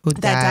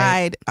that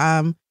died.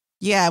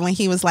 When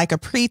he was like a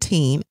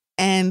preteen.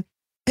 And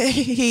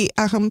he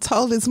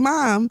told his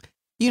mom,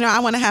 I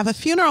want to have a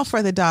funeral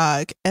for the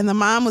dog. And the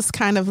mom was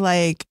kind of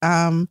like,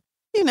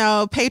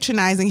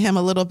 patronizing him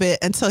a little bit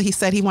until he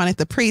said he wanted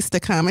the priest to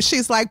come. And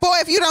she's like, boy,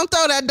 if you don't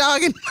throw that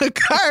dog in the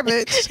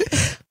garbage.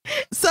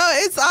 So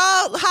it's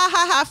all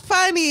ha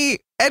funny.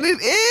 And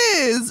it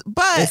is.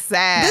 But it's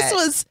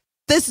sad.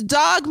 This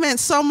dog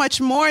meant so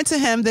much more to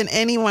him than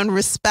anyone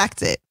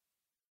respected.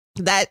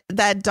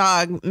 That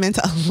dog meant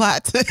a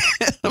lot to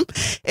him.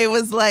 It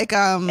was like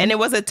and it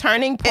was a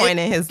turning point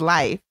in his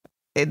life.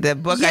 The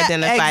book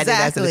identified it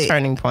as a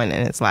turning point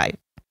in his life.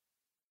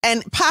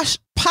 And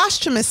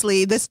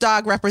posthumously, this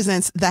dog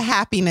represents the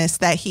happiness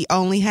that he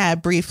only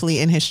had briefly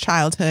in his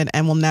childhood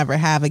and will never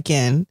have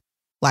again,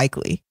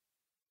 likely.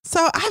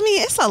 So, I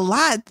mean, it's a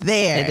lot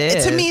there. It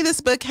is. To me, this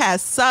book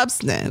has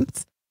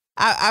substance.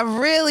 I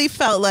really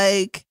felt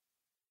like,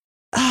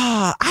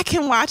 I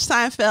can watch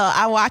Seinfeld.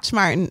 I watch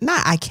Martin.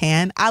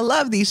 I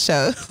love these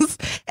shows.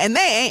 And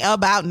they ain't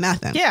about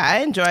nothing. Yeah, I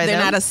enjoy them. They're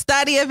not a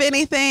study of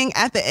anything.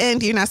 At the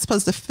end, you're not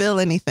supposed to feel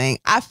anything.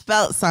 I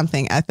felt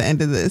something at the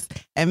end of this.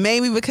 And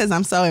maybe because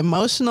I'm so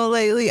emotional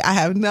lately, I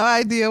have no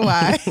idea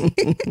why.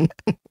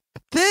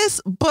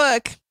 This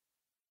book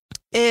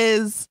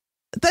is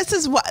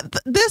why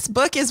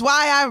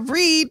I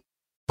read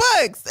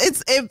books.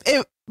 It's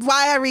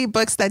why I read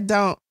books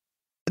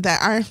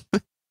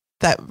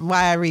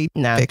why I read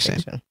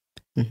fiction.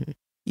 Mm-hmm.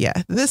 Yeah,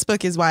 this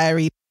book is why I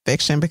read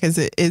fiction, because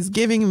it is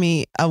giving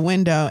me a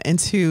window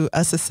into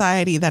a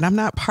society that I'm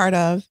not part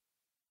of.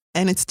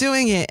 And it's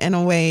doing it in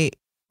a way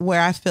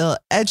where I feel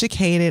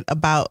educated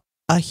about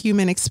a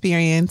human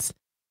experience,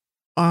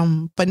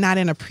 but not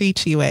in a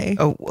preachy way.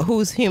 Oh,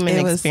 whose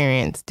human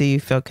experience do you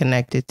feel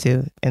connected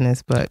to in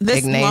this book? This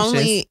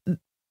Ignatius?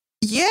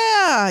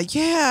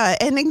 Yeah.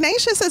 And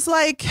Ignatius is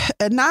like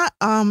he's not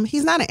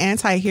an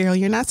anti-hero.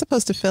 You're not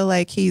supposed to feel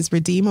like he's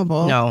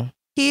redeemable. No.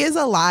 He is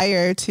a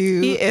liar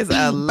too. He is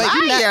a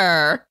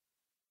liar.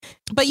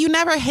 But you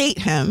never hate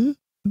him,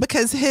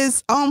 because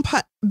his own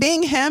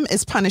being him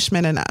is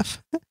punishment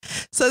enough.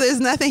 So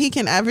there's nothing he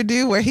can ever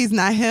do where he's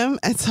not him.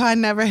 And so I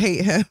never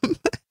hate him,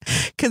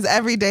 because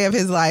every day of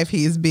his life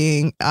he's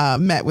being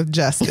met with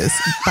justice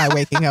by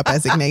waking up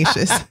as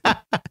Ignatius.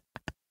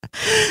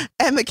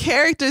 And the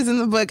characters in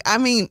the book, I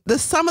mean,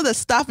 some of the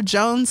stuff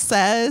Jones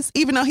says,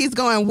 even though he's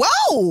going,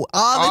 whoa,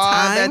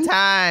 all the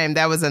time.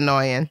 That was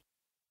annoying.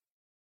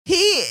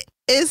 He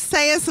is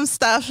saying some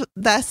stuff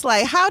that's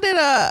like, how did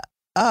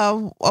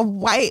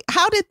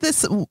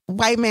this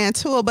white man,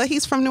 Toole, but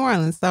he's from New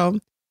Orleans, so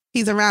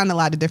he's around a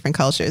lot of different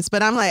cultures.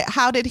 But I'm like,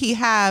 how did he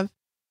have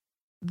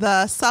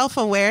the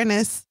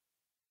self-awareness?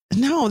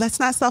 No, that's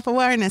not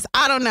self-awareness.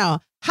 I don't know.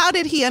 How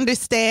did he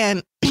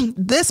understand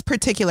this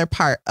particular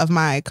part of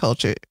my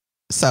culture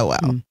so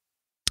well?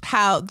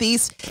 How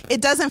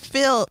it doesn't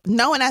feel,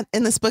 no one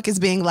in this book is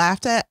being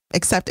laughed at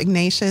except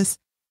Ignatius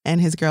and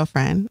his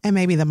girlfriend, and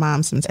maybe the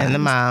mom sometimes. And the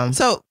mom.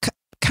 So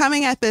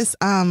coming at this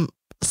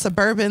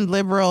suburban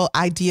liberal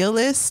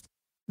idealist,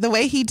 the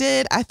way he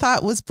did, I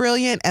thought was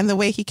brilliant. And the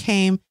way he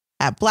came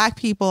at Black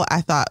people,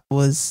 I thought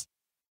was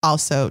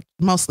also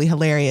mostly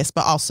hilarious,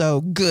 but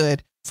also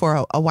good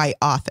for a white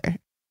author.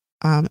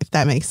 If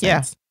that makes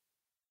sense.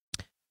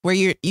 Yeah. Where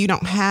you're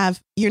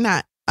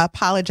not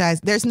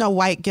apologized. There's no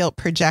white guilt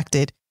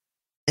projected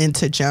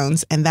into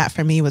Jones. And that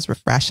for me was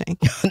refreshing.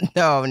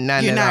 No,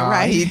 none You're at not all.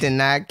 right. He did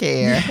not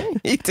care.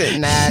 He did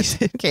not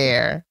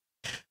care.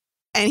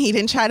 And he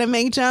didn't try to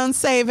make Jones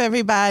save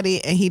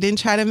everybody. And he didn't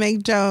try to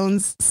make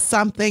Jones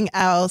something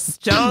else.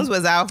 Jones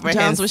was out for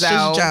himself. Jones was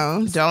just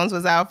Jones. Jones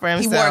was out for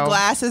himself. He wore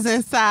glasses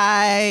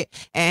inside.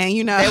 And,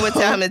 you know. They would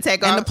tell him to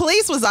take off. And the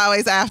police was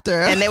always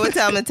after him. And they would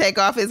tell him to take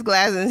off his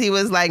glasses. And he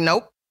was like,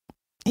 nope.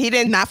 He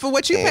didn't. Not for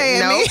what you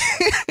paying me.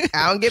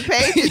 I don't get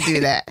paid to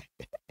do that.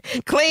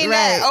 Clean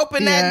that.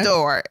 Open that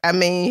door. I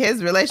mean,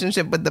 his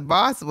relationship with the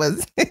boss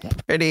was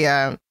pretty...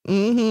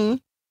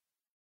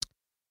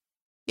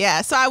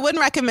 Yeah, so I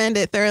wouldn't recommend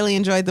it. Thoroughly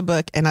enjoyed the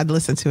book, and I'd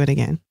listen to it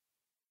again.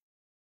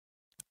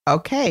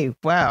 Okay,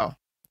 well,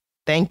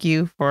 thank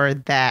you for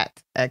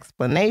that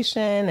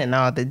explanation and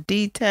all the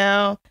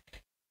detail.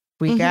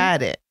 We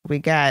got it. We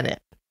got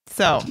it.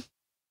 So,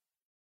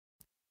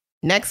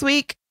 next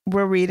week,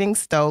 we're reading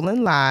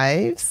Stolen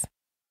Lives.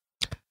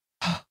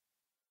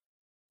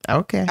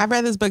 Okay. I've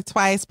read this book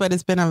twice, but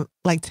it's been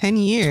like 10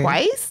 years.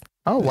 Twice?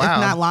 Oh, wow. If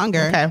not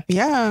longer. Okay.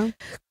 Yeah.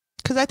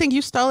 Because I think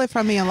you stole it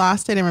from me and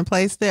lost it and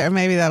replaced it, or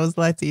maybe that was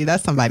Letty.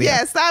 That's somebody else.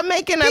 Yeah, stop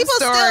making up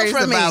stories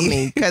about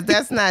me, because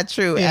that's not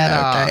true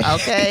at all.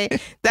 Okay,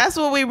 that's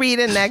what we're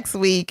reading next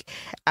week.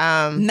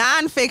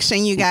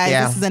 Nonfiction, you guys.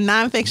 Yeah. This is a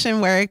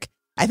nonfiction work.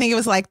 I think it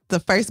was like the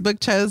first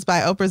book chose by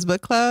Oprah's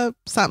book club,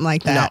 something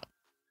like that. No.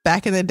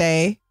 Back in the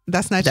day.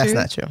 That's not true? That's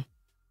not true.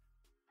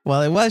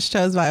 Well, it was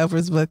chose by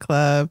Oprah's book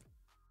club.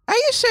 Are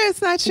you sure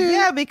it's not true?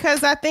 Yeah,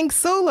 because I think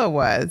Sula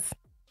was.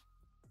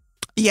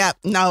 Yep.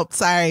 No,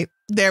 sorry.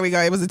 There we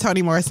go. It was a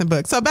Toni Morrison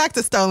book. So back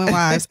to Stolen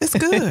Wives. It's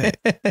good.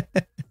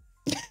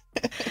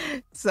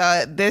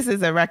 So this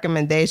is a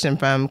recommendation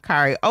from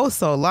Kari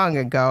so long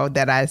ago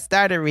that I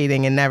started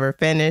reading and never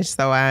finished.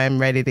 So I'm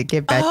ready to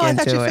get back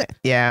into it.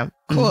 Yeah.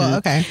 Cool.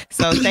 Okay.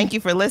 So thank you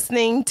for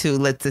listening to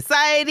Lit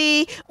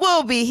Society.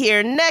 We'll be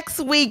here next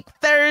week,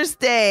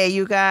 Thursday,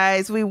 you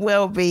guys. We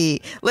will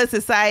be. Lit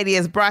Society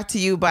is brought to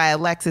you by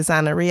Alexis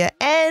Honoria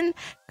and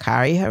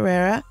Kari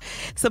Herrera.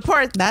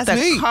 Support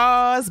the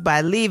cause by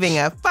leaving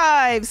a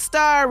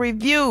 5-star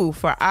review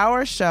for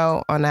our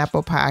show on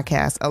Apple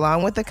Podcasts,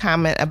 along with a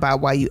comment about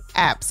why you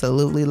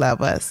absolutely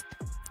love us.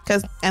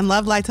 And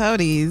love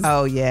Litotes.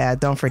 Oh, yeah.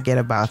 Don't forget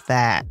about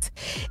that.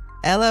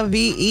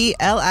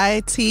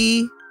 LOVELIT.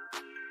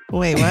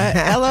 Wait, what?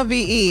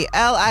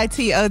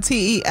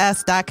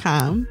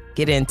 LOVELITOTES.com.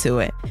 Get into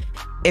it.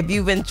 If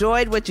you've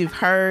enjoyed what you've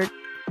heard,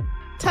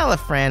 tell a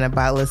friend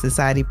about Lit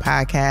Society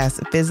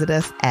Podcast. Visit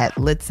us at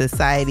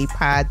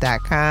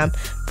litsocietypod.com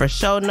for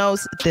show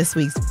notes, this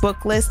week's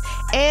book list,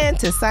 and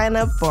to sign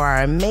up for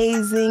our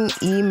amazing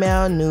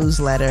email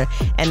newsletter.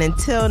 And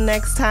until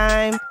next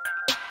time,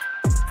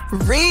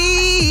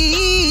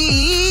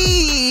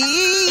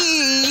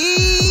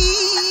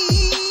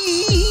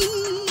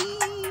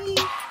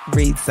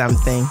 read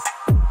something.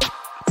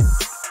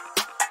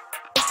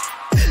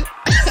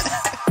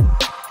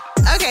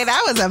 Okay,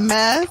 that was a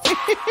mess.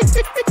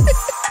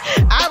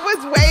 I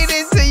was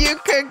waiting till you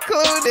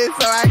concluded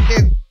so I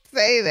could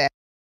say that.